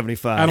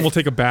 $1.75. Adam will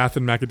take a bath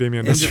in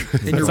macadamia nuts. and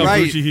That's you're how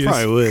right. bougie he is.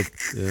 Probably would.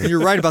 Yeah. And you're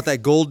right about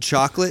that gold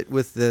chocolate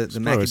with the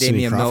probably what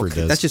Cindy macadamia Crawford milk.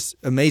 does. That's just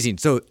amazing.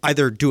 So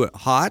either do it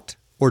hot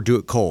or do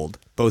it cold.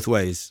 Both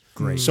ways.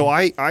 Great. So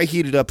I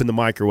heat it up in the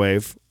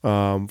microwave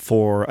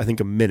for I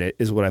think a minute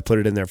is what I put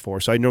it in there for.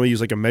 So I normally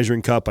use like a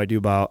measuring cup. I do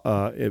about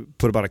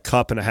put about a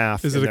cup and a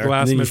half. Is in it a there.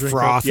 glass And then you measuring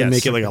froth cup? and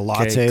make it like a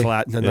latte.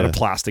 Okay, and then a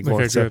plastic Okay,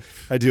 one. So good.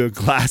 I do a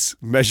glass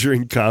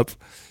measuring cup,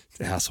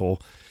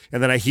 asshole,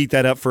 and then I heat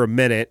that up for a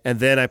minute, and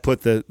then I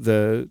put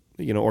the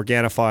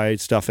Organifi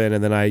stuff in,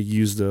 and then I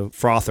use the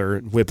frother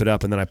and whip it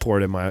up, and then I pour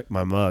it in my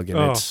mug, and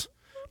Oh. it's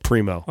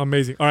primo.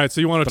 Amazing. All right,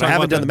 so you want to But talk I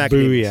haven't about done the that?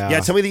 macadamia. Booyah. Yeah,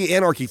 tell me the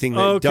anarchy thing that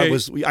Okay. Doug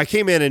was. I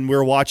came in and we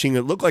were watching.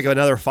 It looked like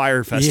another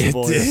fire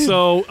festival. it did.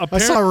 So I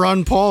saw apparently,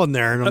 Ron Paul in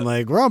there and I'm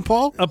like, Ron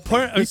Paul? so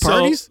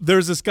parties?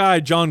 there's this guy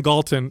John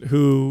Galton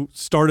who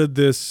started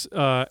this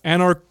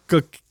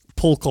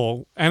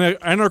anarchopulco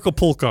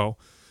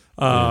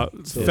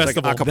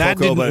festival. Acapulco, That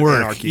didn't but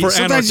work. anarchy. For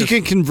Sometimes you anarchists.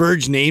 can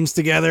converge names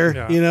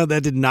together. Yeah.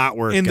 That did not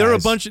work. And there are a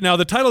guys. bunch. Now,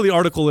 the title of the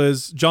article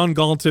is John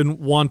Galton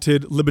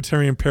wanted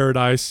libertarian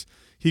paradise.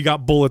 He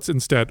got bullets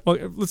instead. Well,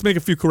 let's make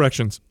a few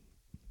corrections.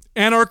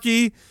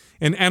 Anarchy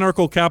and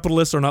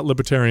anarcho-capitalists are not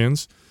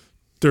libertarians.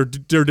 They're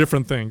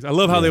different things. I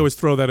love how they always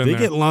throw that in They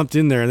there. get lumped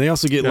in there, and they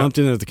also get Yeah. lumped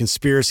in with the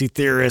conspiracy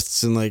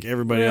theorists and like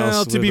everybody Well,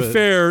 else. to be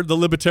fair, the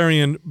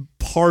Libertarian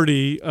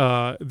Party,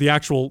 the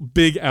actual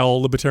big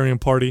L Libertarian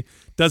Party,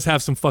 does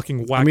have some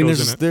fucking wackos I mean, in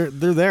it.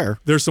 they're there.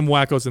 There's some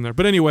wackos in there.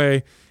 But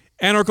anyway,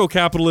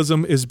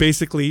 anarcho-capitalism is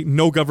basically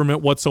no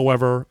government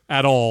whatsoever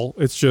at all.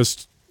 It's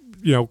just,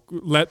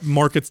 let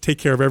markets take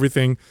care of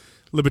everything.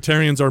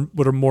 Libertarians are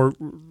what are more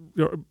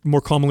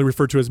commonly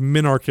referred to as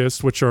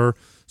minarchists, which are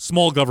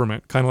small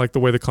government, kind of like the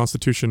way the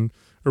Constitution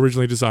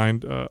originally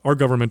designed our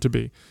government to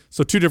be.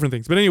 So two different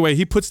things. But anyway,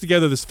 he puts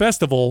together this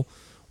festival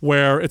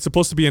where it's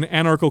supposed to be an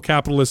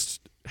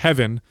anarcho-capitalist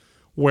heaven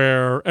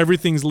where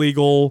everything's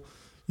legal.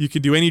 You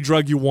can do any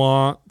drug you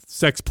want,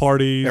 sex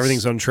parties.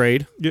 Everything's on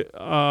trade.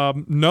 No.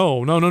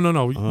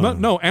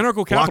 No,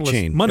 anarcho-capitalist.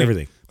 Blockchain, Money.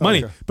 everything.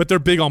 Money. Okay. But they're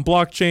big on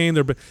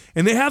blockchain.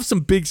 And they have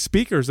some big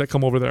speakers that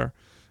come over there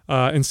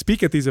and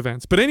speak at these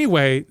events. But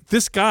anyway,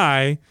 this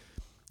guy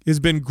has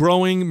been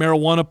growing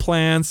marijuana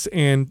plants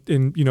and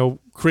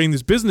creating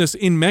this business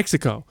in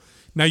Mexico.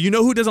 Now, you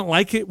know who doesn't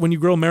like it when you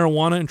grow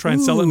marijuana and try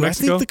and sell it in Ooh,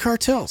 Mexico? I think the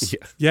cartels.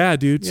 Yeah,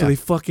 dude. So Yeah. they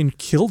fucking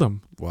killed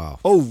him. Wow.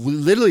 Oh,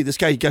 literally, this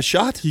guy got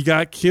shot. He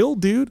got killed,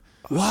 dude.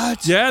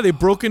 What? Yeah, they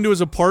broke into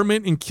his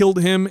apartment and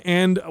killed him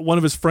and one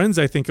of his friends,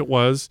 I think it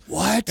was.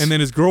 What? And then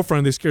his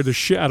girlfriend, they scared the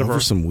shit out of Over her.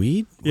 some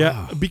weed?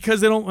 Yeah,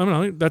 because they don't, I don't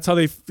know, that's how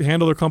they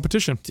handle their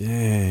competition.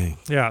 Dang.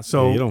 Yeah,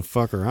 so. You don't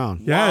fuck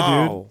around. Yeah,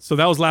 Wow. dude. So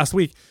that was last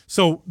week.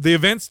 So the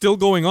event's still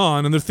going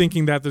on, and they're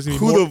thinking that there's going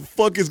to be Who more. the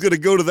fuck is going to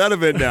go to that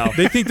event now?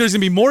 They think there's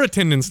going to be more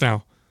attendance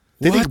now.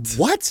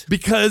 What?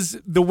 Because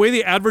the way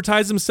they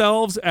advertise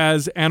themselves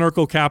as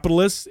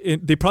anarcho-capitalists,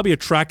 they probably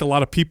attract a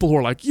lot of people who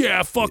are like,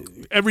 yeah, fuck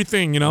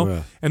everything,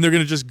 Yeah. and they're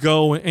going to just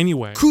go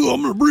anyway. Cool,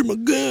 I'm going to bring my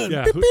gun.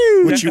 Yeah.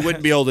 Which you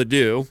wouldn't be able to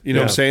do. You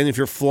know what I'm saying? If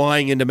you're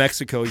flying into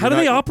Mexico. How do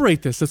they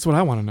operate this? That's what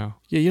I want to know.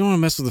 Yeah, you don't want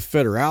to mess with the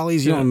federales.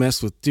 You don't want to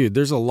mess with, dude,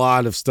 there's a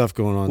lot of stuff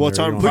going on Well, it's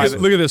there. on You don't Look have at,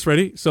 private. look at this.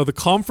 Ready? So the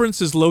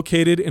conference is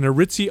located in a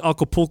ritzy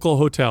Acapulco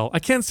hotel. I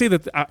can't say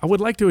that I would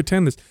like to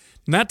attend this.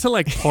 Not to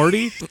like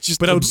party,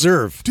 Just but I would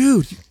observe.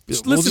 Dude,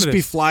 just We'll listen just to be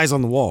this. flies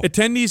on the wall.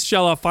 Attendees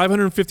shall have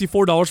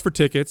 $554 for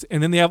tickets,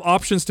 and then they have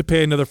options to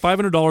pay another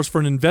 $500 for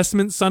an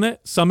investment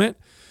summit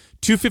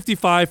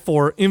 $255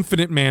 for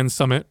Infinite Man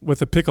Summit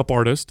with a pickup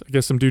artist. I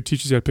guess some dude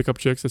teaches you how to pick up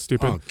chicks. That's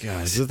stupid. Oh,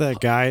 God. Is it that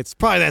guy? It's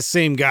probably that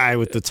same guy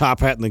with the top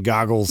hat and the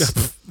goggles.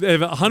 They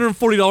have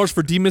 $140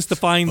 for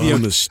demystifying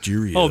the...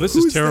 Mysterio. Oh, this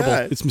is terrible.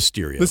 that? It's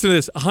Mysterio. Listen to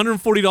this.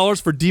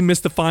 $140 for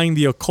demystifying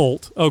the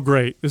occult. Oh,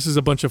 great. This is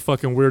a bunch of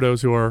fucking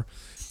weirdos who are...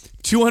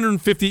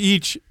 $250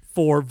 each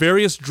for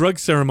various drug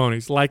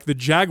ceremonies, like the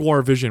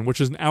Jaguar Vision,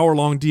 which is an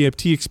hour-long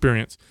DMT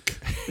experience.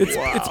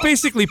 It's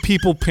basically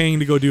people paying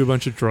to go do a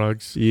bunch of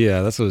drugs.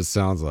 Yeah, that's what it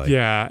sounds like.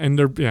 Yeah, and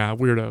they're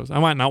weirdos. I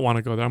might not want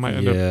to go there. I might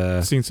end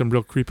up seeing some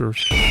real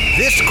creepers.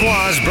 This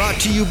squaw is brought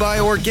to you by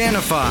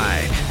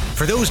Organifi.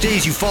 For those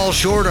days you fall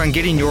short on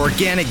getting your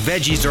organic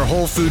veggies or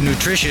whole food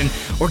nutrition,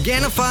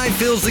 Organifi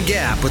fills the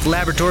gap with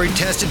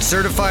laboratory-tested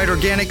certified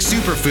organic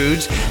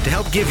superfoods to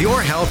help give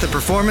your health and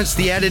performance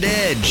the added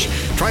edge.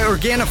 Try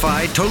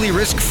Organifi totally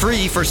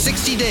risk-free for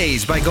 60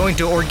 days by going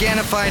to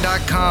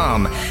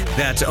Organifi.com.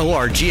 That's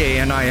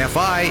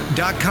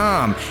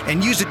ORGANIFI.com.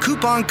 And use the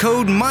coupon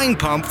code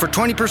MINDPUMP for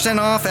 20%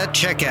 off at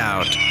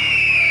checkout.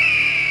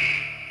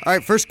 All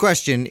right, first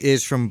question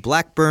is from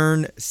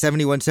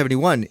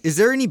Blackburn7171. Is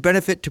there any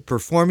benefit to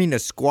performing a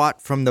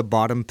squat from the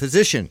bottom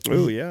position?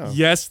 Oh, yeah.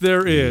 Yes,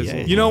 there is.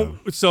 Yeah. You know,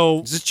 so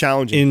This is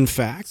challenging. In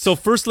fact. So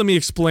first, let me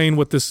explain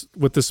what this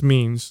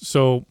means.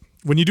 So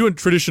when you do a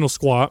traditional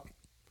squat,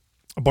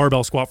 a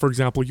barbell squat, for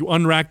example, you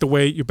unrack the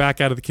weight, you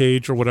back out of the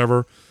cage or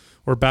whatever,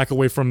 or back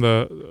away from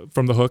the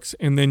hooks,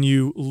 and then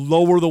you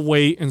lower the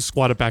weight and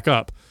squat it back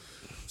up.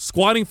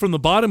 Squatting from the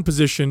bottom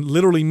position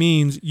literally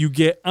means you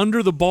get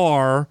under the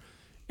bar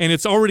and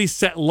it's already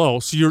set low.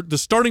 So the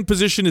starting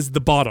position is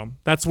the bottom.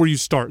 That's where you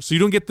start. So you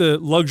don't get the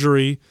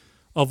luxury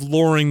of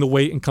lowering the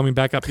weight and coming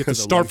back up. You have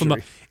to start from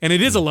the, and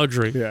it is a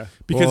luxury. Yeah.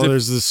 Because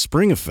there's this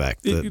spring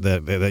effect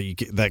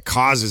that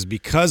causes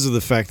because of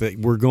the fact that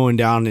we're going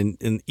down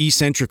and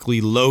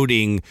eccentrically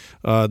loading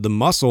the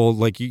muscle.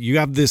 Like you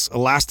have this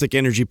elastic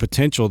energy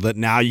potential that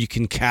now you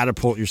can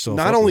catapult yourself.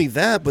 Not up only with.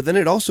 that, but then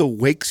it also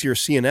wakes your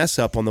CNS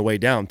up on the way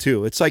down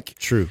too. It's like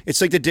True. It's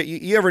like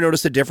you ever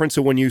notice the difference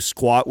of when you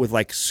squat with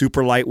like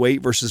super light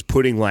weight versus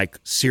putting like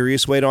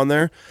serious weight on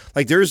there?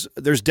 Like there's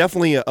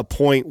definitely a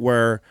point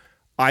where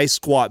I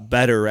squat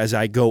better as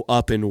I go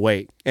up in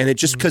weight, and it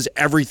just because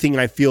everything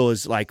I feel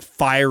is like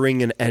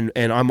firing and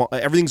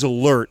everything's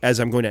alert as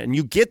I'm going down. And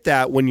you get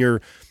that when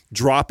you're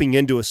dropping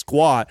into a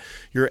squat,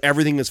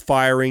 everything is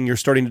firing, you're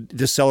starting to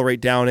decelerate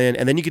down in,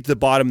 and then you get to the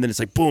bottom, and then it's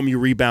like boom, you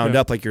rebound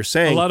up like you're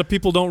saying. A lot of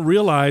people don't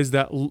realize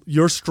that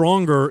you're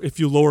stronger if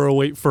you lower a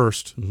weight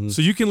first.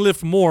 So you can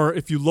lift more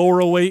if you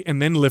lower a weight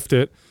and then lift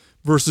it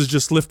versus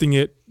just lifting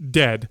it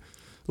dead.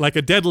 Like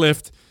a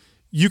deadlift,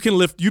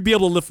 you'd be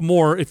able to lift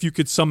more if you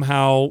could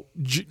somehow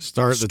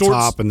Start at the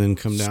top and then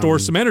come down. Store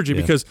some energy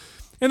because,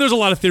 and there's a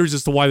lot of theories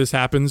as to why this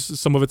happens.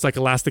 Some of it's like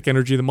elastic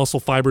energy. The muscle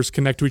fibers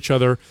connect to each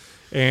other,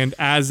 and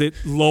as it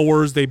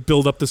lowers, they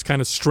build up this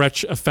kind of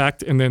stretch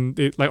effect, and then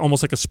it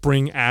almost like a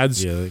spring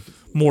adds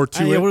more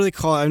to it. What do they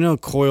call it? I know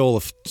coil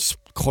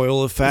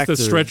effect. It's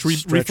the stretch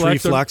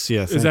reflex.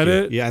 Yeah, is that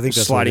it? Yeah, I think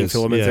that's sliding what it is.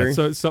 filament theory.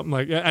 So it's something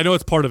like I know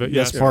it's part of it.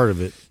 That's part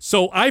of it.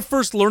 So I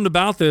first learned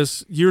about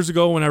this years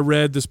ago when I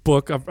read this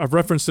book. I've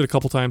referenced it a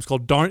couple times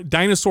called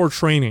Dinosaur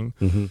Training.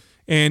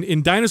 And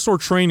in Dinosaur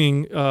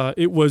Training,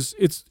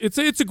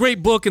 it's a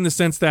great book in the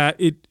sense that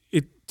it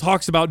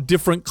talks about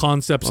different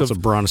concepts Lots of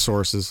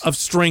brontosauruses of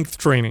strength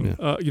training.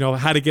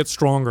 How to get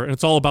stronger, and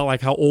it's all about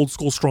like how old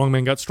school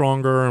strongmen got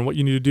stronger and what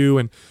you need to do.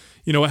 And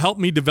it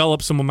helped me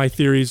develop some of my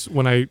theories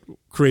when I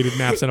created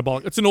Naps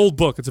Anabolic. It's an old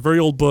book. It's a very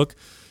old book.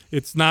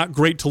 It's not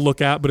great to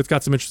look at, but it's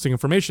got some interesting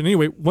information.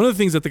 Anyway, one of the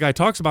things that the guy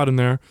talks about in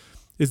there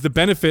is the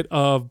benefit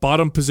of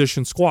bottom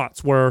position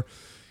squats, where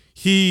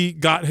he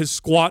got his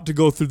squat to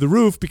go through the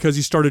roof because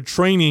he started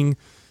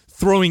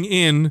throwing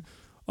in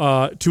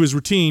to his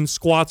routine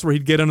squats where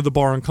he'd get under the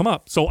bar and come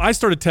up. So I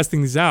started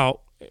testing these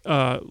out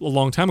a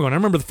long time ago. And I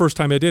remember the first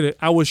time I did it,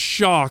 I was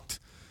shocked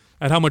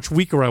at how much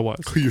weaker I was.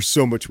 You're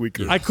so much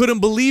weaker. I couldn't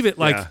believe it.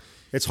 Like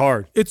it's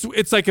hard.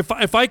 It's like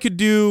if I could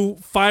do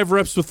 5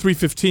 reps with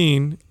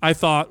 315, I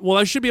thought, well,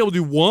 I should be able to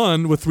do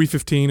 1 with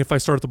 315 if I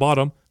start at the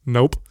bottom.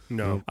 Nope.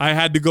 No. I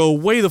had to go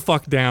way the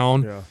fuck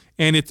down. Yeah.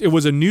 And it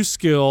was a new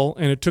skill,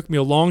 and it took me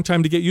a long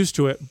time to get used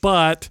to it.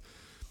 But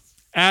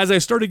as I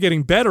started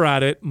getting better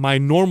at it, my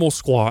normal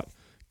squat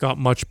got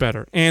much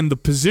better. And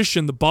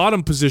the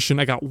bottom position,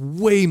 I got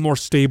way more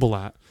stable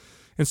at.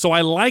 And so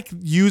I like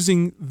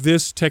using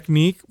this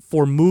technique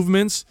for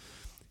movements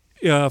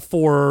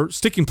for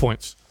sticking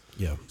points.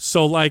 Yeah.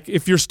 So like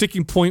if your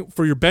sticking point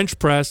for your bench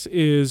press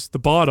is the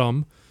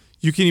bottom,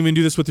 you can even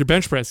do this with your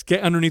bench press.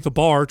 Get underneath the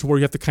bar to where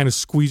you have to kind of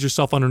squeeze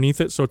yourself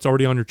underneath it so it's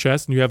already on your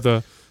chest and you have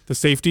the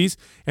safeties,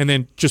 and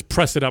then just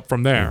press it up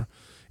from there.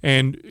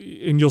 And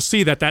you'll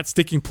see that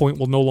sticking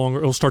point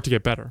it'll start to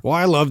get better. Well,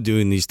 I love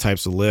doing these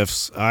types of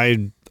lifts.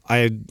 I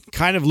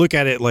kind of look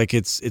at it like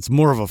it's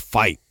more of a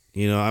fight.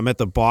 I'm at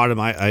the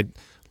bottom. I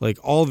like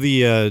all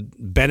the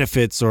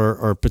benefits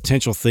or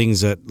potential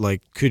things that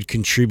like could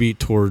contribute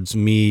towards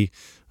me,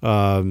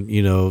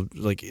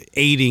 like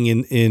aiding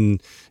in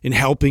in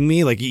helping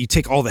me. Like you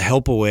take all the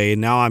help away,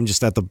 and now I'm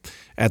just at the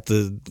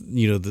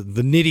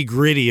the nitty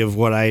gritty of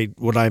what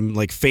I'm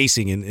like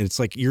facing, and it's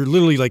like you're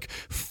literally like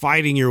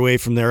fighting your way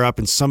from there up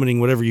and summoning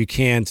whatever you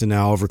can to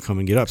now overcome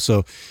and get up.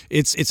 So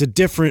it's a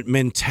different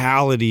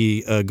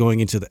mentality going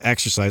into the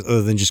exercise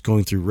other than just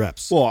going through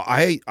reps. Well,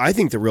 I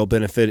think the real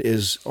benefit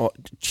is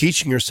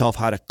teaching yourself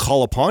how to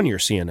call upon your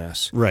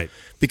CNS. Right.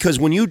 Because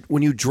when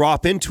you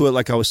drop into it,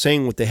 like I was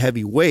saying with the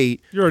heavy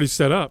weight, You're already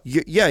set up.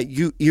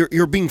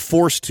 You're being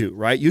forced to,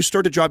 right? You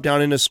start to drop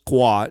down in a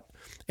squat,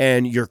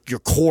 and your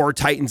core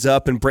tightens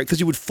up and break, because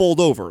you would fold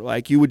over.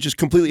 Like you would just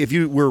completely, if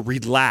you were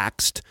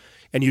relaxed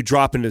and you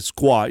drop into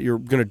squat, you're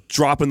going to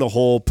drop in the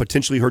hole,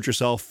 potentially hurt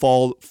yourself,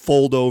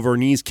 fold over,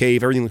 knees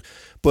cave, everything.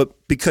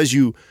 But because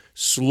you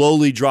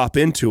slowly drop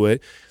into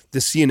it, the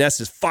CNS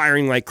is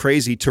firing like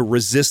crazy to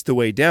resist the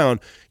way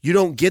down. You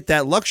don't get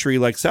that luxury,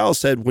 like Sal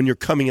said, when you're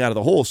coming out of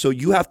the hole. So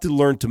you have to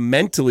learn to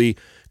mentally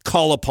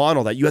call upon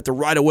all that. You have to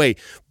right away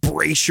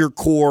brace your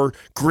core,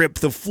 grip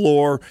the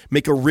floor,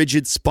 make a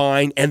rigid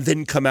spine, and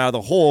then come out of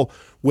the hole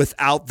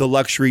without the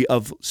luxury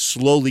of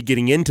slowly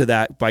getting into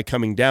that by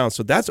coming down.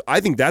 So I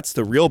think that's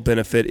the real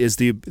benefit, is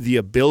the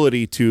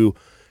ability to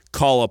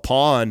call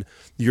upon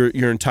your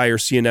entire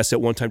CNS at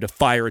one time to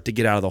fire it to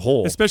get out of the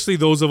hole. Especially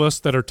those of us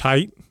that are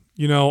tight.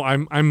 You know,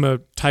 I'm a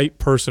tight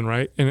person,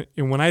 right? And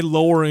when I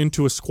lower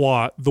into a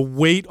squat, the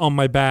weight on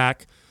my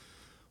back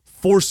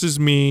forces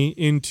me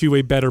into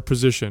a better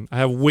position. I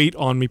have weight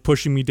on me,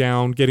 pushing me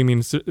down, getting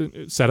me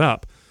set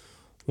up.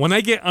 When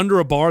I get under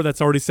a bar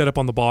that's already set up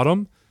on the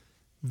bottom,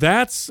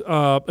 that's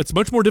it's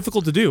much more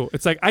difficult to do.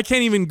 It's like I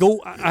can't even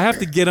go. I have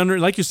to get under,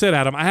 like you said,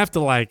 Adam. I have to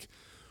like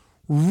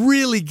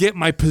really get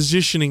my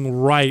positioning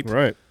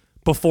right.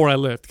 Before I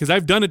lift, because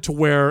I've done it to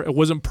where it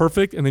wasn't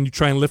perfect, and then you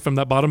try and lift from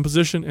that bottom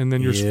position, and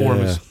then your form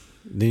is.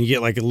 Then you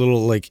get like a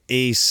little like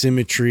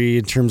asymmetry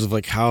in terms of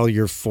like how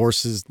your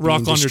forces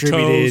rock on your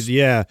toes.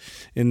 Yeah,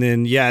 and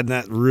then and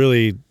that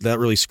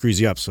really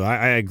screws you up. So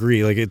I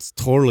agree. Like it's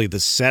totally, the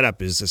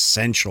setup is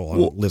essential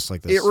on lifts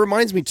like this. It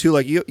reminds me too.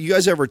 Like you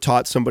guys ever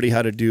taught somebody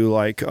how to do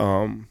like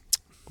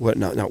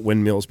not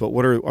windmills, but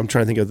I'm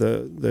trying to think of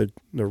the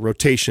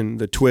rotation,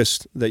 the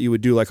twist that you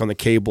would do like on the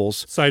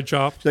cables. Side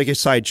chop. Like a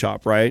side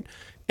chop, right?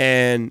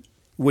 And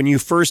when you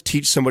first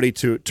teach somebody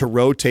to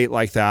rotate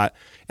like that,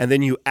 and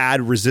then you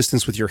add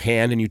resistance with your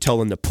hand and you tell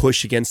them to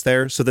push against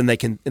there, so then they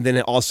can, and then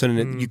all of a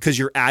sudden, because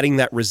you're adding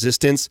that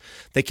resistance,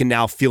 they can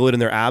now feel it in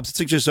their abs. It's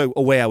like just a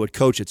way I would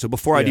coach it. So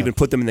before I'd even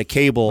put them in the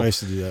cable, I used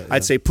to do that,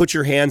 I'd say, put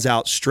your hands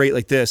out straight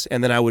like this,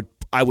 and then I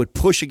would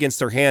push against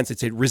their hands. I'd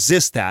say,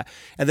 resist that.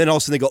 And then all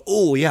of a sudden they go,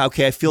 oh, yeah,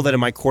 okay, I feel that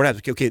in my core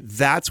abs. Okay,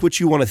 that's what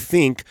you want to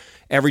think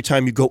every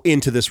time you go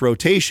into this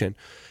rotation.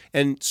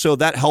 And so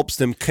that helps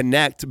them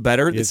connect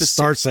better. It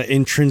starts that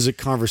intrinsic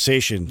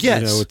conversation,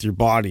 with your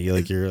body.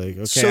 Like you're like,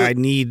 okay, so, I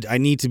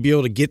need to be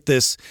able to get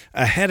this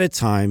ahead of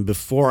time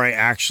before I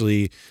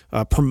actually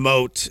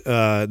promote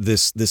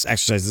this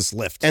exercise, this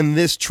lift. And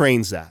this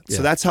trains that. Yeah.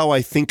 So that's how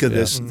I think of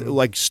this.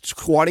 Like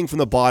squatting from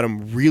the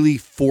bottom really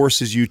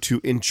forces you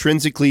to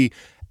intrinsically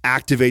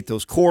activate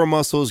those core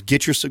muscles,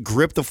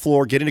 grip the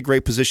floor, get in a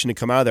great position to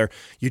come out of there.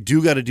 You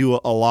do got to do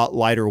a lot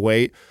lighter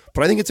weight,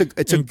 but I think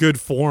it's a good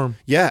form.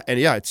 Yeah, and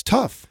it's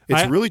tough.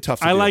 It's really tough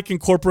to do. I like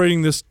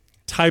incorporating this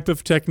type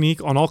of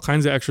technique on all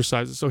kinds of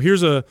exercises. So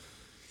here's a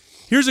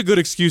good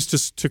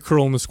excuse to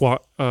curl in the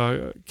squat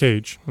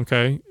cage,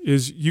 okay?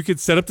 Is you could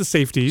set up the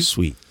safeties.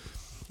 Sweet.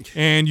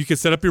 And you could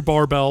set up your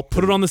barbell,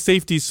 put it on the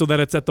safeties so that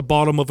it's at the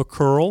bottom of a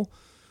curl,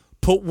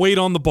 put weight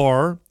on the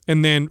bar,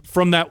 and then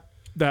from that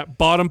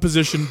bottom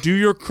position, do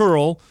your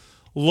curl,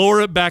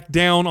 lower it back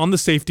down on the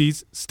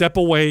safeties, step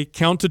away,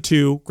 count to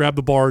 2, grab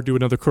the bar, do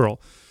another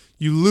curl.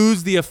 You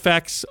lose the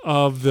effects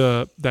of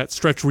that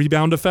stretch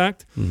rebound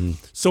effect. Mm-hmm.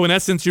 So in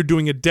essence, you're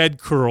doing a dead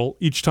curl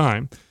each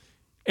time.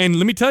 And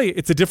let me tell you,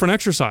 it's a different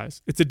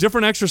exercise. It's a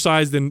different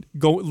exercise than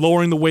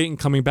lowering the weight and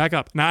coming back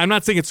up. Now, I'm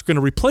not saying it's going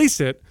to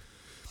replace it,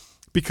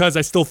 because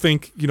I still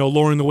think,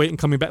 lowering the weight and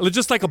coming back,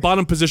 just like a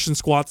bottom position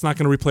squat's not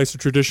going to replace a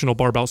traditional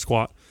barbell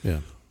squat. Yeah.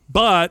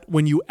 But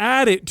when you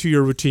add it to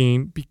your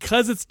routine,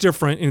 because it's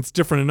different and it's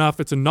different enough,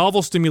 it's a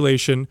novel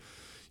stimulation,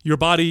 your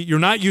body, you're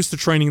not used to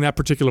training that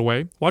particular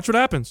way. Watch what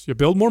happens. You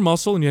build more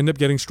muscle and you end up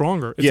getting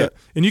stronger.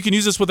 And you can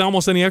use this with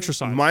almost any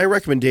exercise. My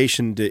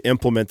recommendation to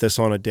implement this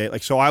on a day,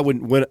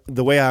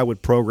 the way I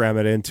would program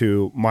it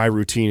into my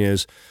routine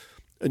is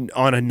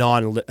on a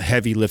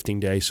non-heavy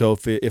lifting day. So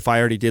if I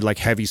already did like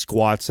heavy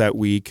squats that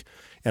week,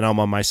 and I'm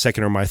on my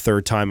second or my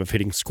third time of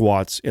hitting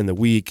squats in the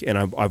week, and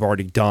I've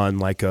already done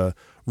like a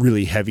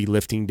really heavy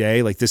lifting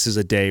day, like this is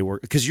a day where,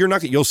 because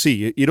you'll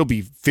see it'll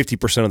be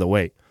 50% of the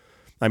weight.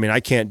 I mean, I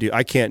can't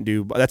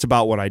do, that's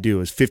about what I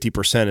do, is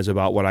 50% is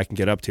about what I can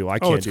get up to.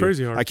 It's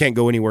crazy hard. I can't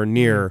go anywhere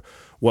near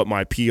what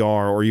my PR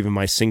or even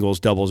my singles,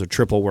 doubles, or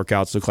triple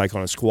workouts look like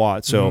on a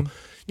squat. So,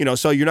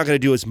 so you're not going to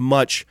do as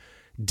much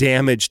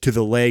damage to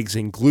the legs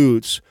and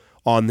glutes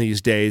on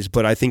these days,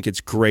 but I think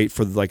it's great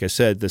for, like I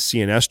said, the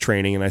CNS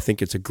training, and I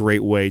think it's a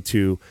great way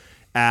to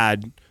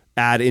add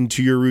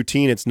into your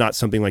routine. It's not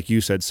something, like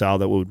you said, Sal,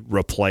 that would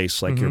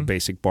replace like your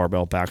basic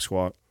barbell back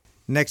squat.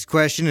 Next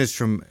question is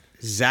from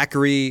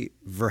Zachary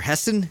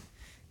Verhessen.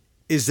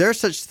 Is there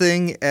such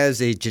thing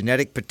as a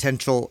genetic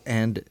potential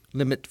and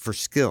limit for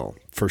skill?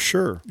 For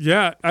sure.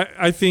 Yeah,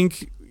 I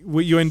think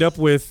what you end up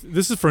with,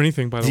 this is for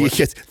anything, by the way.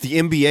 The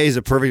NBA is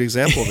a perfect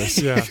example of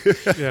this. Yeah.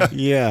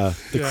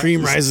 The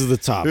cream rises to the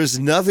top. There's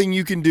nothing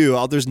you can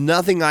do. There's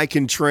nothing I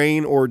can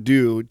train or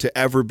do to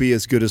ever be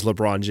as good as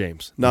LeBron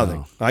James.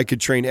 Nothing. No. I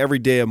could train every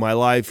day of my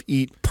life,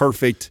 eat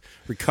perfect,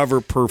 recover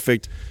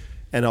perfect,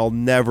 and I'll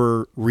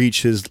never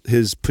reach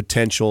his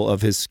potential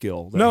of his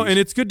skill. No, and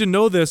it's good to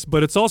know this,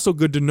 but it's also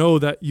good to know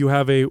that you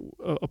have a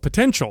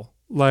potential.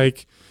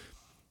 Like,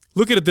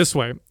 look at it this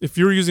way. If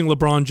you're using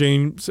LeBron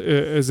James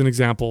as an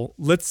example,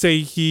 let's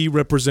say he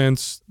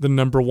represents the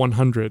number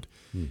 100,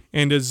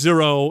 and a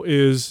 0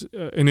 is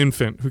an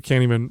infant who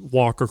can't even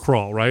walk or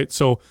crawl, right?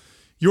 So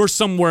you're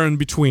somewhere in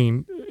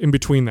between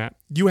that.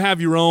 You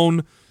have your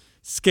own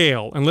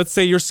scale, and let's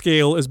say your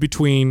scale is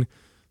between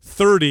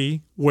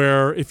 30,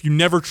 where if you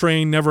never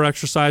train, never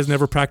exercise,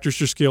 never practice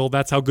your skill,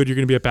 that's how good you're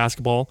going to be at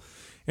basketball.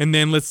 And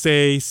then let's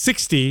say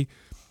 60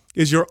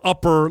 is your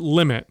upper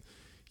limit.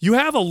 You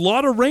have a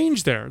lot of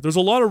range there. There's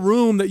a lot of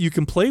room that you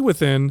can play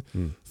within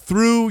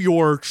through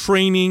your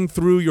training,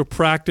 through your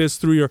practice,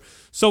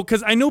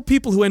 because I know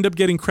people who end up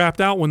getting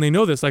crapped out when they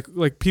know this.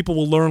 Like people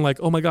will learn like,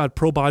 oh my God,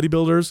 pro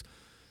bodybuilders,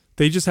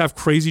 they just have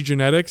crazy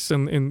genetics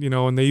and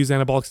they use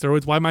anabolic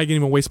steroids. Why am I going to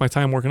even waste my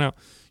time working out?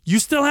 You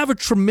still have a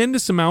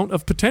tremendous amount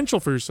of potential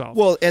for yourself.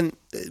 Well, and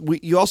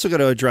you also got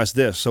to address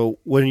this. So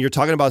when you're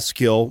talking about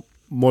skill,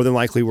 more than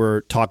likely we're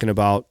talking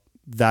about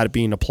that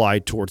being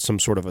applied towards some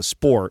sort of a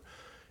sport.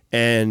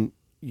 And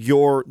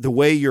the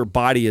way your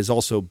body is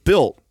also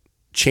built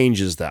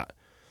changes that.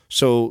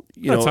 So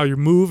that's how you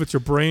move. It's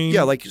your brain.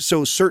 Yeah, like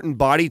so certain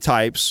body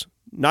types,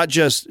 not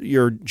just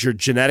your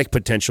genetic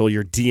potential,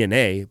 your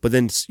DNA, but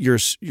then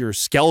your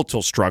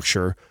skeletal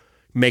structure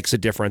makes a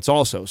difference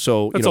also.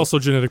 So that's also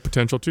genetic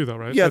potential too, though,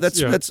 right? Yeah,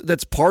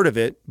 that's part of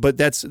it. But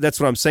that's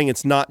what I'm saying.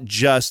 It's not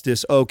just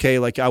this. Okay,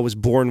 like I was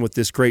born with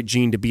this great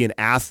gene to be an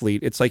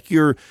athlete. It's like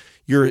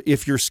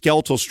if your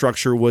skeletal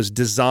structure was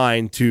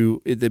designed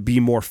to be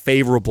more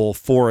favorable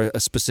for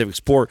a specific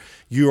sport,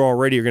 you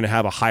already are going to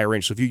have a higher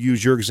range. So if you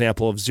use your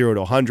example of 0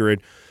 to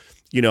 100,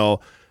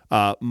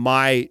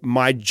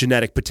 my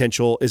genetic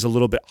potential is a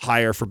little bit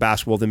higher for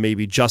basketball than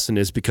maybe Justin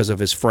is because of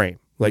his frame.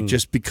 Like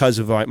just because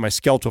of my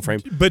skeletal frame.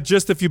 But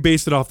just if you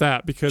base it off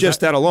that, because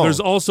just that alone.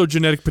 There's also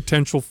genetic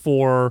potentiut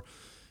for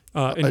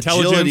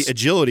intelligence,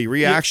 agility,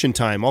 reaction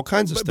time, all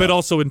kinds of stuff. But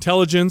also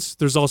intelligence.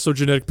 There's also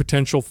genetic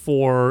potential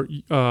for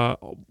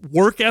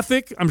work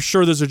ethic. I'm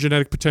sure there's a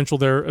genetic potential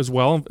there as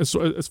well,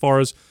 as far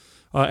as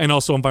and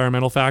also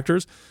environmental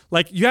factors.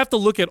 Like you have to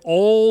look at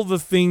all the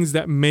things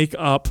that make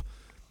up,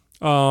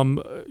 all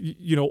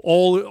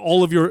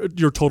of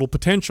your total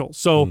potential.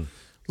 So.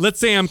 Let's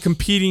say I'm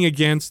competing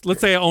against, let's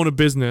say I own a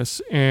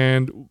business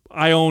and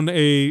I own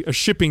a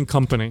shipping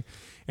company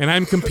and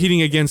I'm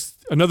competing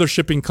against another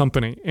shipping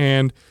company.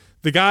 And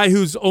the guy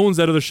who owns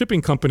that other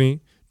shipping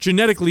company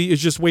genetically is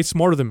just way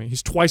smarter than me.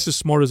 He's twice as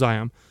smart as I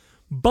am.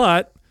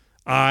 But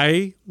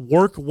I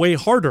work way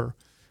harder.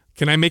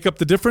 Can I make up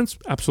the difference?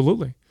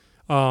 Absolutely.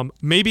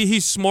 Maybe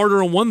he's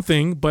smarter in one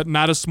thing, but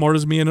not as smart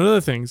as me in other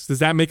things. Does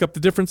that make up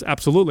the difference?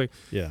 Absolutely.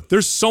 Yeah.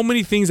 There's so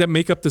many things that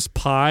make up this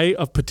pie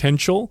of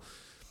potential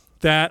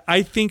that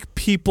I think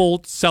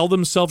people sell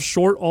themselves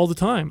short all the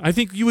time. I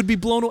think you would be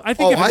blown away. I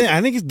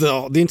think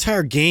the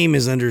entire game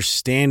is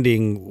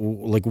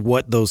understanding like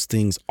what those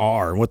things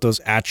are, what those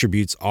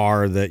attributes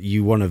are that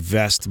you want to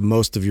vest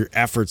most of your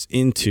efforts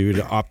into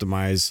to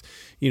optimize,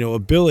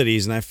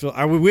 abilities. And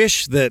I would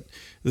wish that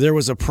there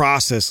was a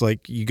process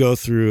like you go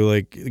through,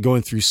 like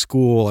going through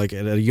school, like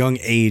at a young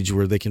age,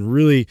 where they can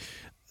really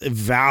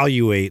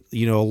evaluate,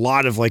 a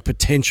lot of like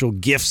potential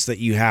gifts that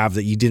you have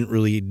that you didn't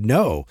really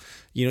know.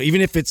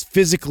 Even if it's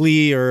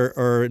physically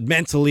or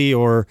mentally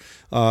or,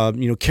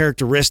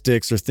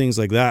 characteristics or things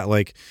like that,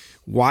 like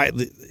why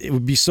it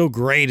would be so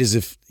great is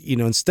if,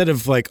 instead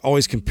of like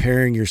always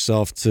comparing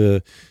yourself to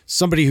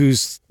somebody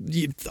who's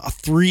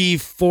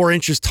 3-4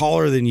 inches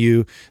taller than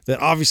you,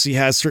 that obviously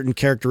has certain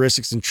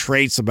characteristics and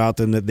traits about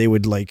them that they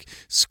would like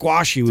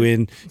squash you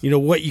in,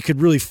 what you could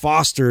really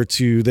foster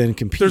to then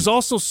compete. There's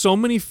also so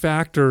many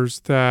factors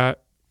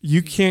that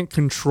you can't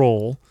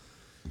control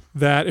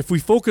that if we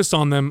focus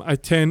on them, I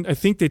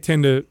think they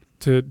tend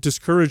to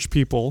discourage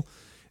people.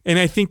 And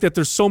I think that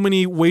there's so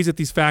many ways that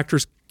these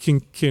factors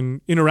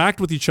can interact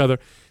with each other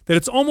that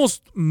it's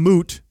almost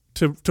moot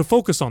to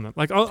focus on them.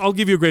 Like I'll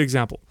give you a great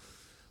example.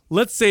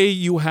 Let's say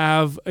you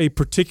have a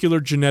particular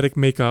genetic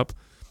makeup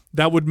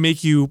that would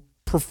make you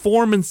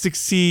perform and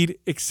succeed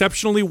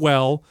exceptionally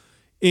well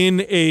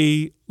in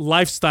a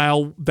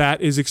lifestyle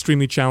that is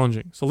extremely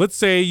challenging. So let's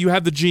say you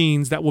have the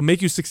genes that will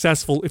make you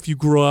successful if you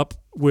grew up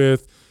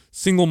with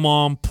single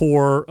mom,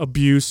 poor,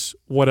 abuse,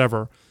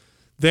 whatever.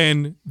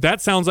 Then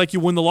that sounds like you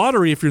win the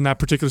lottery if you're in that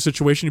particular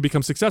situation, you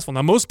become successful.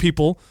 Now, most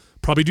people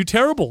probably do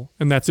terrible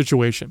in that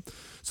situation.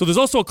 So there's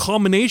also a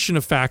combination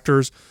of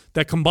factors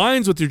that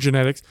combines with your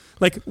genetics.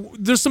 Like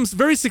there's some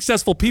very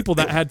successful people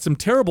that had some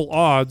terrible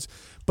odds,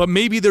 but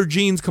maybe their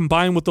genes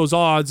combined with those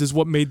odds is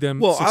what made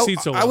them succeed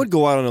so well. I would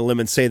go out on a limb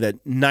and say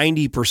that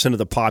 90% of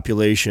the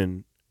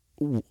population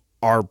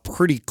are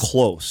pretty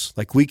close.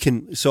 Like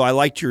so I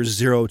liked your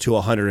 0 to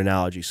 100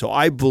 analogy. So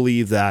I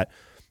believe that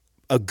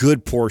a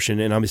good portion,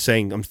 and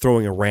I'm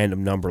throwing a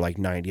random number like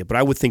 90, but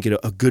I would think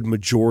a good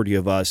majority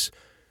of us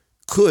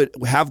could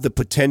have the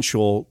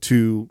potential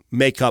to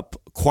make up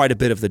quite a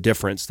bit of the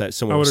difference that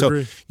someone. I would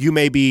agree. You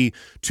may be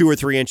 2 or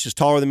 3 inches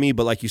taller than me,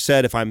 but like you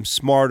said, if I'm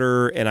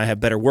smarter and I have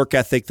better work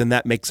ethic, then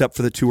that makes up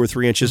for the 2 or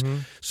 3 inches. Mm-hmm.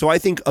 So I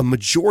think a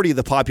majority of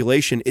the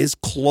population is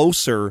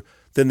closer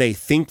than they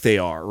think they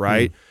are,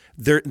 right?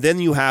 Then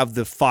you have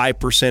the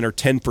 5% or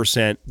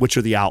 10%, which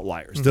are the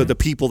outliers, Mm-hmm. the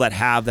people that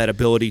have that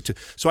ability to.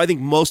 So I think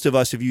most of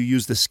us, if you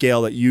use the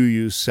scale that you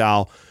use,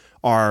 Sal,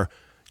 are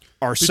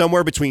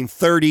somewhere between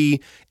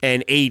 30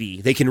 and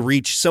 80. They can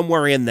reach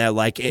somewhere in there,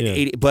 like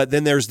 80. But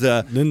then there's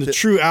the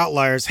true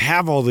outliers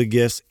have all the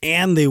gifts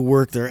and they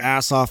work their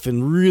ass off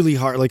and really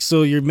hard. Like,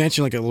 so you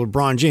mentioned like a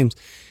LeBron James.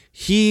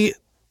 He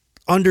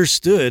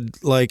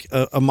understood like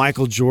a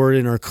Michael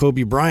Jordan or a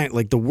Kobe Bryant.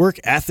 Like the work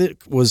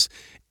ethic was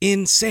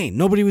insane.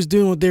 Nobody was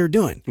doing what they were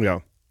doing.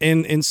 Yeah.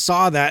 And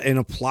saw that and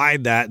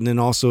applied that. And then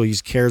also he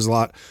cares a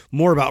lot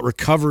more about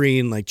recovery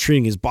and like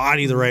treating his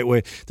body the right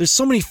way. There's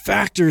so many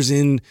factors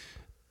in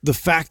the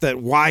fact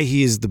that why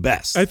he is the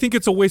best. I think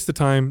it's a waste of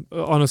time,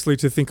 honestly,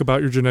 to think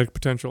about your genetic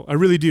potential. I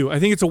really do. I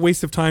think it's a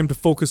waste of time to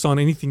focus on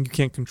anything you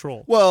can't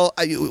control. Well,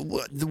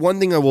 the one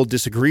thing I will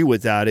disagree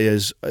with that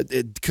is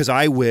because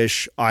I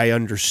wish I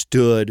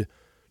understood,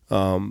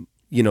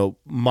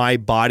 my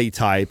body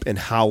type and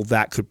how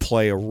that could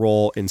play a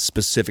role in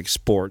specific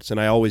sports. And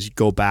I always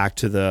go back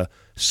to the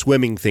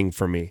swimming thing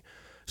for me.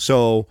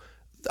 So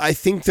I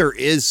think there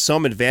is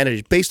some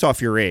advantage based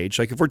off your age.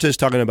 Like if we're just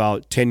talking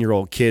about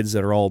 10-year-old kids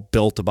that are all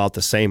built about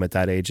the same at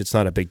that age, it's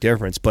not a big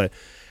difference. But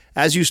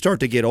as you start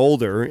to get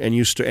older and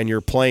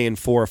you're playing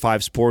 4 or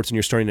 5 sports and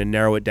you're starting to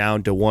narrow it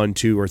down to 1,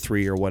 2, or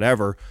 3 or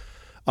whatever,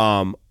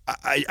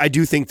 I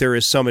do think there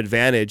is some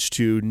advantage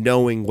to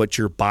knowing what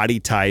your body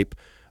type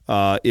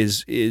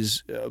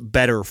is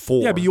better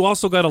for. Yeah, but you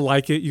also got to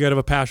like it. You got to have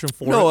a passion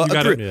for it. You agreed.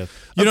 gotta,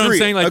 you know what I'm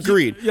saying? Like,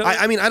 agreed.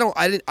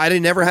 I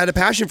never had a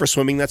passion for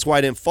swimming. That's why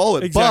I didn't follow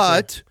it.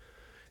 Exactly.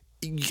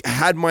 But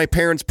had my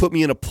parents put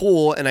me in a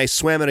pool and I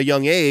swam at a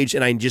young age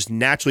and I just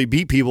naturally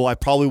beat people, I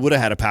probably would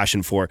have had a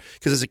passion for it.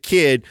 Because as a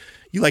kid,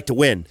 you like to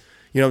win.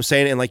 You know what I'm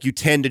saying? And like you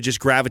tend to just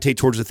gravitate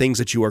towards the things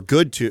that you are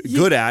good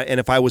at. And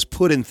if I was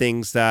put in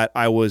things that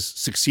I was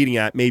succeeding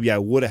at, maybe I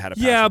would have had a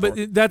passion Yeah, for.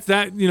 but that's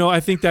that. I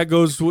think that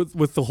goes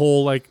with the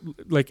whole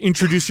like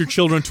introduce your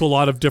children to a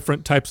lot of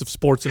different types of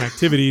sports and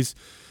activities,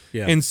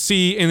 and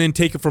then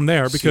take it from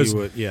there because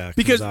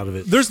comes out of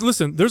it.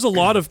 There's a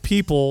lot of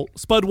people.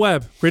 Spud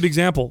Webb, great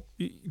example,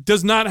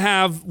 does not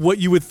have what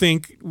you would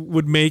think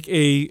would make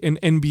an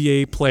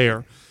NBA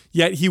player.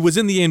 Yet he was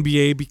in the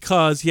NBA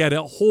because he had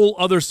a whole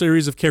other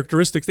series of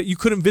characteristics that you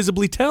couldn't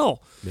visibly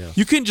tell. Yeah.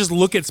 You couldn't just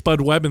look at Spud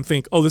Webb and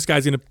think, "Oh, this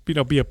guy's going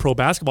to be a pro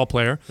basketball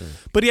player." Yeah.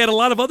 But he had a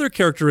lot of other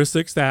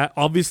characteristics that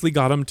obviously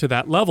got him to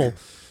that level.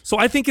 So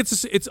I think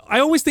I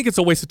always think it's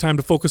a waste of time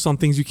to focus on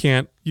things you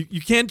can't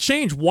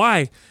change.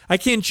 Why? I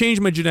can't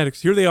change my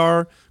genetics. Here they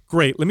are.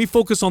 Great. Let me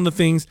focus on the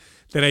things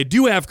that I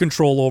do have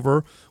control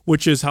over,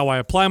 which is how I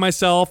apply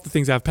myself, the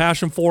things I have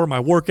passion for, my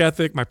work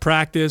ethic, my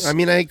practice. I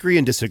mean, I agree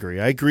and disagree.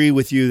 I agree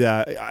with you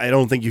that I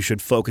don't think you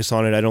should focus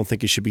on it. I don't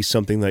think it should be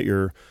something that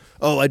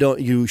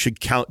you should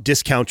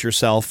discount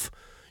yourself,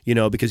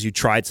 because you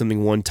tried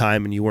something one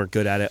time and you weren't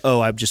good at it.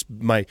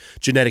 My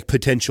genetic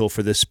potential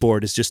for this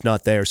sport is just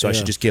not there, so I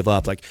should just give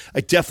up. Like,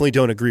 I definitely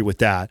don't agree with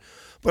that.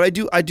 But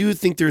I do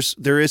think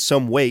there is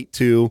some weight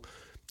to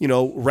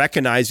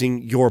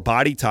recognizing your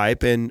body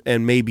type and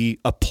maybe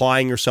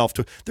applying yourself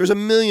to. There's a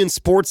million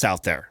sports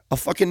out there, a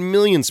fucking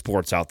million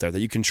sports out there that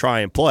you can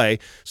try and play.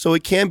 So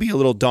it can be a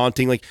little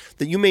daunting, like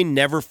that you may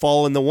never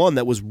fall in the one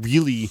that was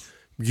really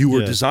you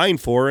were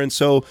designed for. And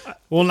so,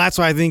 well, and that's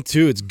why I think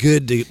too, it's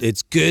good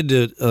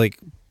to like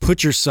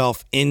put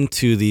yourself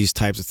into these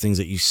types of things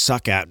that you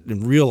suck at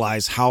and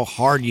realize how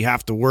hard you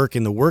have to work,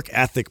 and the work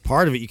ethic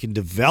part of it you can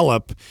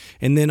develop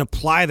and then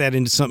apply that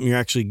into something you're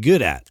actually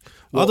good at.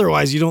 Well,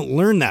 otherwise, you don't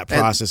learn that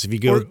process. If you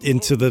go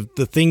into the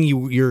thing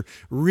you're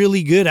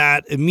really good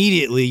at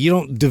immediately, you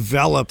don't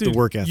develop the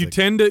work ethic.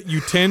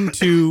 You tend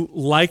to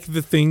like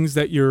the things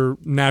that you're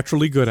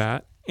naturally good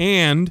at,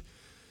 and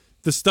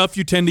the stuff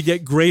you tend to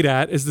get great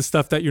at is the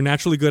stuff that you're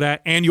naturally good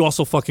at and you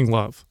also fucking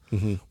love.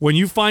 Mm-hmm. When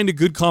you find a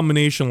good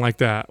combination like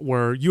that,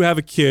 where you have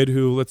a kid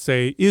who, let's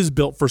say, is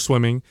built for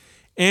swimming,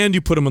 and you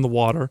put them in the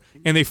water,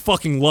 and they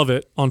fucking love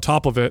it on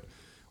top of it,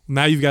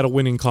 now you've got a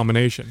winning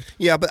combination.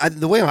 Yeah, but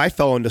the way I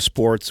fell into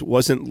sports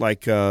wasn't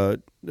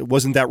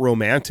that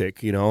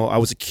romantic. I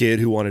was a kid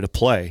who wanted to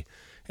play,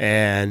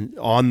 and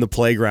on the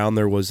playground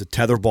there was a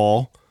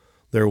tetherball.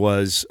 There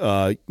was,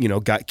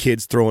 got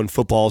kids throwing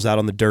footballs out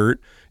on the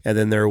dirt, and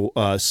then there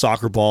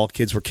soccer ball.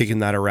 Kids were kicking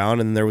that around,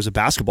 and then there was a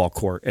basketball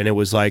court, and it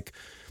was like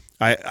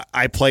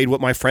I played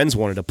what my friends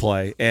wanted to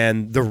play,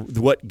 and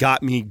what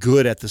got me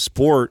good at the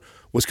sport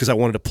was because I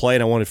wanted to play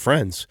and I wanted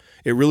friends.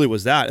 It really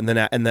was that. And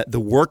then the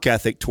work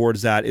ethic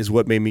towards that is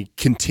what made me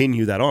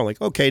continue that on.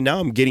 Like, okay, now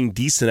I'm getting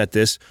decent at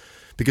this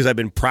because I've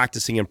been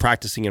practicing and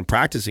practicing and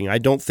practicing. I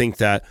don't think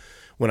that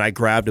when I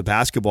grabbed a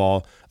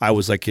basketball, I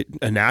was like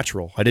a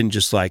natural. I didn't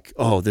just like,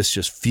 oh, this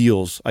just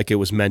feels like it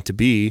was meant to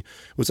be. It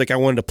was like I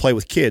wanted to play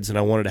with kids and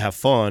I wanted to have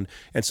fun.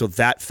 And so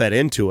that fed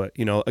into it.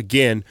 You know,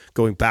 again,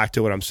 going back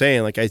to what I'm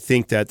saying, like I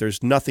think that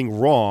there's nothing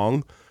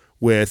wrong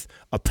with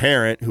a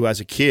parent who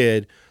has a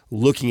kid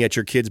looking at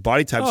your kid's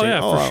body type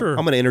saying, for sure.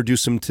 I'm going to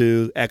introduce him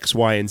to X,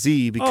 Y, and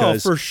Z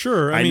because for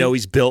sure. I know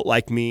he's built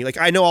like me. Like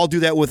I know I'll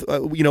do that with,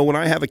 when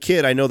I have a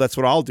kid, I know that's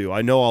what I'll do.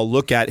 I know I'll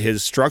look at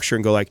his structure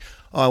and go like,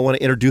 oh, I want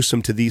to introduce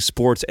him to these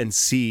sports and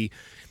see,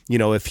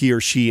 if he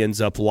or she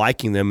ends up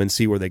liking them and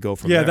see where they go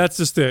from there. Yeah, that's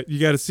just it. You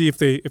got to see if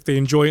they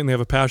enjoy it and they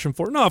have a passion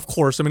for it. No, of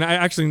course. I mean, I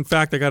actually, in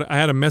fact, I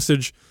had a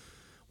message.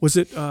 Was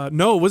it?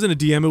 No, it wasn't a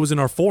DM. It was in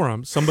our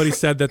forum. Somebody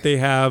said that they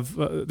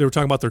were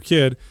talking about their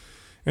kid.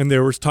 And they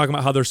were talking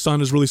about how their son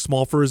is really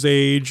small for his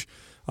age,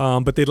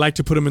 but they'd like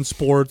to put him in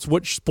sports.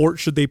 What sport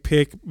should they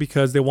pick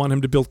because they want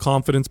him to build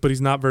confidence, but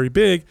he's not very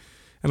big?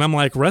 And I'm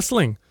like,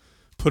 wrestling.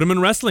 Put him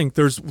in wrestling.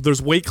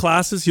 There's weight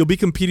classes. He'll be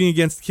competing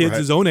against kids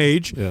his own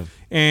age,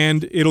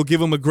 and it'll give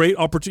him a great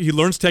opportunity. He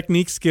learns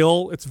technique,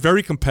 skill. It's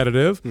very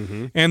competitive,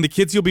 and the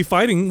kids he'll be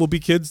fighting will be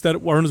kids that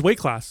are in his weight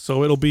class.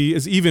 So it'll be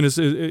as even as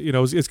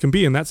can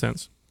be in that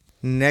sense.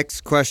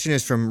 Next question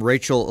is from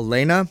Rachel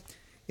Elena.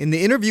 In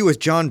the interview with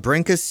John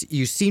Brenkus,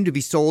 you seem to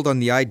be sold on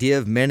the idea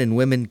of men and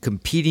women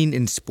competing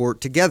in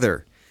sport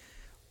together.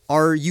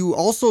 Are you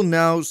also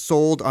now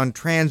sold on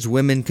trans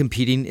women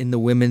competing in the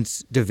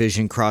women's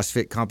division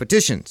CrossFit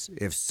competitions?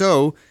 If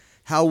so,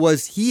 how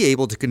was he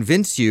able to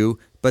convince you,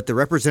 but the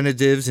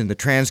representatives in the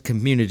trans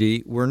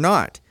community were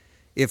not?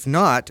 If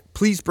not,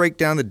 please break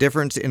down the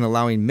difference in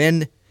allowing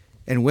men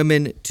and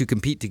women to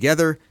compete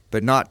together,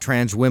 but not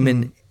trans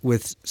women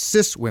with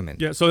cis women.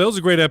 Yeah, so that was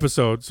a great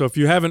episode. So if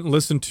you haven't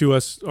listened to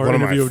our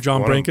interview with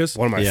John Brenkus,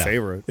 one of my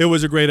favorite. It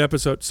was a great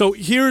episode. So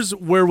here's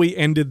where we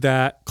ended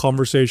that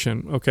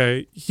conversation,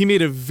 okay? He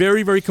made a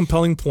very, very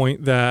compelling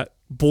point that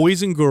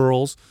boys and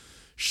girls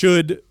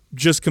should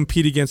just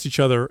compete against each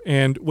other.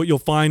 And what you'll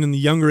find in the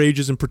younger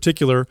ages in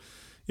particular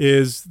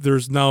is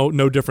there's no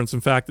difference. In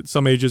fact, at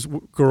some ages,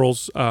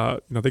 girls,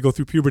 they go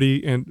through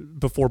puberty and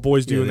before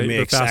boys do, and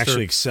they're faster.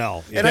 Actually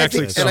excel. And I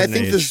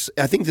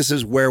think this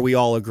is where we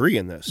all agree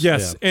in this.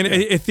 Yes, and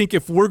I think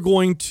if we're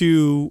going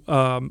to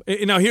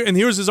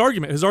here's his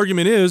argument. His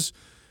argument is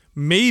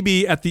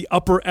maybe at the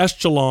upper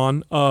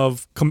echelon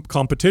of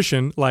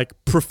competition, like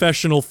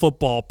professional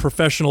football,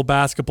 professional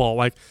basketball,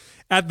 like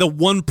at the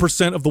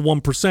 1% of the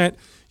 1%,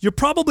 you're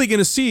probably going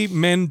to see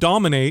men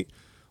dominate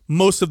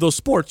most of those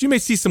sports. You may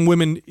see some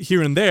women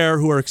here and there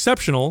who are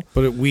exceptional.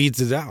 But it weeds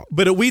it out.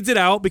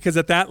 Because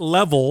at that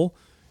level,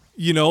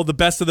 the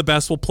best of the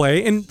best will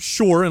play. And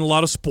sure, in a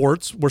lot of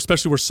sports,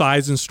 especially where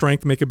size and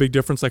strength make a big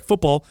difference, like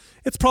football,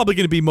 it's probably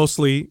going to be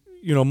mostly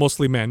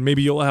men.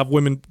 Maybe you'll have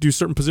women do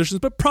certain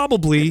positions, but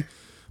probably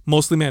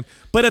mostly men.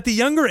 But at the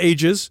younger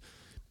ages,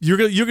 you're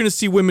going to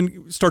see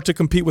women start to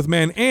compete with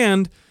men.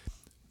 And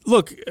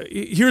look,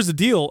 here's the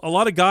deal. A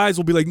lot of guys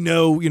will be like,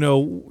 no,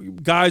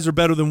 guys are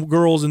better than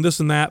girls and this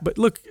and that. But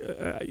look,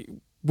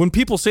 when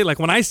people say, like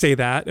when I say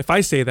that, if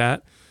I say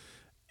that,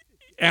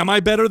 am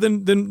I better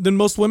than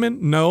most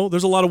women? No.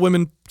 There's a lot of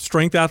women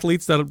strength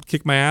athletes that'll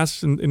kick my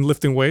ass in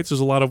lifting weights. There's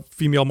a lot of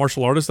female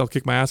martial artists that'll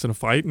kick my ass in a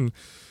fight. And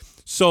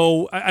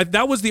so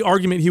that was the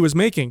argument he was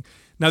making.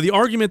 Now, the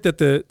argument that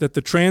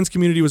the trans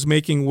community was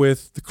making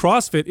with the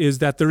CrossFit is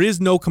that there is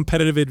no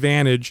competitive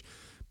advantage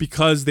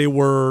because they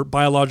were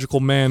biological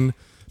men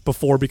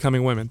before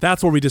becoming women.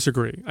 That's where we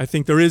disagree. I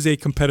think there is a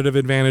competitive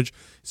advantage,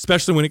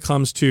 especially when it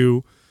comes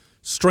to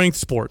strength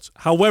sports.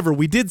 However,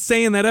 we did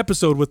say in that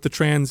episode with the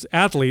trans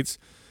athletes,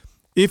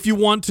 if you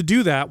want to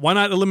do that, why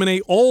not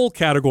eliminate all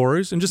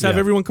categories and just have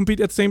everyone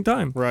compete at the same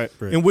time? Right.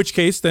 In which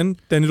case, then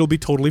it'll be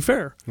totally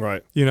fair.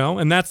 Right.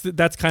 And that's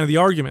kind of the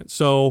argument.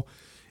 So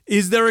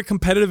is there a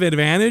competitive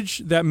advantage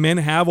that men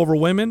have over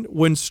women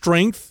when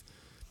strength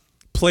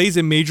plays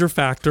a major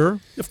factor?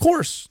 Of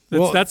course,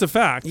 that's a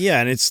fact.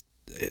 Yeah,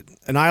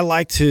 and I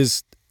liked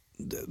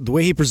the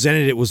way he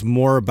presented it was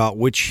more about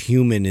which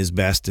human is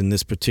best in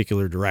this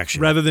particular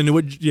direction, rather than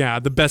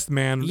the best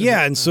man.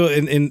 Yeah, and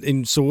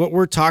so what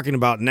we're talking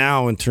about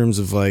now in terms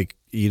of like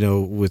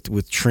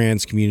with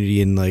trans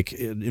community and like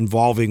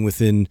involving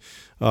within,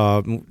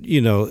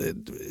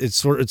 it's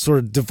sort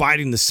of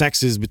dividing the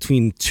sexes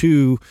between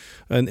two,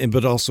 and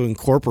but also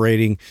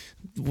incorporating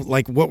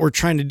like what we're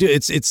trying to do.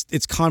 It's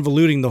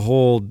convoluting the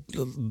whole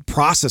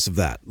process of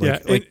that.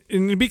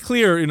 And to be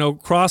clear,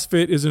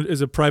 CrossFit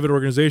is a private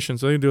organization,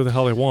 so they can do what the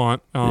hell they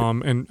want.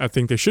 And I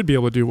think they should be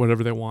able to do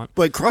whatever they want.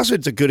 But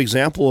CrossFit's a good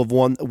example of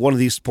one of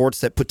these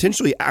sports that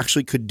potentially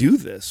actually could do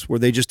this, where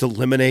they just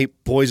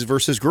eliminate boys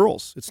versus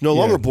girls. It's no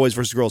longer boys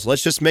versus girls.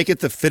 Let's just make it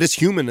the fittest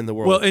human in the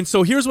world. Well, and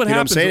so here's what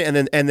happens. Know what I'm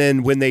saying? And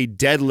then when they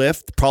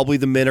deadlift, probably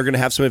the men are going to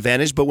have some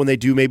advantage. But when they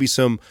do maybe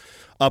some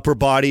upper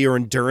body or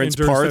endurance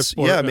parts,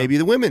 sport, maybe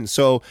the women.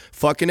 So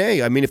fucking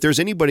A. I mean, if there's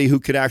anybody who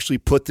could actually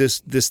put this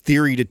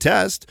theory to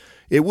test,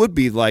 it would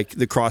be like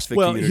the CrossFit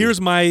community.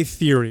 Here's my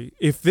theory.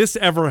 If this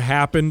ever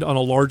happened on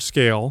a large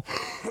scale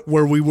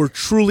where we were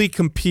truly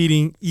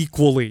competing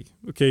equally,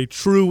 okay,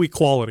 true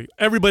equality,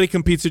 everybody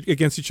competes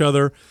against each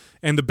other,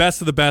 and the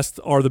best of the best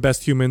are the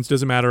best humans,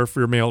 doesn't matter if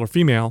you're male or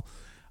female,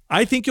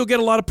 I think you'll get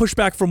a lot of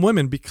pushback from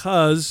women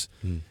because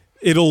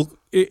it'll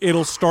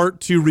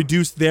start to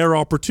reduce their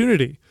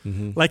opportunity.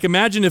 Mm-hmm. Like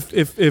imagine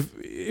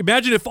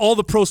if all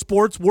the pro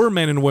sports were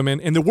men and women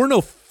and there were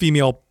no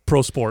female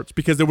pro sports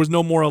because there was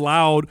no more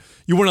allowed.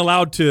 You weren't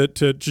allowed to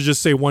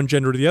just say one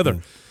gender to the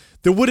other.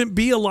 There wouldn't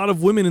be a lot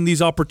of women in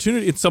these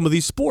opportunities in some of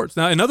these sports.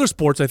 Now in other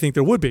sports, I think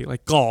there would be,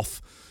 like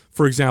golf,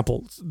 for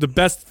example. The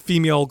best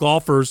female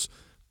golfers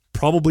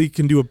probably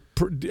can do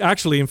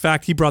actually, in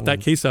fact, he brought that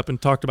case up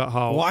and talked about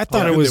how. Well, I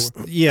thought it was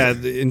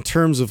in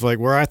terms of like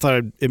where I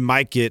thought it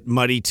might get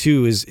muddy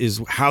too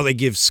is how they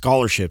give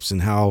scholarships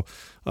and how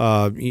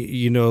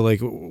like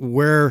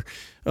where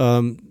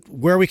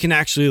we can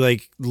actually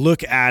like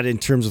look at in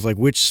terms of like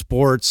which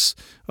sports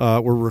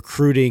we're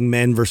recruiting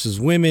men versus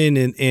women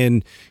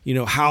and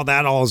how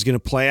that all is going to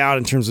play out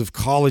in terms of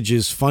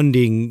colleges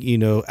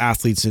funding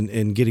athletes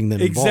and getting them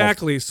involved.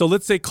 Exactly. So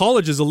let's say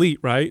college is elite,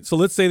 right? So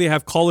let's say they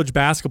have college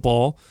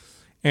basketball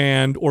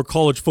or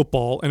college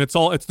football, and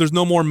there's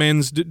no more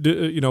men's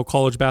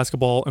college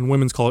basketball and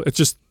women's college. It's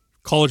just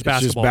college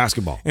basketball. Just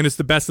basketball, and it's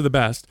the best of the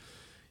best.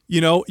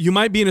 You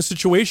might be in a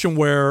situation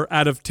where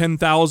out of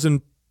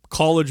 10,000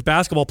 college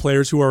basketball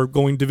players who are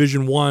going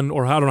Division I,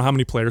 or I don't know how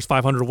many players,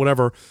 500 or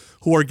whatever,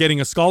 who are getting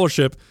a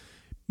scholarship,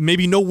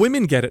 maybe no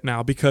women get it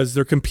now because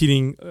they're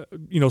competing,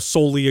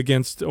 solely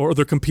against, or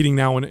they're competing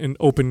now in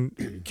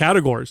open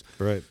categories.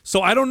 Right.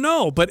 So I don't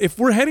know, but if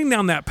we're heading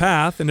down that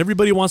path and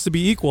everybody wants to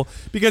be equal,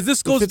 because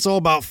this goes, it's all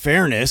about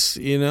fairness,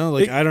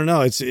 I don't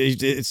know.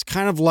 It's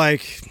kind of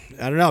like,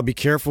 I don't know. Be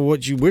careful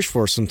what you wish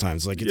for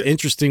sometimes. Like it's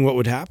interesting what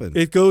would happen.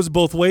 It goes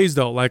both ways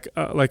though.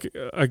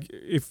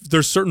 If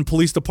there's certain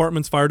police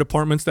departments, fire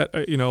departments that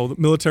the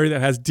military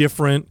that has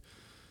different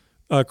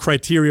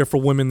criteria for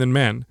women than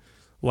men.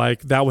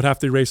 Like that would have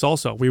to erase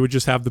also. We would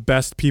just have the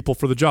best people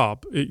for the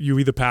job. You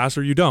either pass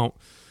or you don't.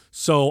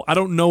 So I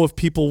don't know if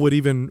people would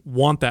even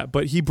want that,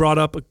 but he brought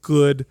up a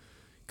good,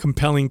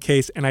 compelling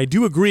case. And I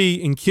do agree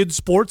in kids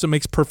sports, it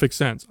makes perfect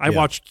sense. I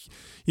watched,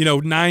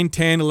 9,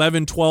 10,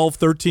 11, 12,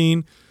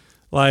 13,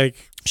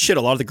 like shit,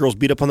 a lot of the girls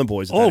beat up on the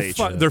boys at that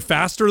age. They're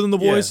faster than the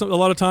boys a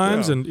lot of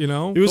times. And,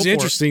 it was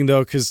interesting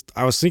though, because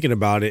I was thinking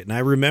about it and I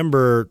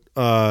remember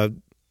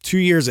 2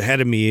 years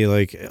ahead of me,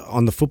 like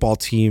on the football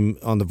team,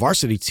 on the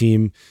varsity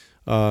team,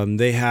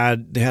 they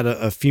had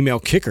a female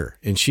kicker,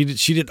 and she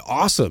did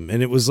awesome,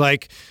 and it was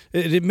like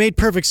it made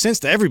perfect sense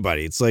to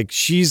everybody. It's like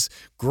she's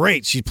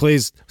great. She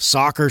plays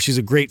soccer. She's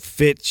a great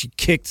fit. She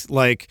kicked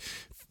like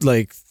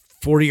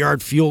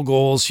 40-yard field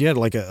goals. She had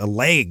like a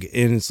leg,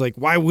 and it's like,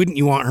 why wouldn't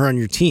you want her on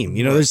your team?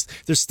 There's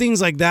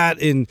things like that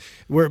in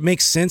where it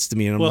makes sense to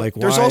me, and I'm like,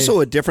 why? There's also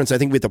a difference. I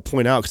think we have to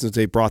point out, because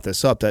they brought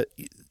this up, that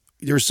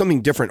there's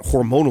something different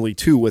hormonally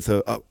too with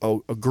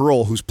a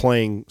girl who's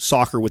playing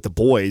soccer with the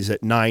boys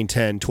at 9,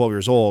 10, 12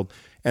 years old,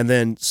 and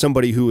then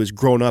somebody who has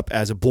grown up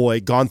as a boy,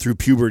 gone through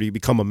puberty,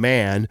 become a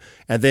man,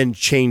 and then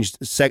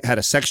had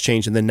a sex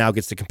change, and then now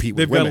gets to compete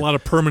with women. They've got a lot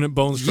of permanent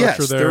bone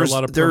structure there, a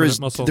lot of permanent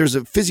muscle. There's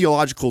a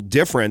physiological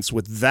difference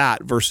with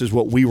that versus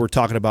what we were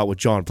talking about with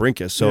John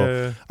Brinkus.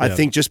 So I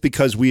think just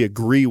because we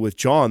agree with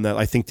John, that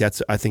I think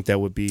that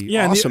would be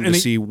awesome to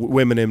see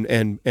women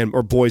and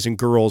or boys and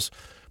girls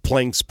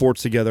playing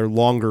sports together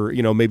longer,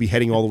 maybe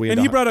heading all the way.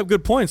 And he brought up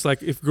good points.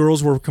 Like if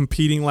girls were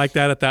competing like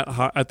that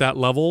at that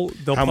level,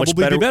 they'll probably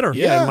be better.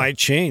 Yeah, it might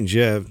change.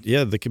 Yeah.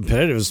 The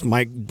competitiveness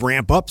might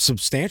ramp up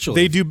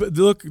substantially. They do.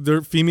 Look,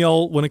 they're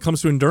female when it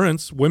comes to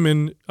endurance.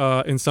 Women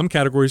in some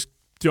categories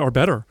are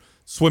better.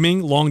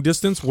 Swimming, long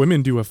distance,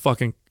 women do a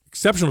fucking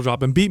exceptional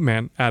job and beat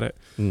men at it.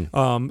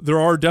 There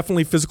are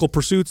definitely physical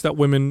pursuits that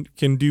women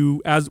can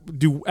do as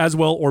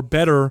well or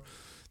better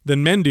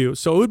than men do.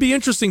 So it would be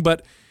interesting,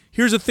 but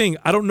here's the thing.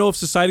 I don't know if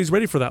society's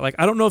ready for that. Like,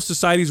 I don't know if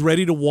society's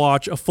ready to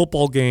watch a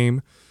football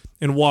game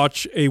and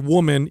watch a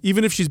woman,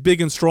 even if she's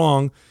big and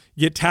strong,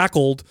 get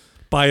tackled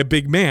by a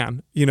big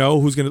man,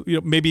 who's going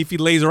to, maybe if he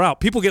lays her out.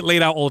 People get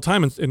laid out all the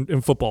time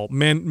in football.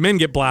 Men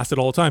get blasted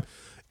all the time.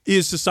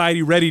 Is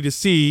society ready to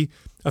see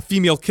a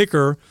female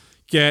kicker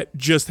get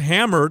just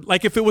hammered?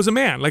 Like if it was a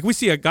man. Like we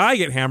see a guy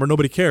get hammered,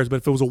 nobody cares.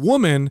 But if it was a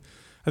woman,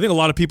 I think a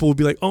lot of people would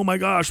be like, "Oh my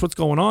gosh, what's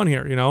going on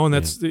here?" And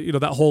that's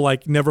that whole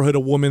like never hit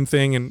a woman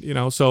thing,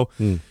 and so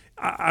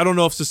I don't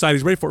know if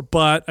society's ready for it.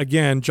 But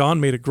again,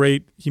 John made a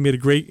great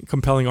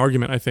compelling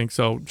argument, I think.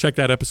 So check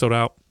that episode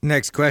out.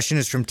 Next question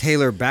is from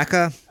Taylor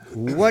Baca.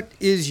 What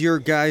is your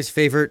guys'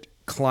 favorite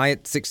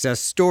client success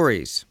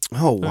stories?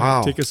 Oh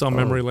wow, take us on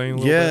memory lane. A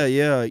little bit.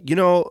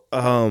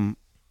 Yeah.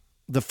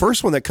 The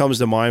first one that comes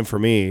to mind for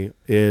me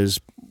was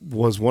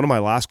one of my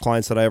last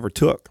clients that I ever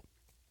took,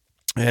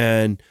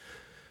 and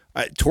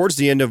towards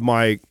the end of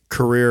my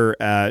career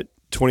at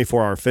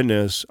 24-Hour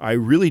Fitness, I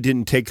really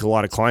didn't take a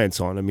lot of clients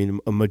on. I mean,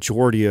 a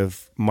majority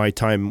of my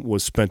time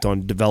was spent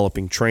on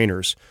developing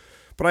trainers,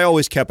 but I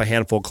always kept a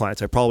handful of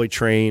clients. I probably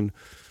train,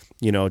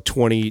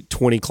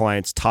 20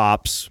 clients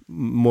tops,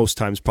 most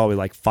times probably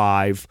like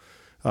 5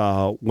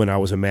 when I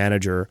was a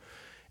manager.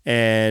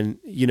 And,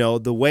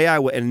 the way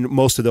and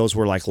most of those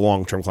were like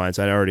long-term clients.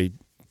 I'd already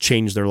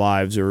changed their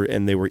lives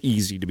and they were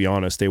easy, to be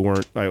honest. They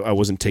weren't, I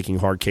wasn't taking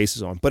hard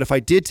cases on. But if I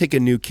did take a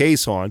new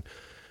case on,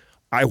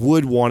 I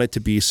would want it to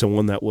be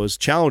someone that was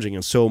challenging.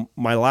 And so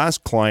my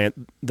last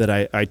client that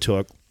I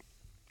took,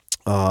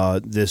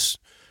 this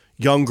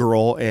young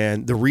girl,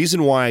 and the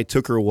reason why I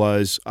took her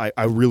was I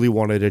really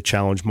wanted to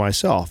challenge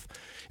myself.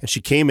 And she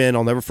came in,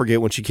 I'll never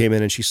forget when she came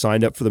in and she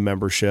signed up for the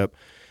membership,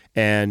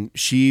 and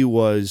she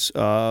was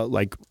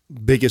like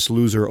Biggest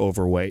Loser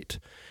overweight,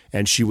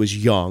 and she was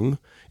young.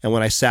 And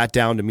when I sat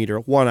down to meet her,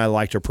 one, I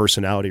liked her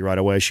personality right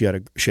away. She had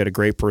a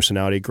great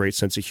personality, great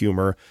sense of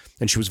humor,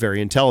 and she was very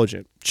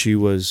intelligent. She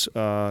was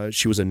a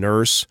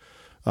nurse.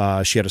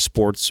 She had a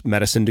sports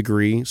medicine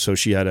degree, so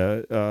she had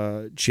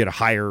a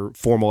higher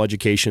formal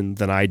education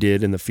than I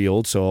did in the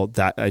field. So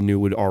that I knew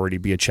would already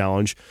be a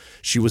challenge.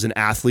 She was an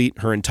athlete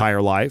her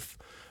entire life.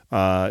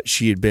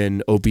 She had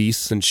been obese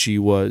since she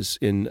was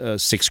in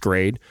 6th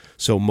grade.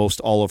 So most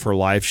all of her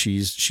life,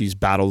 she's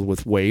battled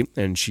with weight,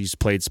 and she's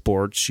played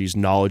sports. She's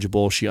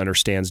knowledgeable. She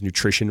understands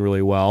nutrition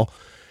really well.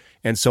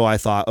 And so I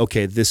thought,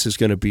 okay, this is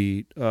going to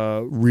be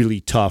really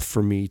tough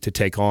for me to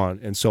take on.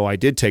 And so I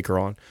did take her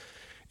on.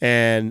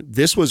 And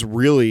this was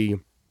really,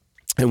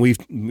 and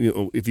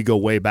if you go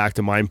way back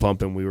to Mind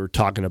Pump, and we were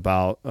talking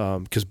about,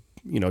 because,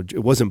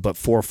 it wasn't but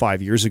 4 or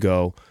 5 years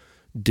ago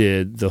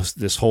did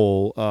this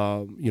whole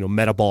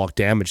metabolic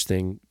damage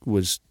thing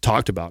was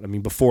talked about. I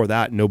mean, before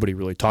that, nobody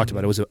really talked about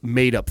it. It was a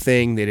made up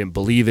thing. They didn't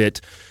believe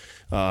it.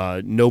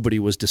 Nobody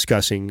was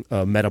discussing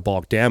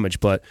metabolic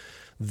damage. But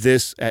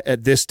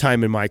at this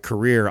time in my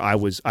career,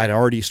 I'd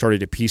already started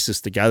to piece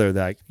this together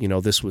that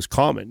this was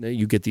common.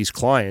 You get these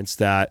clients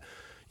that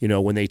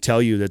when they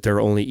tell you that they're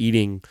only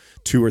eating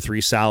 2 or 3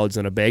 salads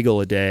and a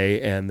bagel a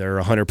day and they're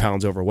 100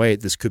 pounds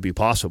overweight, this could be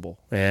possible.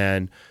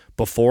 And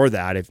before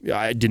that,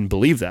 I didn't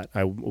believe that.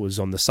 I was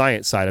on the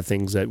science side of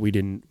things that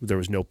there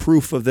was no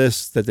proof of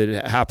this, that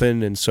it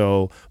happened. And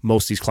so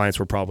most of these clients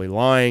were probably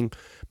lying.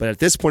 But at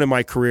this point in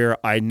my career,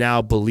 I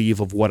now believe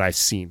of what I've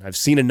seen. I've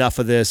seen enough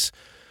of this.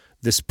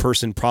 This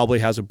person probably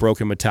has a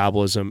broken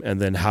metabolism. And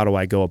then how do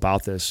I go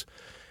about this?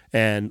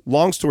 And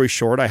long story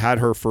short, I had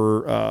her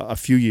for a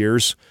few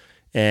years.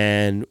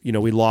 And,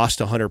 we lost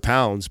 100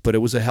 pounds, but it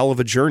was a hell of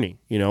a journey.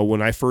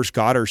 When I first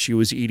got her, she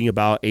was eating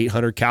about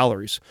 800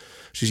 calories.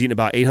 She's eating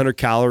about 800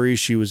 calories.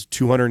 She was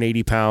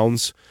 280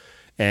 pounds,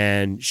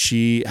 and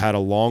she had a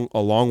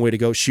long way to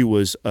go. She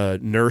was a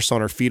nurse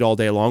on her feet all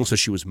day long, so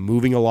she was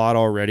moving a lot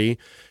already.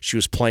 She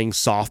was playing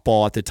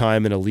softball at the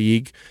time in a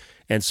league.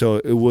 And so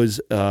it was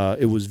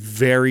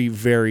very,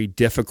 very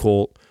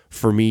difficult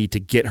for me to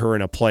get her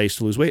in a place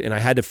to lose weight. And I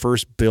had to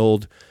first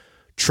build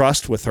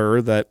trust with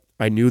her that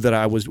I knew what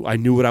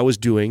I was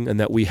doing, and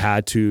that we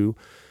had to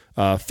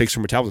fix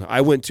her metabolism. I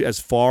went as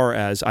far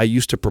as I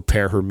used to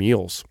prepare her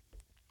meals.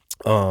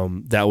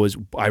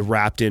 I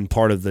wrapped in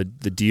part of the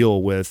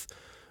deal with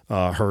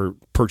her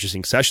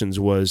purchasing sessions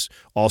was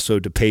also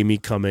to pay me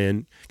come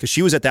in, because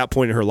she was at that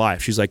point in her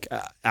life. She's like,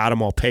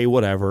 Adam, I'll pay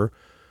whatever.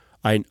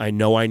 I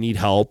know I need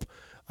help.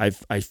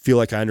 I feel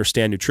like I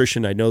understand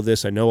nutrition. I know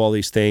this. I know all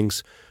these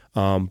things,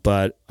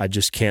 but I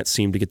just can't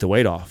seem to get the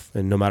weight off.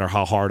 And no matter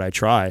how hard I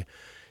try.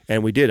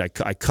 And we did.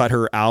 I cut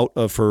her out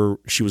of her.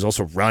 She was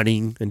also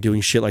running and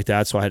doing shit like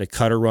that. So I had to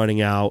cut her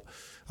running out.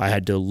 I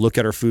had to look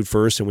at her food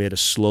first, and we had to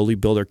slowly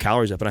build her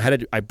calories up.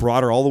 And I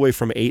brought her all the way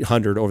from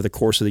 800 over the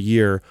course of the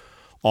year,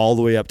 all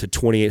the way up to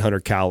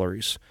 2,800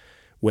 calories,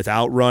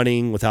 without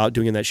running, without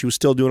doing that. She was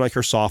still doing like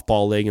her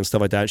softball league and stuff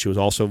like that. She was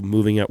also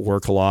moving at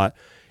work a lot.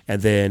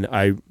 And then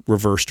I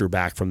reversed her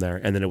back from there.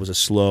 And then it was a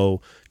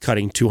slow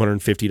cutting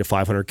 250 to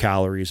 500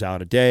 calories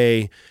out a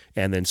day,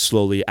 and then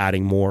slowly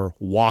adding more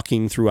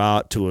walking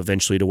throughout to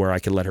eventually to where I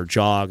could let her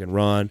jog and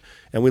run.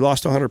 And we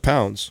lost 100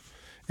 pounds.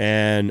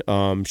 And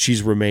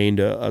she's remained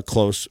a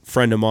close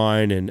friend of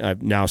mine, and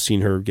I've now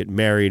seen her get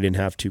married and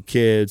have 2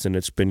 kids. And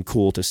it's been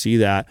cool to see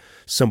that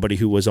somebody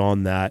who was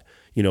on that,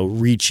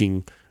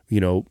 reaching,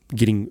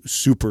 getting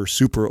super,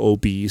 super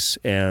obese,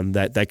 and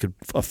that could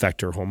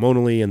affect her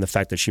hormonally, and the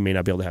fact that she may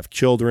not be able to have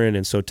children.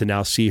 And so to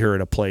now see her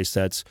in a place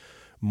that's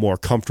more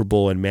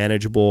comfortable and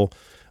manageable,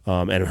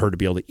 and her to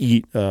be able to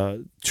eat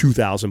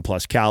 2,000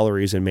 plus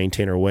calories and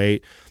maintain her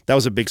weight, that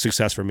was a big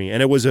success for me.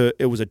 And it was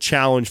a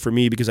challenge for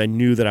me, because I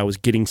knew that I was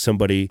getting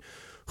somebody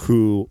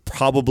who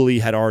probably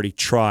had already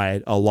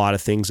tried a lot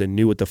of things and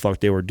knew what the fuck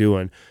they were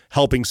doing,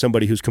 helping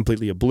somebody who's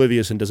completely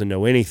oblivious and doesn't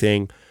know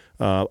anything.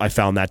 I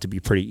found that to be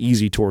pretty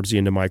easy towards the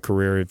end of my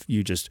career. If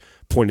you just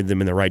pointed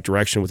them in the right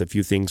direction with a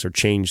few things or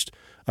changed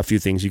a few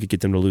things, you could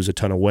get them to lose a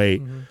ton of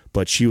weight. Mm-hmm.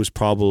 But she was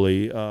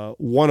probably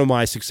one of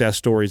my success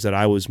stories that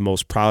I was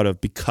most proud of,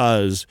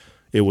 because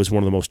it was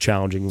one of the most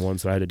challenging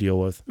ones that I had to deal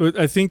with.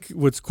 I think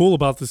what's cool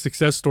about the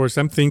success stories,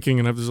 I'm thinking,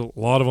 and there's a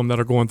lot of them that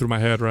are going through my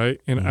head, right?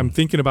 And I'm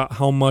thinking about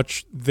how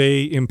much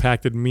they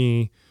impacted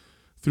me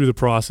through the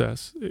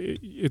process.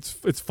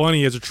 It's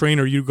funny, as a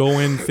trainer, you go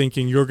in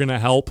thinking you're going to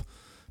help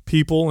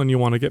people and you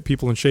want to get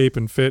people in shape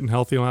and fit and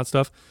healthy and all that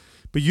stuff,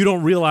 but you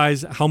don't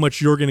realize how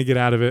much you're going to get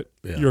out of it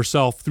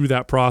yourself through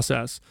that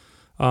process.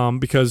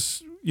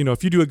 Because,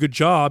 if you do a good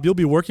job, you'll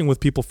be working with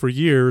people for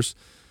years,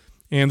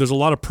 and there's a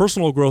lot of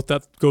personal growth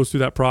that goes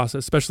through that process,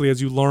 especially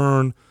as you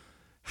learn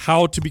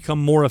how to become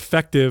more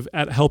effective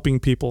at helping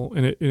people.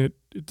 And it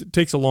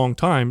takes a long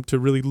time to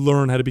really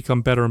learn how to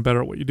become better and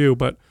better at what you do.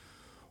 But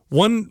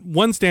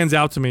one stands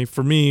out to me.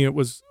 For me, it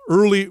was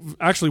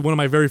actually one of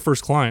my very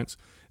first clients.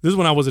 This is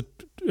when I was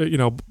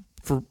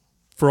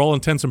for all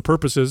intents and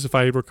purposes, if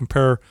I ever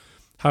compare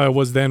how I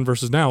was then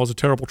versus now, I was a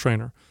terrible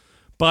trainer.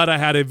 But I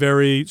had a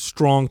very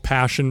strong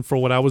passion for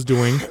what I was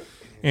doing,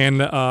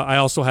 and I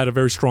also had a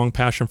very strong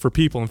passion for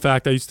people. In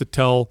fact, I used to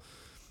tell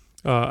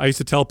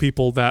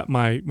people that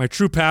my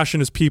true passion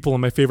is people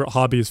and my favorite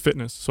hobby is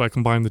fitness. So I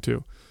combined the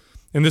two.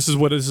 And this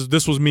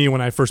was me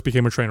when I first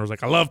became a trainer. I was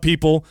like, I love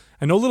people.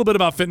 I know a little bit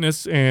about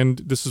fitness, and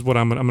this is what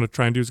I'm going to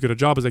try and do as good a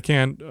job as I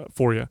can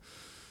for you.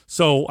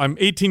 So I'm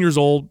 18 years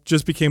old,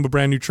 just became a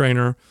brand new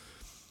trainer.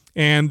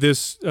 And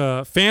this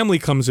family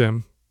comes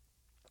in,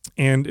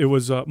 and it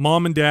was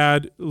mom and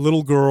dad,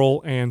 little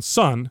girl, and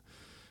son.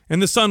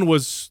 And the son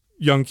was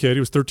a young kid. He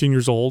was 13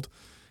 years old,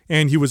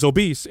 and he was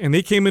obese. And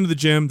they came into the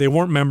gym. They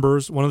weren't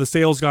members. One of the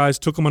sales guys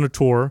took them on a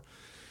tour.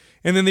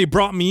 And then they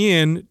brought me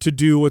in to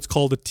do what's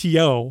called a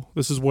TO.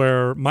 This is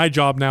where my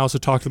job now is to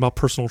talk to them about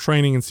personal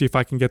training and see if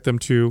I can get them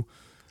to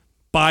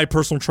buy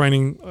personal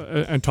training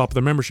on top of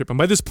their membership. And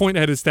by this point,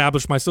 I had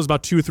established myself. It was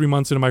about 2 or 3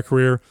 months into my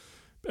career.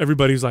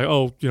 Everybody's like,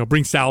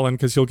 bring Sal in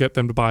because he'll get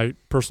them to buy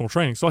personal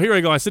training. So here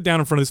I go. I sit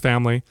down in front of this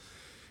family,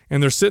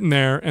 and they're sitting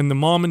there, and the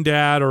mom and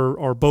dad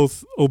are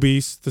both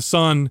obese. The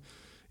son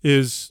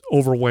is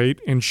overweight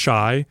and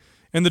shy,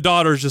 and the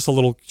daughter is just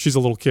she's a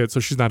little kid,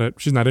 so she's not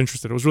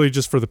interested. It was really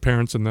just for the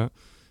parents and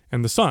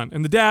the son.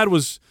 And the dad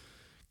was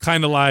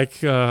kind of like,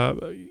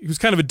 he was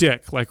kind of a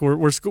dick. Like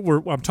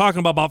I'm talking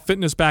about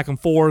fitness back and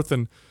forth,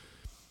 and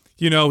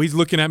he's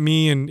looking at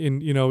me and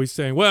he's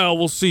saying, well,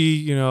 we'll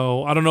see,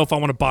 I don't know if I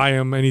want to buy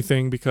him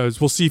anything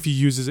because we'll see if he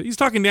uses it. He's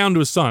talking down to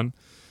his son.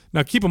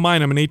 Now, keep in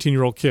mind, I'm an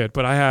 18-year-old kid,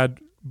 but I had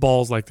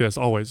balls like this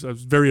always. I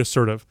was very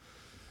assertive.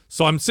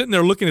 So I'm sitting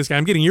there looking at this guy.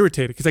 I'm getting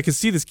irritated because I can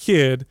see this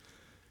kid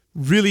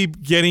really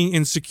getting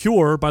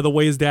insecure by the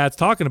way his dad's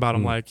talking about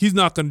him. Like, he's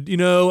not going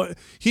to,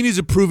 he needs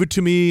to prove it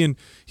to me, and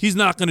he's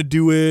not going to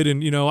do it.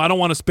 And, I don't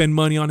want to spend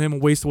money on him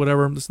and waste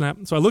whatever. This and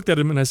that. So I looked at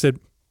him and I said,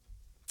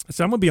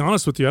 I'm going to be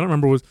honest with you. I don't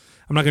remember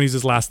I'm not going to use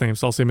his last name,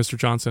 so I'll say Mr.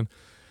 Johnson.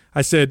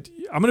 I said,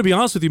 I'm going to be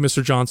honest with you,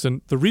 Mr.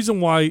 Johnson. The reason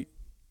why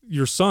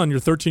your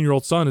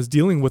 13-year-old son, is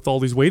dealing with all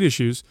these weight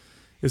issues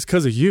is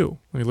because of you.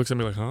 And he looks at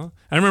me like, huh?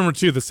 I remember,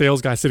 too, the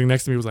sales guy sitting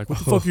next to me was like, what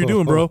the fuck are you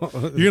doing, bro?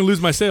 You're going to lose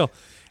my sale.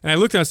 And I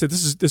looked at him and I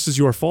said, this is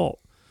your fault.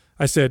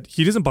 I said,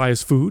 he doesn't buy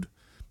his food,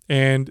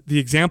 and the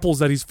examples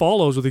that he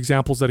follows are the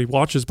examples that he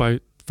watches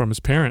from his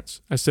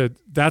parents. I said,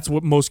 that's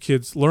what most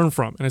kids learn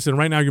from. And I said,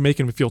 right now you're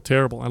making me feel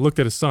terrible. I looked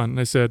at his son and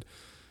I said,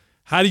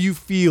 how do you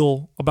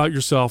feel about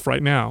yourself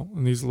right now?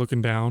 And he's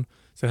looking down.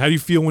 I said, how do you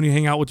feel when you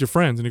hang out with your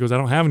friends? And he goes, I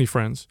don't have any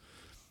friends.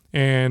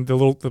 And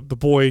the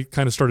boy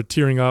kind of started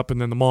tearing up, and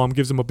then the mom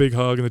gives him a big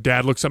hug, and the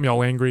dad looks at me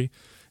all angry.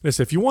 And I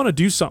said, if you want to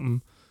do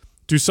something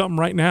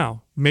right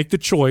now. Make the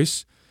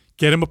choice,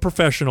 get him a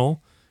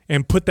professional,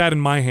 and put that in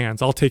my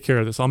hands. I'll take care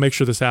of this. I'll make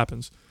sure this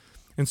happens.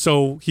 And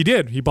so he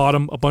did. He bought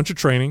him a bunch of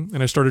training,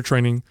 and I started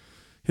training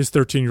his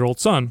 13-year-old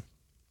son.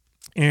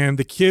 And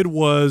the kid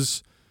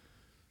was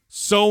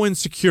so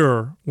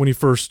insecure when he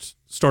first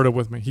started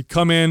with me. He'd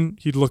come in,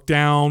 he'd look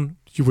down,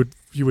 he would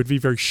be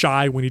very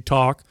shy when he'd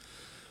talk.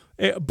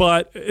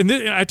 But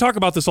I talk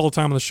about this all the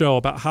time on the show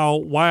about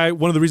why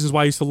one of the reasons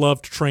why I used to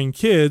love to train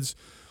kids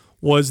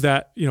was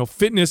that,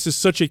 fitness is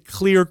such a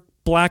clear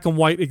black and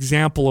white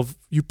example of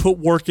you put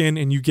work in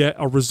and you get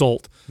a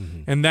result.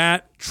 Mm-hmm. And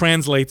that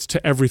translates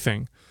to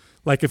everything.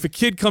 Like if a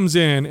kid comes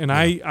in and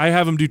I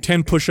have them do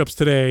 10 push-ups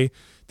today,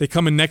 they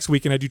come in next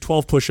week and I do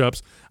 12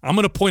 push-ups, I'm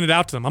going to point it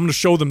out to them. I'm going to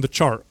show them the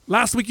chart.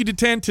 Last week you did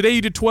 10, today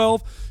you did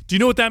 12. Do you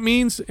know what that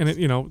means? And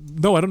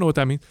no, I don't know what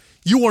that means.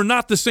 You are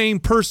not the same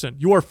person.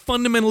 You are a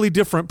fundamentally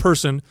different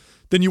person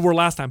than you were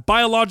last time.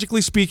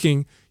 Biologically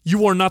speaking,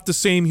 you are not the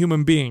same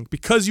human being.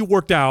 Because you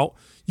worked out,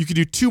 you could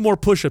do 2 more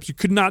push-ups. You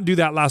could not do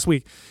that last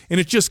week. And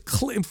it just,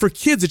 for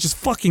kids, it just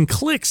fucking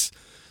clicks.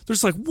 They're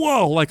just like,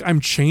 whoa, like I'm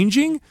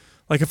changing?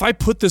 Like if I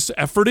put this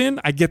effort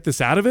in, I get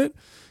this out of it?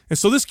 And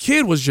so this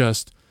kid was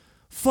just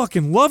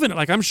fucking loving it.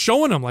 Like I'm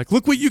showing him, like,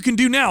 look what you can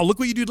do now. Look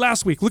what you did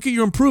last week. Look at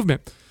your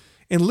improvement.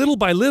 And little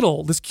by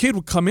little, this kid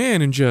would come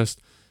in and just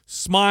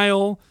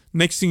smile.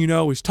 Next thing you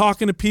know, he's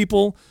talking to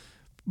people.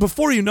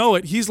 Before you know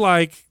it, he's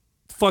like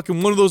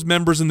fucking one of those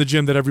members in the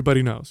gym that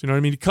everybody knows. You know what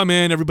I mean? He'd come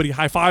in, everybody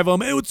high five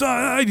him. Hey, what's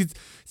up? He'd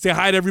say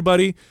hi to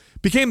everybody.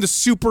 Became the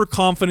super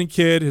confident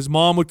kid. His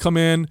mom would come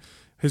in.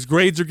 His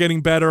grades are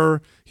getting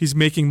better. He's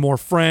making more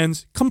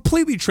friends.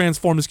 Completely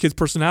transformed his kid's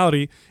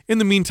personality. In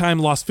the meantime,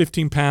 lost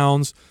 15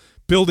 pounds,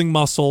 building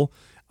muscle.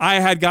 I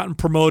had gotten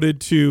promoted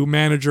to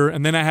manager,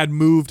 and then I had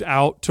moved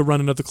out to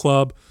run another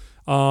club,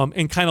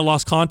 and kind of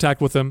lost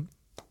contact with him.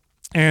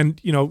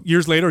 And,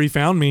 years later, he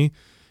found me,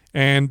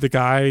 and the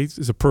guy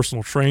is a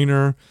personal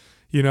trainer.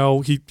 He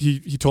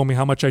told me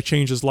how much I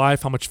changed his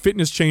life, how much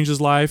fitness changed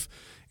his life.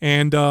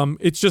 And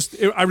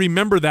I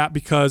remember that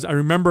because I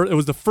remember it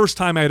was the first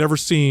time I had ever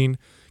seen,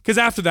 because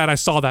after that I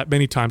saw that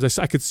many times.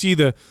 I could see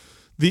the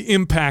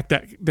impact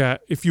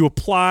that if you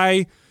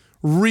apply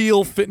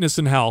real fitness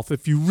and health,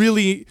 if you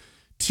really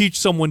teach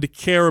someone to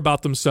care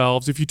about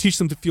themselves, if you teach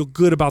them to feel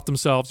good about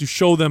themselves, you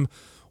show them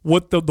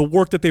what the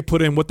work that they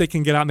put in, what they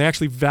can get out, and they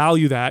actually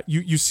value that.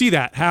 You see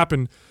that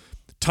happen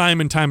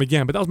time and time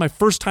again. But that was my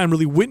first time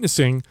really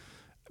witnessing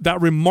that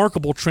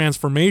remarkable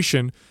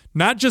transformation.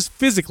 Not just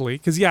physically,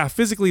 because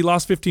physically he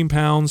lost 15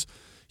 pounds,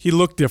 he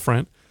looked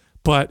different,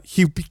 but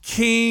he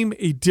became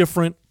a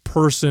different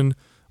person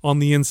on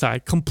the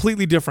inside,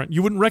 completely different.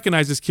 You wouldn't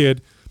recognize this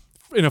kid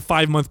in a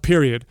 5-month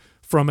period,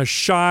 from a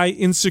shy,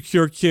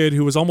 insecure kid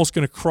who was almost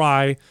going to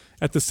cry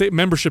at the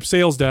membership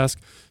sales desk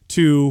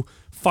to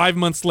 5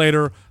 months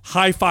later,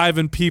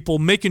 high-fiving people,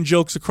 making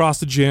jokes across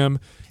the gym,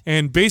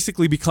 and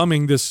basically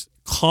becoming this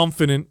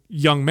confident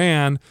young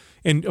man.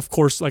 And of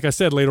course, like I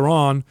said, later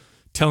on,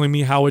 telling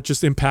me how it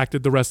just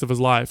impacted the rest of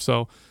his life.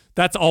 So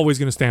that's always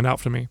going to stand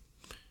out for me.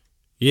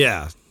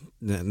 Yeah.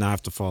 Now I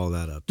have to follow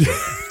that up.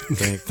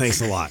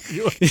 Thanks a lot.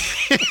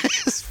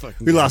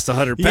 We lost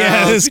 100 pounds.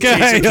 Yeah, this guy.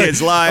 Changed a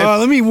kid's life.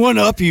 Let me one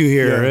up you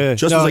here. Yeah.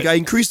 Justin's like, I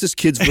increased this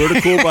kid's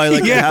vertical by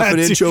like a half an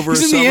inch over a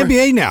summer. He's in the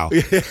NBA now.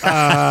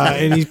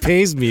 And he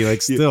pays me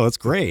still. It's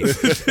great.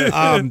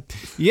 I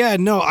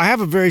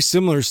have a very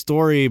similar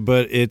story,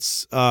 but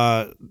it's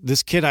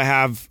this kid I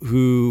have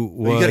who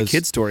was... You got a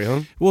kid story,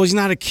 huh? Well, he's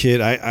not a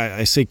kid.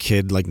 I say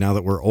kid like now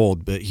that we're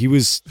old, but he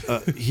was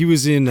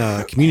in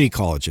community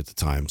college at the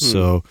time.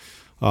 So...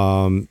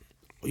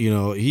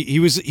 he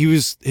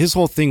was his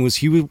whole thing was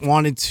he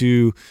wanted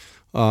to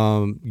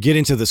get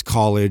into this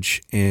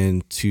college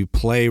and to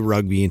play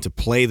rugby and to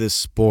play this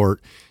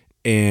sport,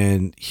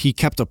 and he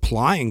kept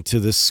applying to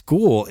this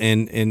school,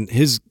 and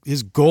his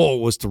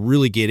goal was to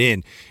really get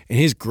in, and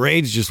his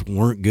grades just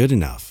weren't good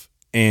enough,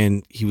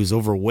 and he was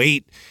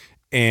overweight,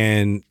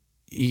 and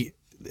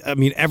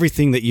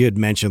everything that you had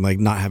mentioned, like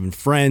not having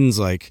friends,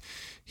 like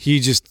he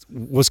just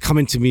was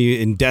coming to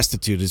me in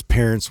destitute. His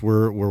parents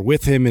were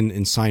with him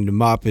and signed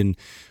him up. And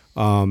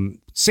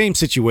same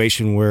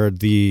situation where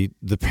the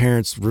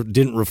parents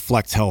didn't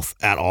reflect health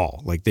at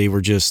all. Like they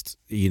were just,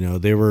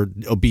 they were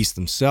obese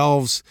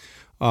themselves.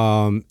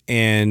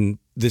 And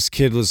this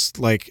kid was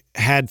like,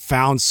 had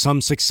found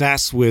some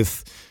success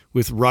with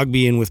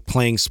rugby and with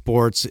playing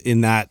sports,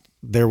 in that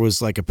there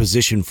was like a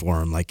position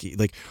for him, like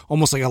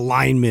almost like a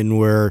lineman,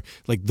 where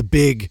like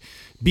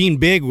being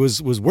big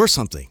was worth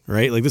something,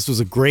 right? Like this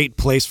was a great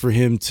place for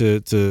him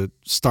to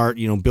start,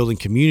 building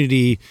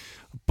community,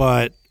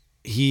 but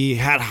he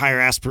had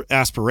higher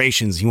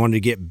aspirations. He wanted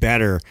to get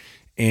better.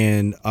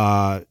 And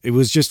it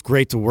was just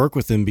great to work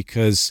with him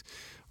because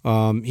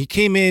he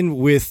came in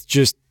with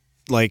just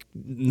like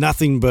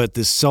nothing but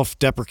this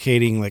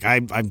self-deprecating, like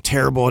I'm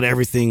terrible at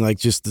everything, like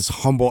just this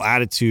humble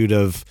attitude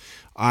of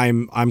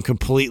I'm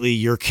completely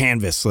your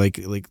canvas, like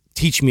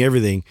teach me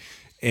everything.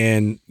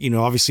 And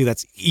obviously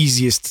that's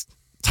easiest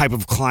type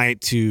of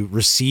client to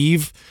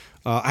receive.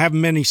 I have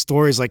many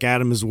stories like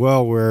Adam as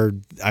well, where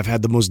I've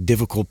had the most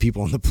difficult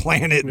people on the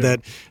planet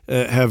that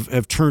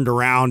have turned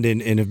around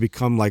and have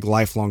become like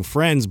lifelong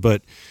friends.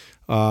 But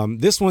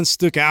this one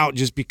stuck out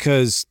just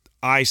because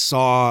I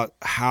saw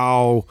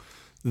how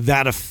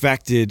that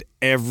affected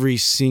every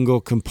single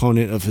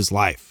component of his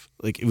life.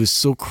 Like it was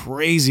so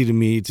crazy to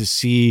me to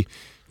see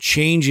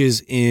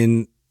changes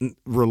in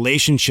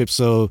relationships.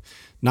 So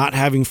not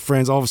having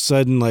friends, all of a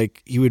sudden,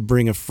 like he would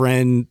bring a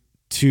friend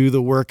to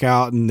the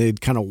workout and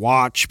they'd kind of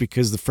watch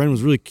because the friend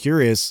was really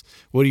curious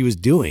what he was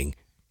doing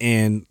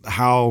and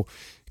how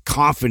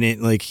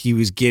confident like he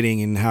was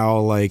getting, and how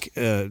like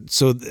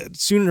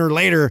sooner or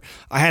later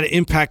I had an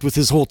impact with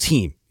his whole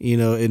team,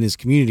 in his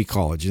community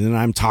college. And then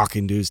I'm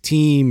talking to his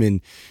team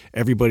and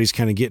everybody's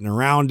kind of getting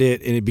around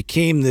it, and it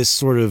became this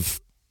sort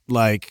of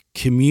like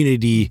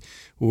community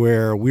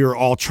where we were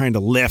all trying to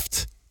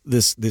lift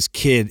this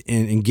kid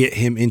and get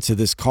him into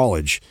this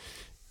college.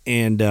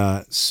 And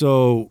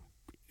so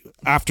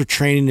after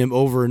training him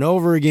over and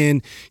over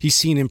again, he's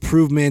seen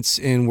improvements,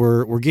 and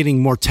we're getting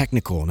more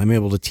technical, and I'm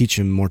able to teach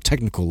him more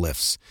technical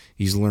lifts.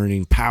 He's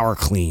learning power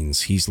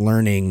cleans. He's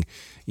learning,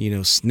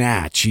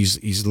 snatch.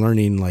 He's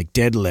learning like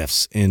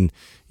deadlifts. And,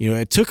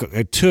 it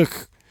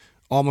took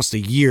almost a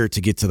year to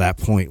get to that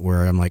point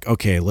where I'm like,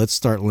 okay, let's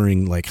start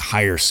learning like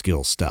higher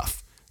skill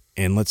stuff,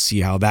 and let's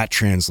see how that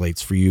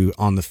translates for you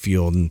on the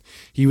field. And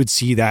he would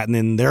see that, and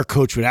then their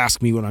coach would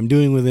ask me what I'm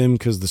doing with him,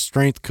 because the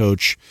strength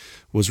coach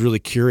was really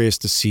curious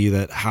to see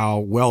that how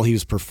well he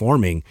was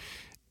performing.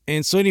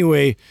 And so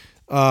anyway,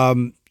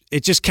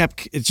 it just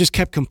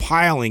kept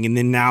compiling, and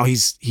then now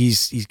he's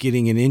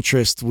getting an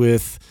interest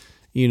with,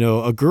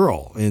 a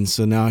girl, and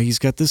so now he's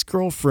got this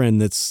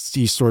girlfriend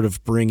he's sort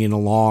of bringing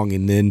along,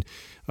 and then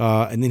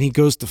he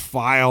goes to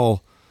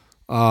file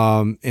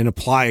and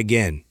apply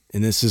again,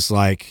 and this is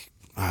like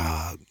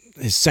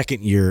his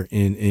second year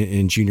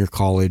in junior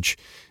college,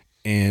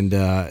 and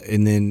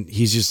then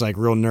he's just like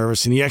real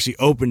nervous, and he actually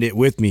opened it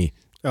with me.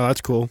 Oh,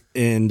 that's cool.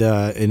 And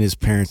his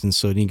parents, and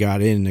so he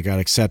got in and it got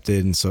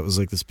accepted, and so it was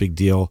like this big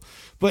deal.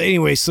 But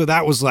anyway, so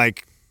that was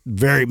like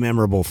very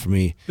memorable for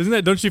me.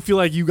 Don't you feel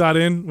like you got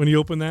in when you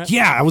opened that?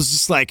 Yeah, I was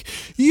just like,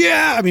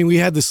 yeah. I mean, we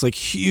had this like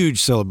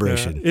huge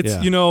celebration.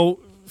 Yeah. It's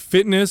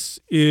fitness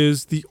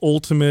is the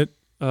ultimate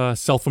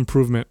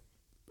self-improvement.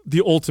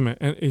 The ultimate,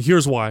 and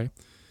here's why.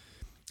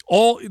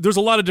 There's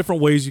a lot of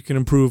different ways you can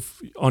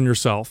improve on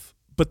yourself,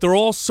 but they're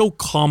all so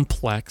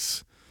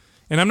complex.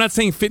 And I'm not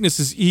saying fitness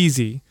is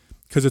easy,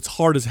 because it's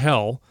hard as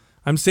hell.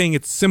 I'm saying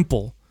it's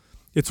simple.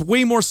 It's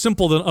way more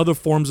simple than other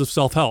forms of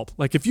self-help.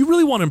 Like if you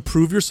really want to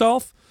improve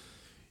yourself,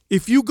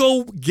 if you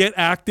go get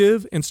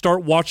active and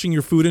start watching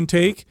your food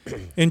intake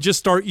and just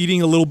start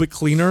eating a little bit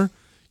cleaner,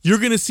 you're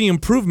going to see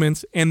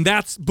improvements, and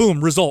that's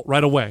boom, result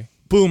right away.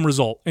 Boom,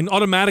 result. And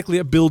automatically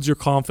it builds your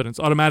confidence.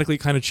 Automatically it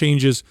kind of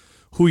changes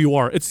who you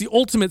are. It's the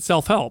ultimate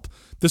self-help.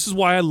 This is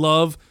why I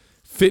love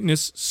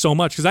fitness so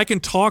much, because I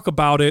can talk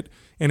about it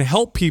and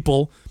help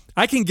people.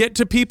 I can get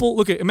to people.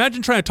 Look,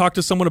 imagine trying to talk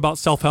to someone about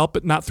self-help,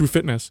 but not through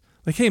fitness.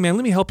 Like, hey, man,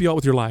 let me help you out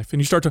with your life.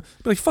 And you start to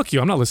be like, fuck you,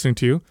 I'm not listening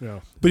to you. Yeah.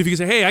 But if you can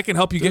say, hey, I can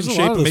help you get in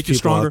shape and make you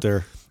stronger. Out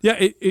there. Yeah,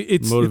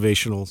 it's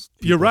motivational.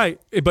 You're right.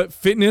 But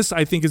fitness,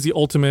 I think, is the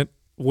ultimate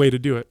way to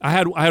do it. I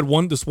had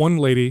this one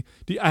lady.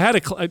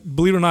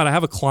 Believe it or not, I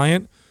have a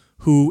client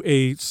who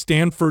a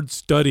Stanford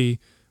study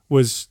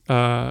was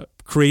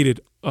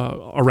created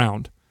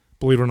around.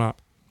 Believe it or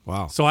not.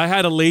 Wow. So I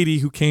had a lady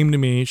who came to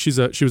me. She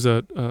was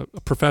a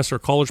professor,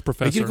 college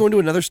professor. Are you going to go into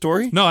another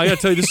story? No, I got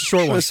to tell you, this is a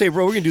short one. I was going to say,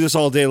 bro, we're going to do this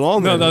all day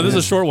long. No, this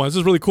is a short one. This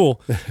is really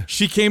cool.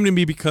 She came to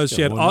me because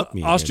she had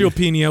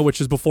osteopenia, which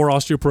is before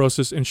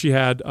osteoporosis, and she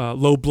had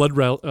low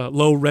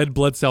red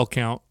blood cell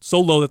count, so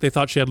low that they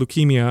thought she had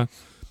leukemia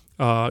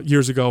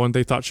years ago, and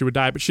they thought she would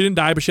die. But she didn't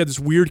die, but she had this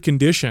weird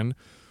condition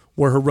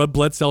where her red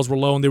blood cells were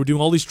low, and they were doing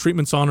all these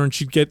treatments on her, and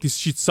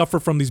she'd suffer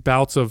from these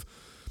bouts of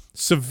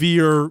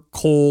severe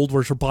cold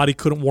where her body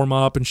couldn't warm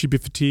up, and she'd be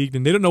fatigued,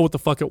 and they didn't know what the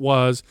fuck it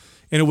was,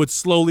 and it would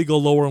slowly go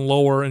lower and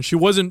lower, and she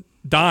wasn't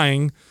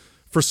dying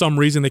for some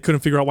reason. They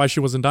couldn't figure out why she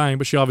wasn't dying,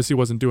 but she obviously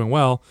wasn't doing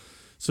well.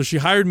 So she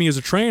hired me as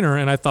a trainer,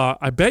 and I thought,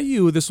 I bet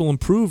you this will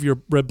improve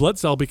your red blood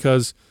cell,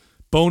 because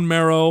bone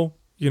marrow,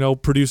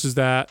 produces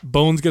that.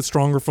 Bones get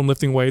stronger from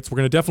lifting weights. We're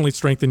going to definitely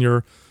strengthen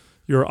your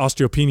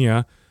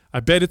osteopenia. I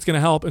bet it's going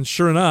to help. And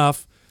sure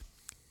enough,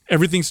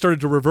 everything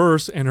started to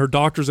reverse, and her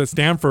doctors at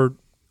Stanford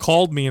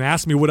called me and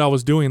asked me what I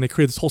was doing. They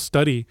created this whole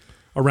study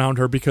around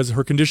her because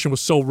her condition was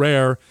so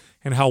rare,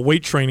 and how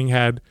weight training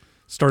had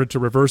started to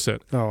reverse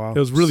it. Oh, wow. It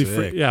was really,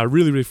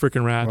 really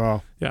freaking rad.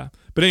 Wow. Yeah.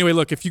 But anyway,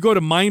 look, if you go to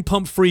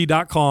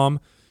mindpumpfree.com,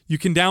 you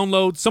can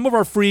download some of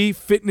our free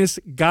fitness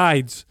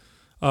guides.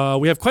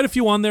 We have quite a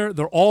few on there.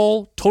 They're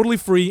all totally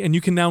free, and you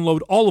can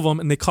download all of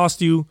them, and they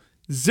cost you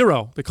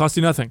zero. They cost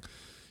you nothing.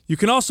 You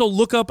can also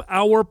look up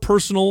our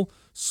personal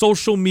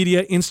social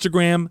media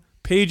Instagram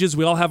pages.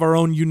 We all have our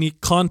own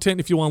unique content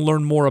if you want to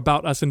learn more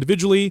about us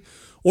individually,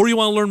 or you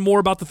want to learn more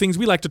about the things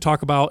we like to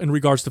talk about in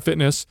regards to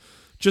fitness.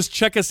 Just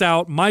check us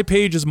out. My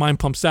page is Mind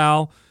Pump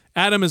Sal,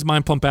 Adam is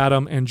Mind Pump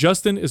Adam, and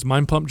Justin is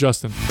Mind Pump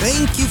Justin.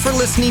 Thank you for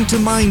listening to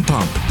Mind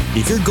Pump.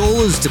 If your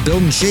goal is to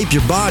build and shape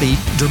your body,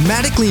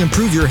 dramatically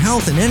improve your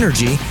health and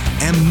energy,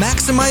 and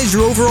maximize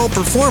your overall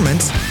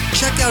performance,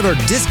 check out our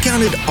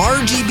discounted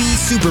RGB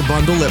Super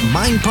Bundle at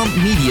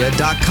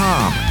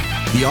mindpumpmedia.com.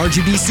 The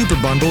RGB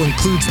Super Bundle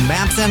includes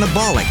MAPS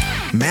Anabolic,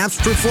 MAPS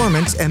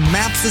Performance, and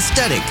MAPS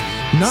Aesthetic.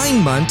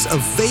 9 months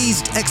of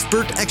phased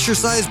expert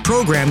exercise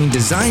programming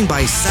designed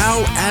by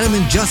Sal, Adam,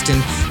 and Justin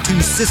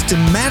to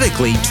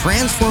systematically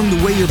transform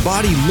the way your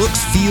body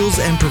looks, feels,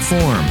 and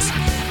performs.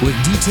 With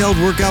detailed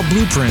workout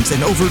blueprints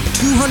and over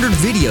 200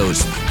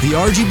 videos, the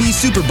RGB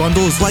Super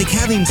Bundle is like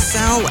having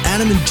Sal,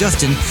 Adam, and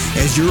Justin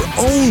as your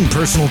own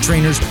personal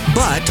trainers,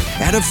 but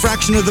at a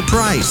fraction of the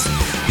price.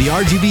 The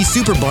RGB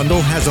Super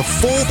Bundle has a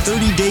full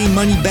 30-day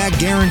money-back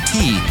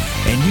guarantee,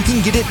 and you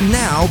can get it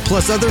now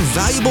plus other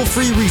valuable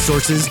free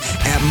resources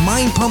at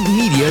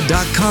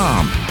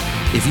mindpumpmedia.com.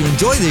 If you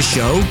enjoy this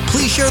show,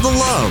 please share the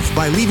love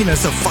by leaving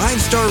us a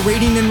 5-star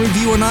rating and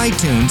review on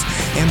iTunes,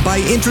 and by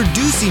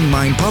introducing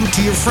Mind Pump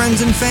to your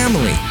friends and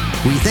family.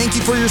 We thank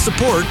you for your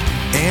support,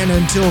 and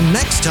until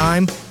next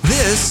time,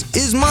 this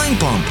is Mind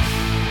Pump.